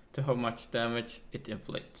to how much damage it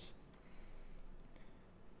inflicts.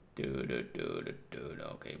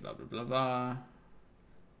 Okay, blah blah blah blah.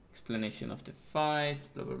 Explanation of the fight,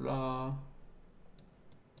 blah blah blah.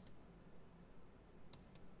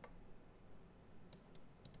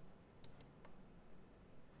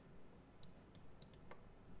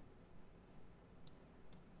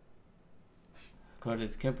 Card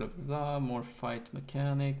is kept, blah blah blah. More fight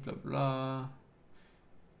mechanic, blah blah.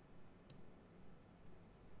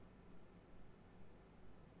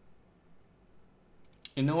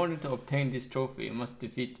 In order to obtain this trophy, you must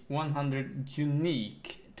defeat 100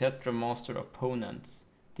 unique Tetra Master opponents.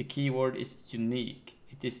 The keyword is unique.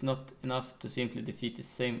 It is not enough to simply defeat the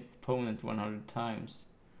same opponent 100 times.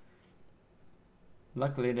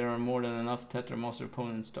 Luckily, there are more than enough Tetra Master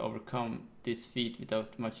opponents to overcome this feat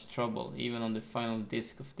without much trouble, even on the final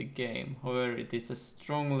disc of the game. However, it is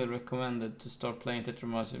strongly recommended to start playing Tetra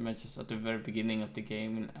Master matches at the very beginning of the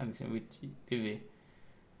game in action with PV.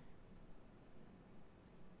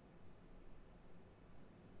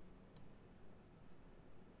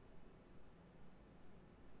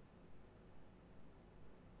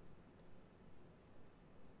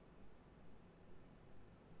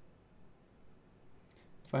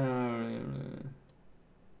 Finally,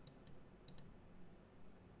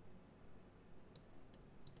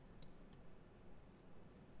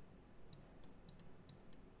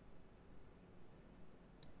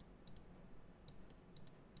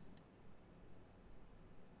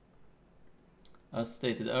 as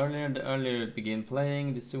stated earlier, the earlier you begin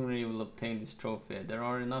playing, the sooner you will obtain this trophy. There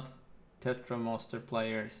are enough Tetra Master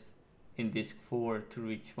players in Disc 4 to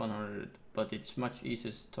reach 100, but it's much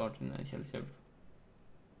easier to start in a Shell server.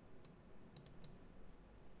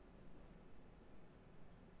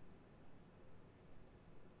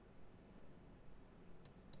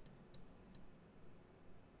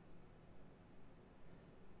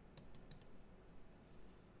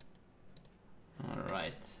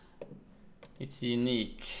 Alright, it's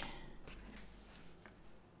unique.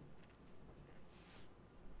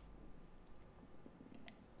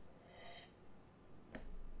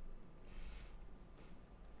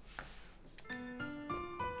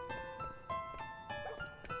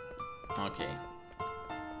 Okay,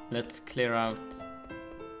 let's clear out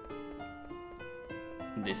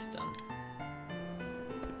this then.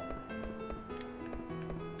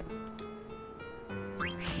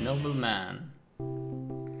 Noble man.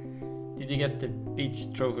 Did you get the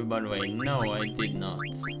beach trophy, by the way? No, I did not.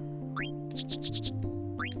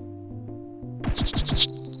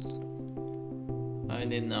 I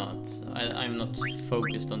did not. I'm not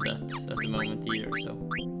focused on that at the moment either, so.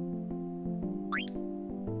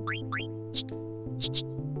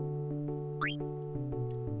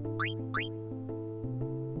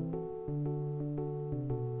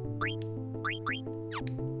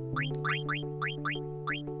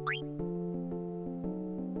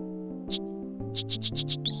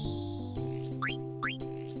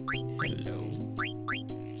 Hello.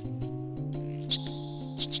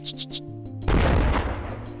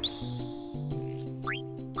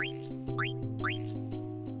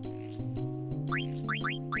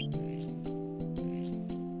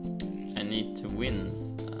 I need to win.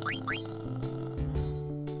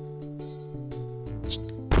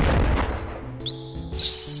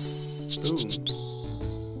 Boom.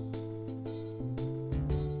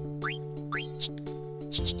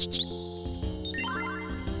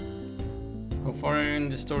 How far are you in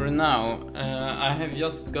the story now? I have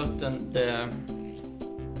just gotten the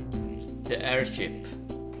airship.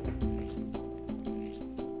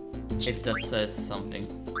 If that says something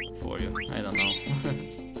for you, I don't know.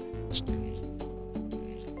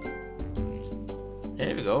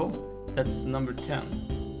 There we go. That's number 10.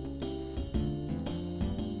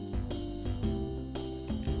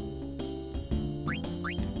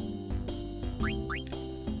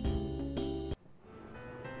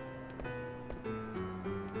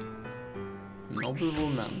 Noble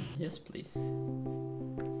woman, yes please.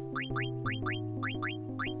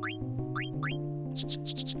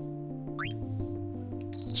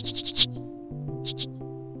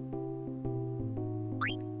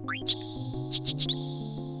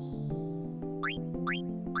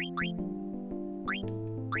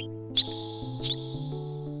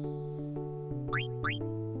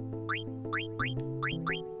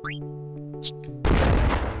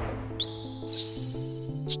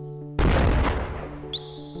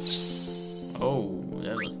 Oh,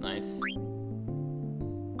 that was nice.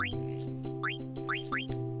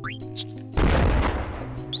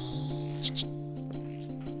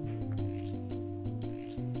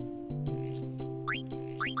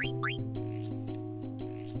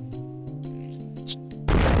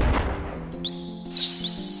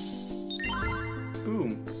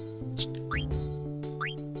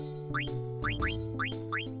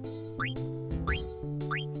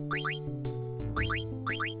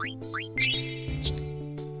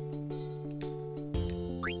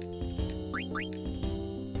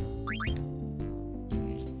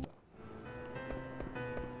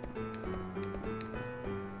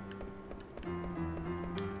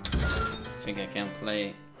 think I can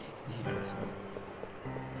play here as well.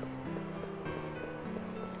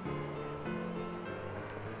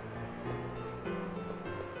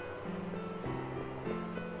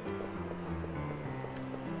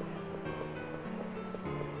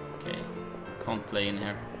 Okay, can't play in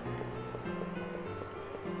here.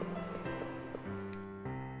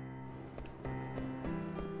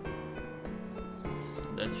 So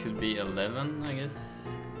that should be 11, I guess.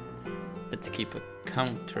 Let's keep a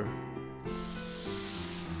counter.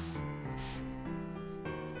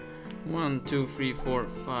 1, 2, 3, 4,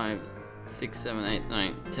 5, 6, 7, 8,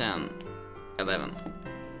 9, 10, 11.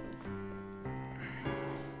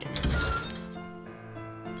 Can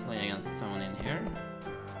we play against someone in here?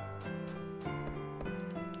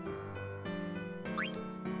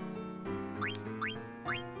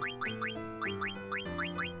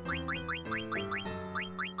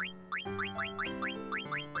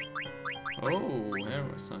 Oh, here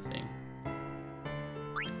was something.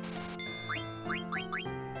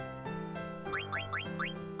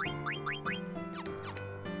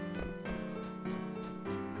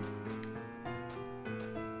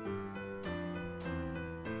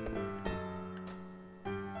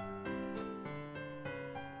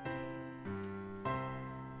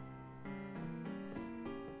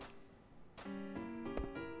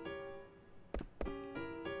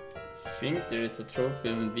 I think there is a trophy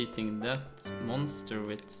in beating that monster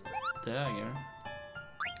with dagger.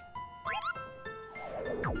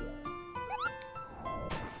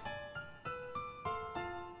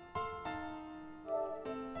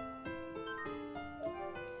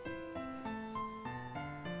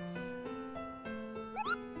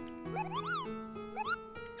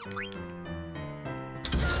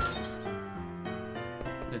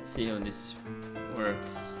 Let's see how this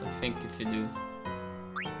works. I think if you do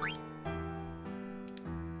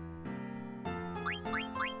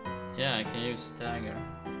yeah, I can use dagger.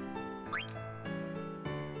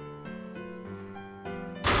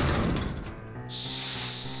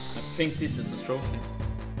 I think this is a trophy.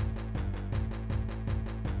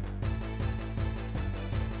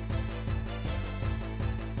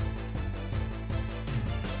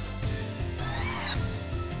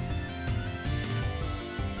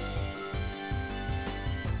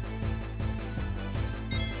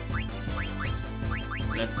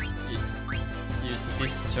 Let's use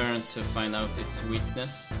this turn to find out its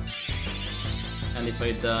weakness. And if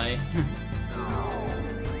I die,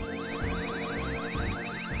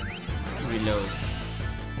 reload.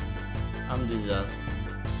 I'm just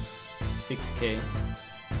 6k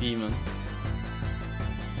demon.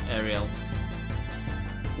 Aerial.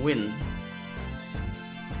 Wind.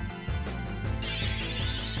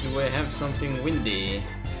 Do I have something windy?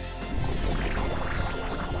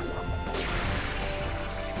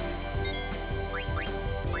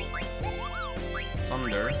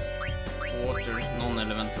 Thunder, water,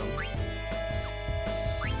 non-elemental.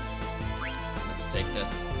 Let's take that.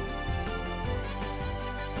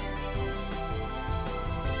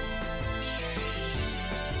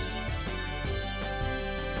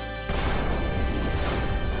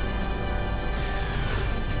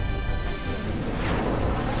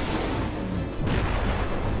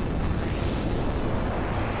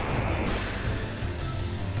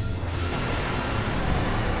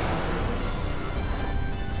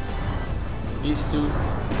 These two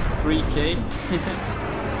 3k.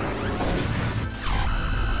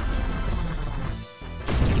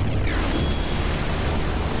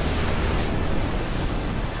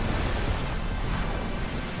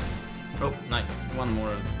 Oh, nice. One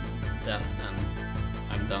more of that and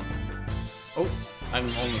I'm done. Oh, I'm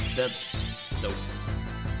almost dead though.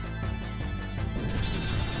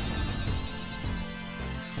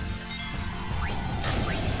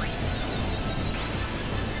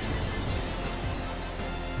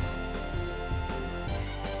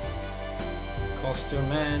 Cast your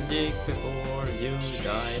magic before you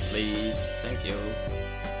die, please. Thank you.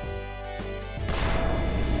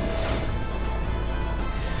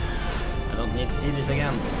 I don't need to see this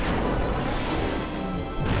again.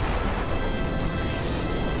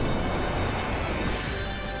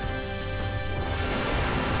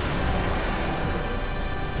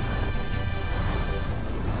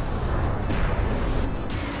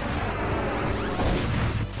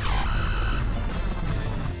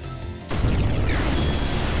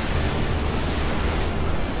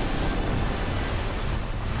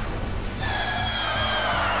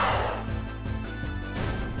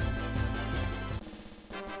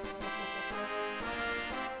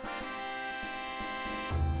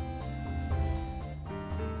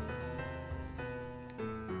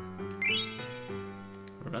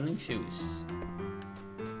 Running shoes.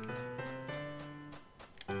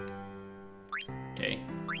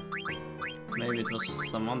 it was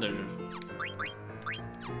some other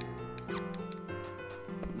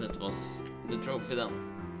that was the trophy then.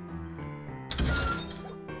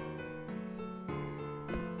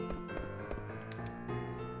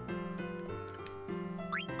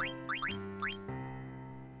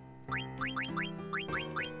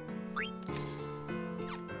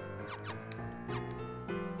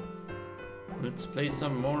 Let's play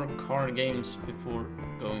some more card games before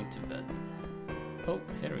going to bed. Oh,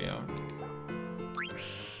 here we are.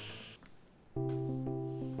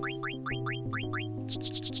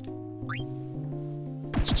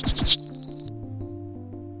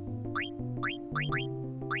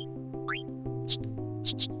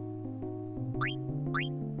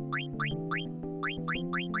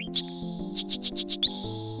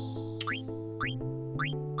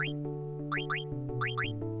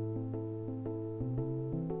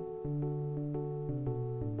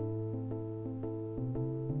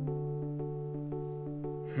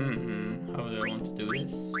 How do I want to do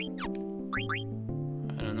this?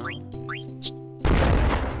 I don't know.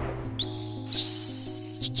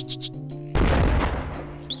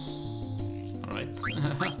 Alright.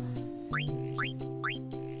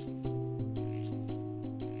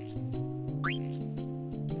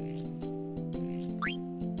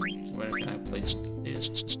 Where can I place this?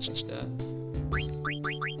 Like that.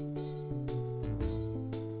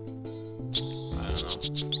 I don't know.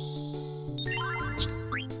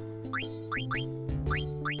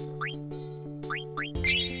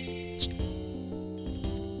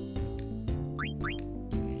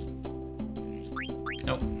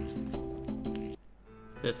 No.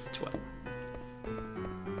 That's 12.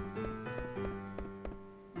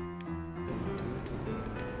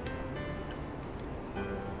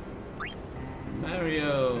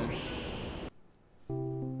 Mario.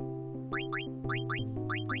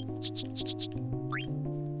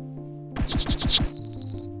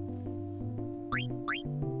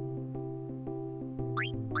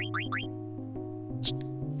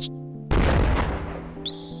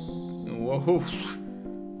 Whoa.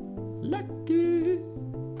 Lucky.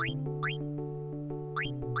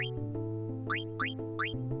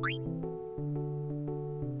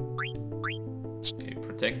 Okay,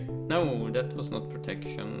 protect. No, that was not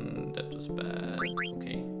protection. That was bad.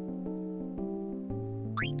 Okay.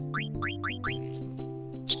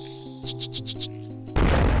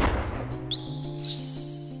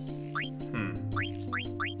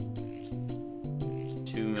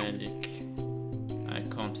 Two magic. I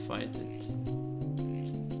can't fight it.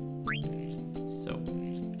 So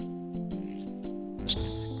let's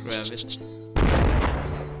grab it.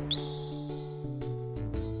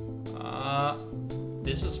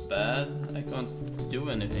 This was bad. I can't do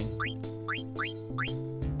anything.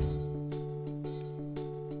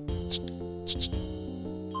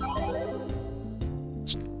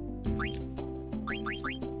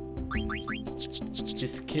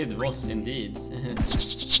 This kid was indeed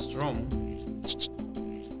strong.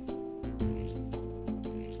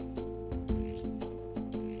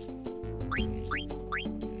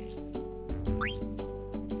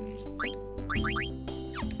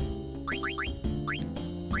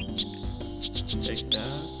 Take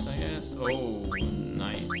that, I guess. Oh,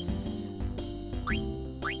 nice.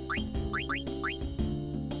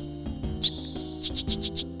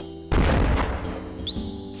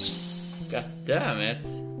 God damn it.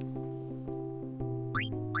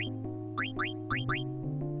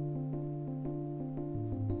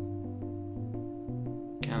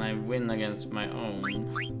 Can I win against my own?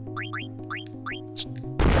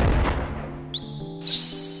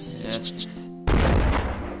 Yes.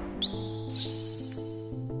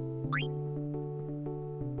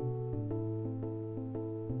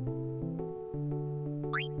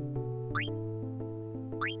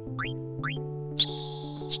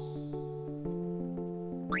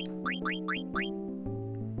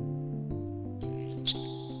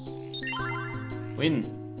 Win.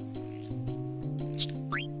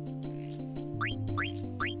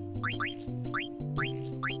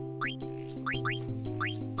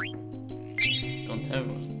 Don't have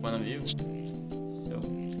one of you. So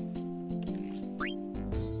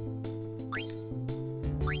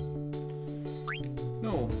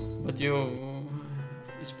no, but you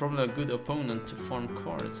is probably a good opponent to farm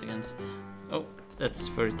cards against. Oh, that's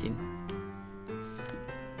 13.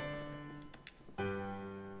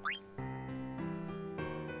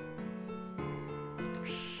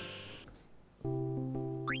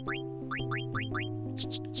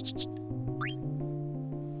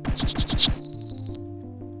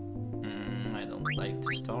 I don't like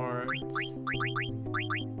to start.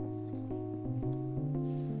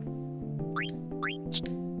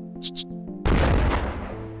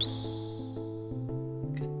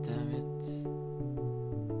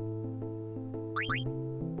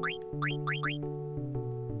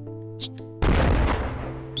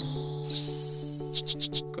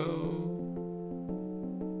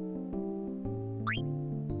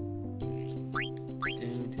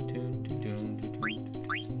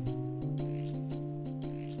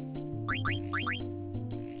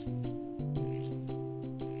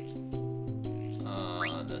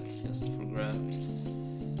 That's just for grabs.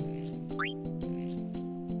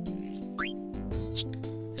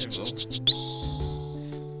 There we go.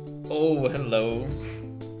 Oh, hello.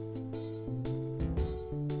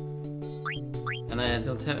 And I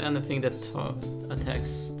don't have anything that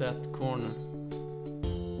attacks that corner.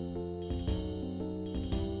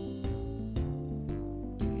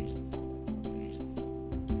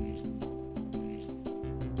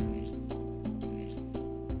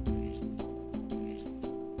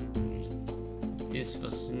 This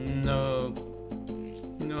was not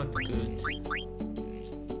good.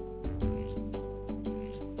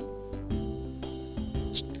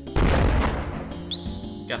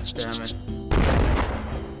 God damn it.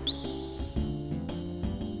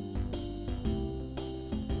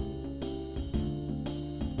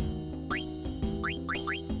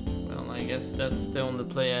 Well, I guess that's the only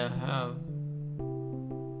play I have.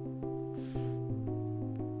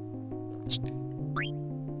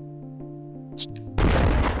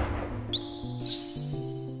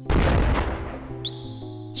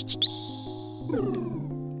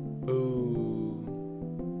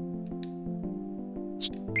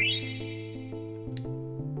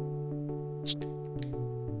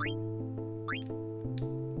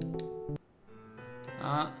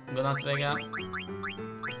 Godnatt Vega.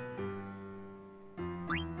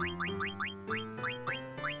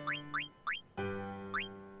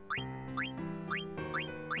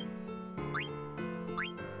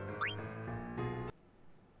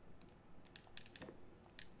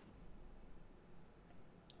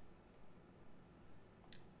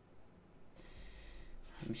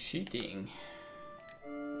 I'm cheating.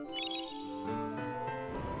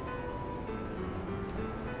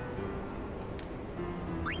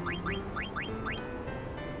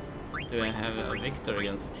 Do I have a victor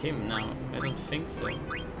against him now? I don't think so. I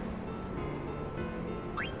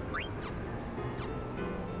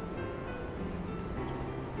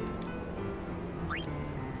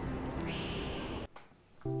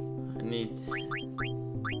need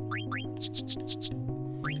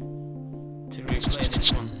to replay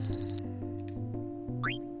this one.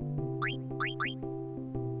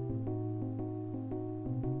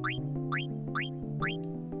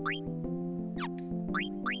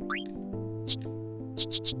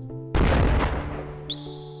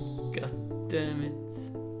 God damn it.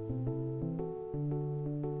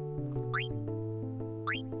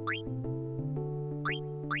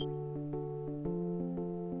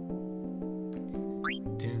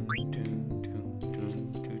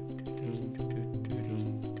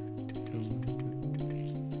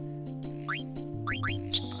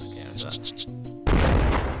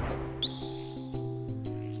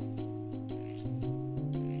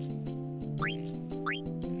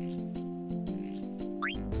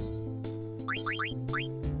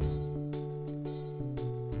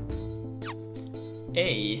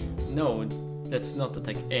 A? No, that's not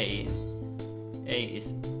attack A. A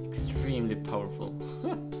is extremely powerful.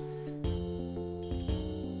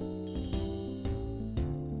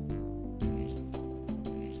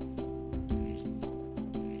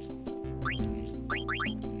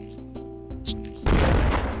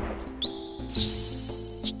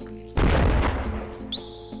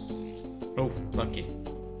 Oh, lucky.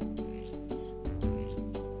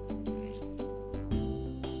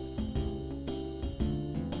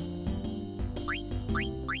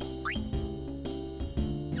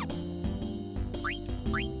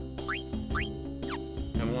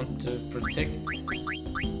 To protect,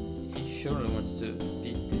 he surely wants to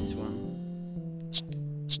beat this one.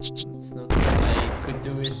 It's not, I could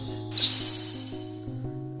do it.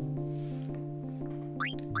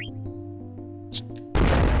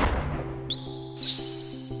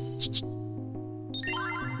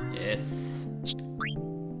 Yes.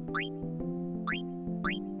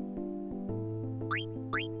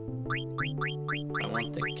 I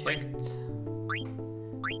want the cat.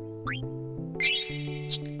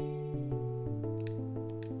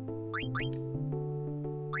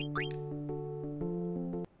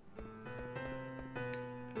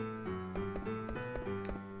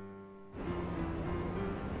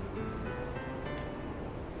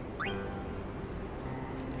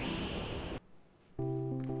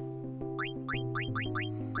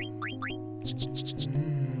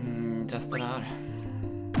 Testa det här.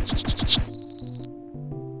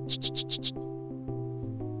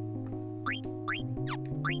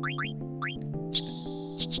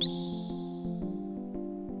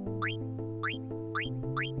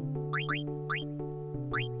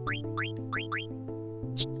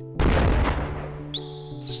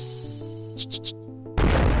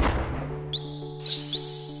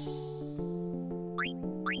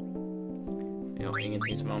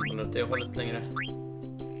 åt det hållet längre.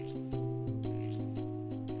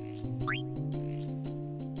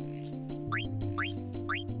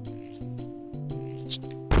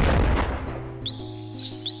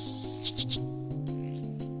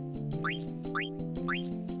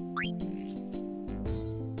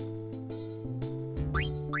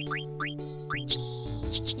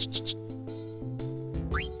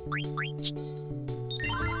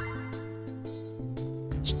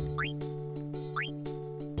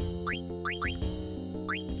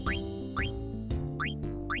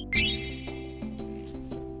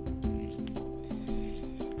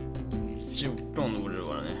 Borde det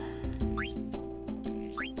vara nu.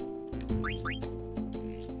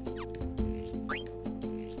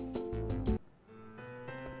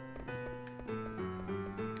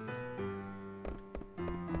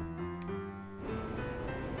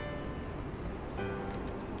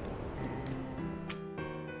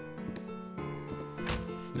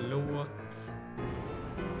 Förlåt.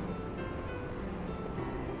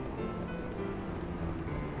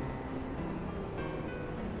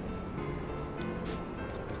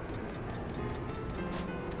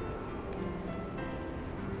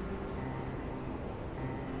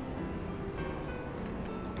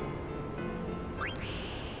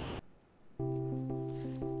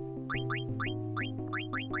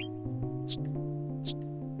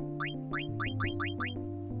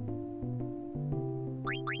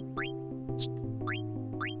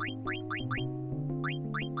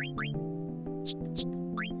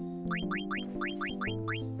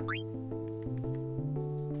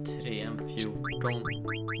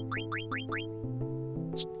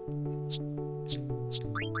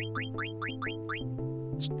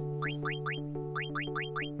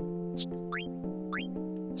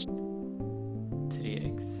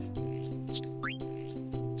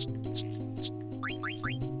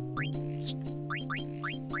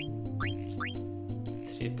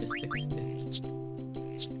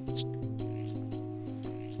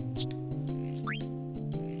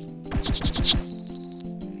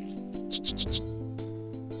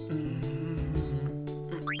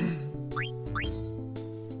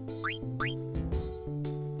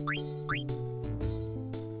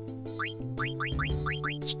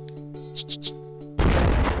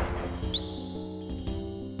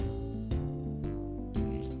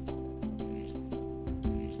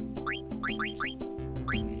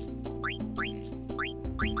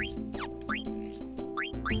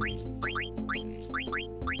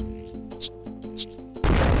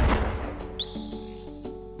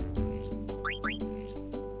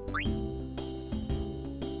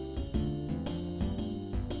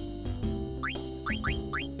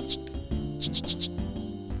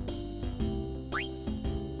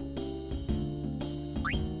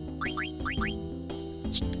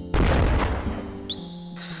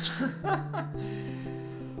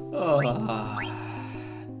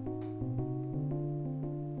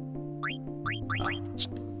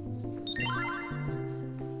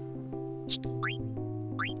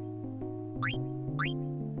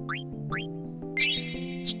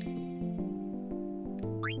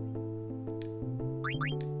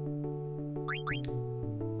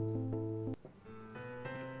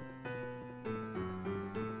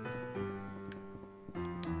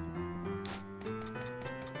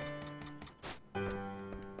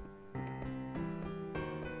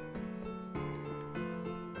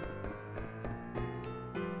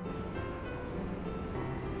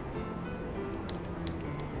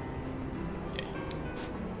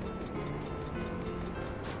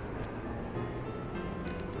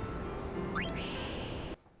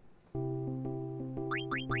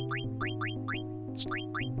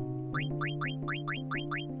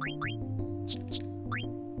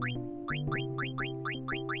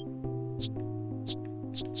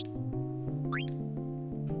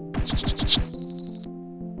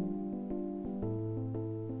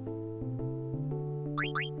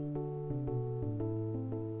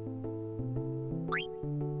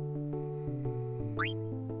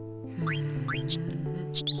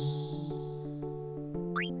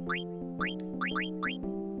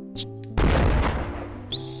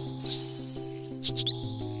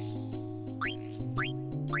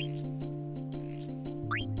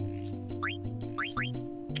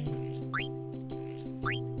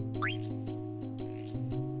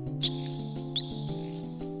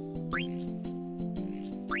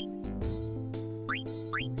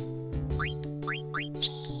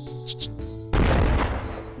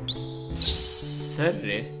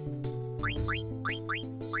 Serri?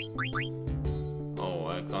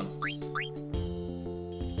 Oh, jag kan inte.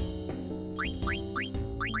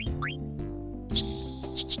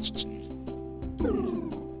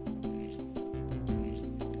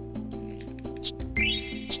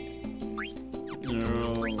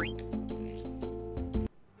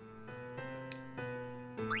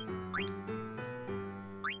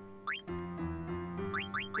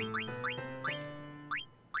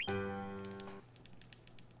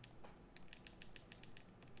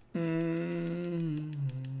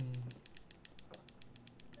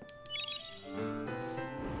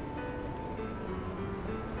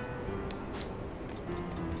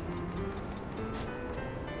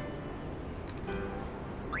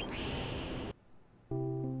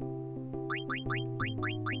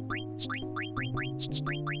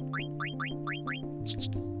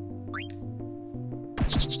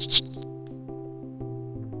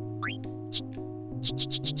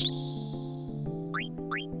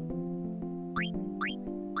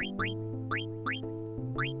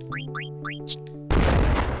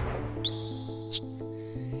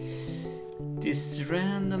 This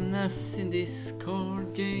randomness in this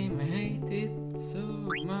card game, I hate it so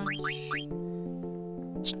much.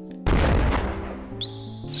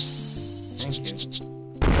 Thank you.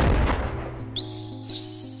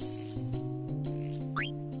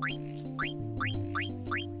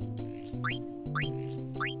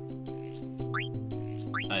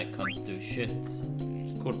 I can't do shit.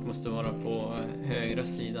 Kort måste vara på högra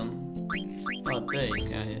sidan. Ja, dig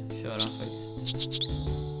kan jag köra faktiskt.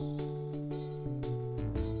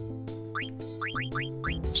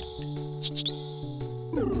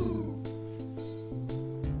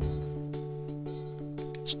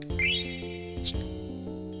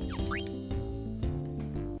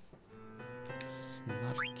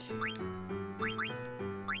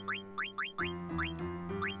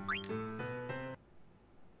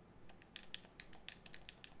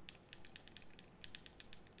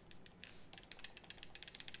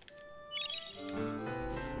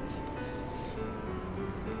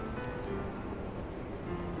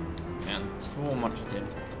 Två matcher till.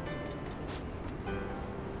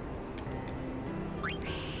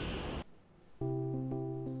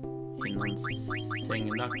 Innan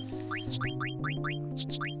sängdags.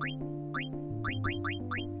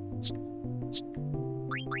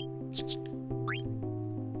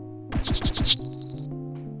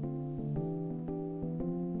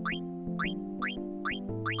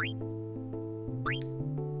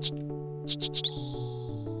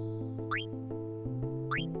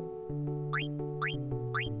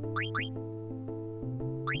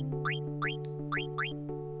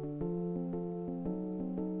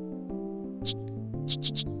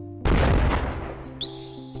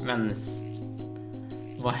 Men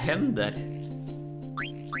vad händer?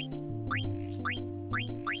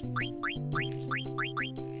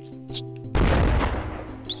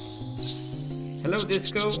 Hello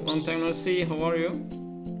Disco, long time no see, how are you?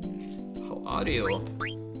 How are you?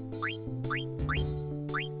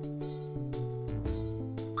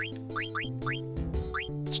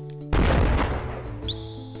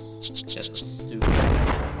 That's stupid.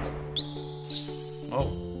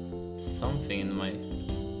 Oh, something in my...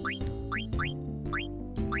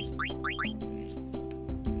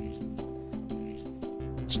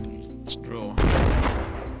 draw.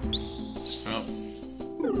 Oh.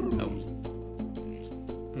 Oh.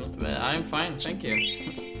 Not bad. I'm fine, thank you.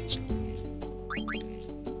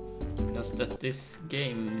 Just that this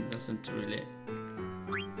game doesn't really...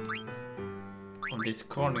 or this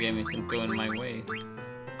card game isn't going my way.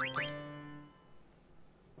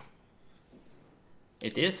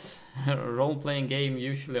 It is. A role-playing game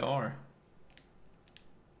usually are.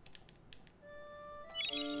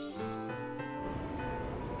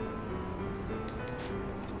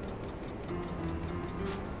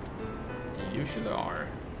 They usually are.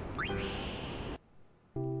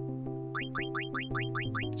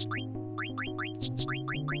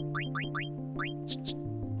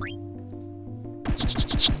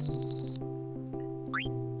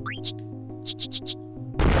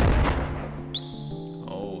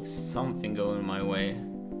 Something going my way.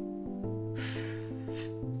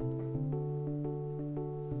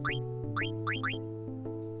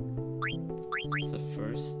 It's the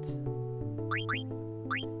first.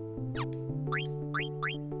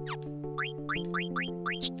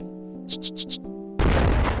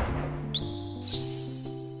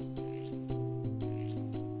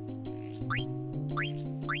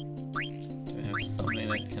 Do we have something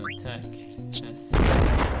that can attack? Yes.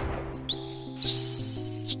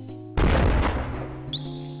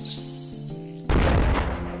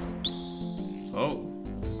 Oh,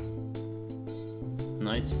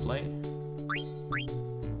 nice play.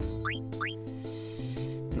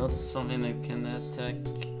 Not something that can attack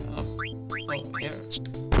up. Oh, here.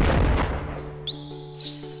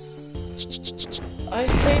 I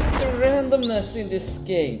hate the randomness in this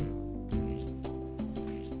game.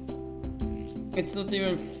 It's not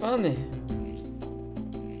even funny.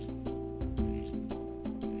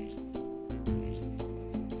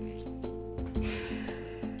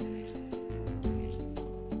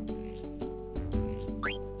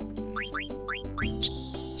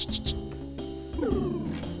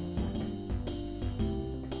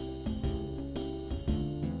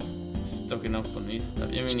 Stocking up on easy stuff.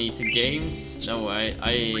 You mean easy games? No,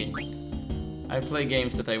 I play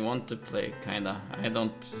games that I want to play, kinda. I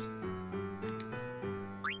don't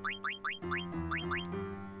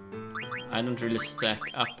I don't really stack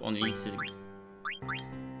up on easy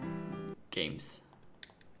games.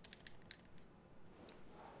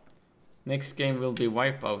 Next game will be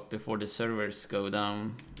Wipeout before the servers go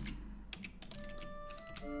down.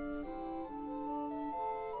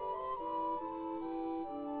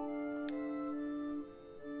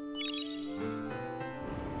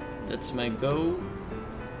 That's my goal.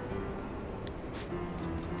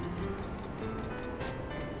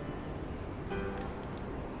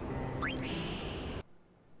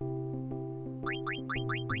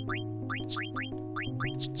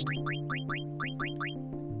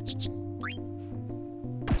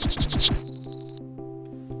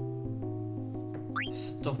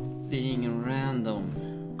 Stop being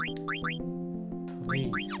random,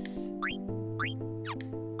 please.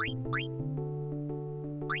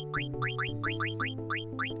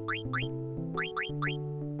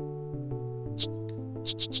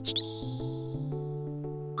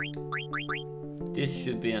 This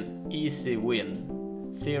should be an easy win.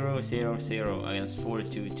 0-0-0 against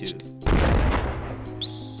 4-2-2.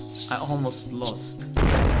 I almost lost.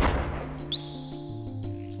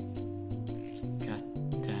 God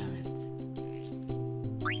damn it.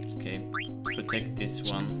 Okay, protect this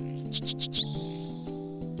one.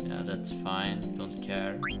 Yeah, that's fine. Don't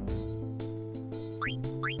care.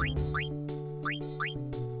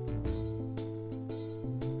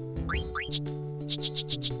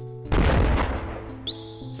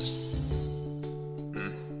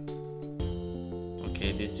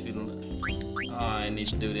 Okay, this will... Oh, I need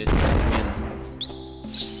to do this and win.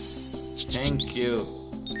 Thank you.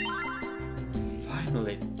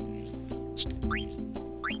 Finally.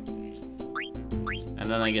 And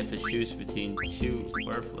then I get to choose between two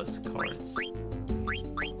worthless cards.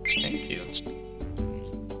 Thank you.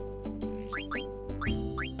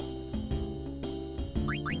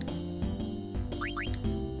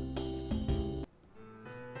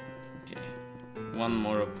 Okay, one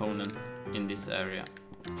more opponent in this area.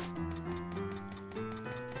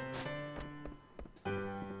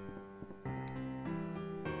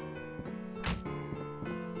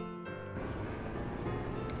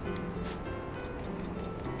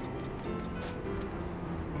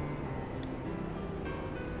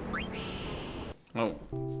 Oh,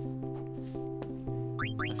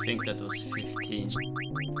 I think that was 15.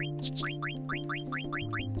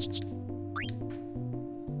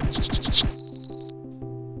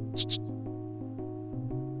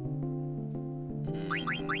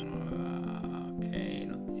 Okay,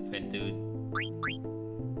 if I do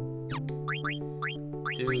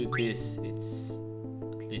this, it's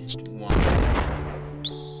at least one.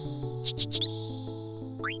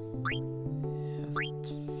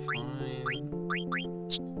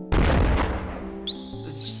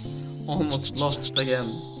 Almost lost again.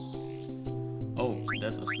 Oh,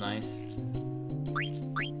 that was nice.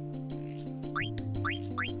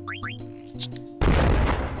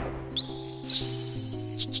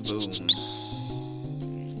 Boom.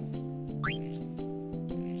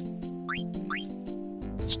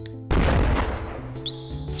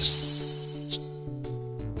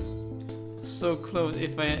 So close.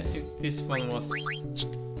 If this one was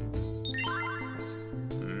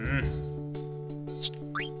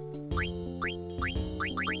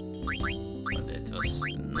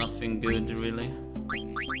nothing good, really.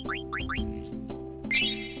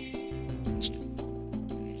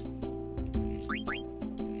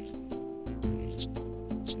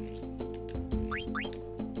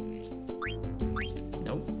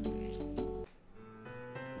 Nope.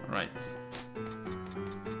 Right.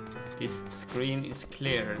 This screen is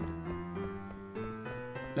cleared.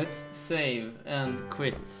 Let's save and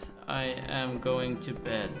quit. I am going to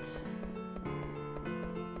bed.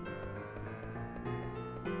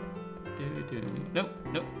 Nope,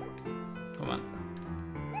 nope. Come on.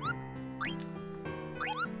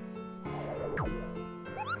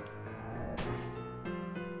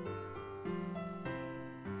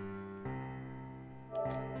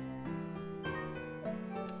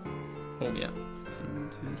 Oh yeah.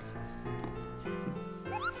 And do this. 16.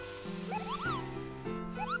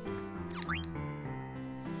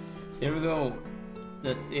 Here we go.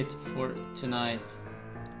 That's it for tonight.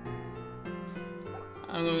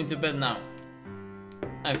 I'm going to bed now.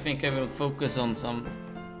 I think I will focus on some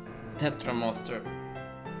Tetra Master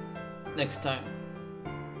next time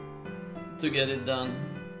to get it done.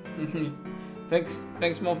 Thanks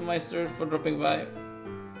Mothmeister for dropping by.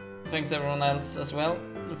 Thanks everyone else as well.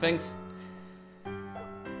 And thanks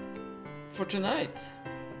for tonight.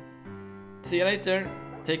 See you later.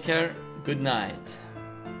 Take care. Good night.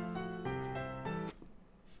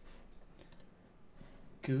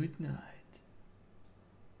 Good night.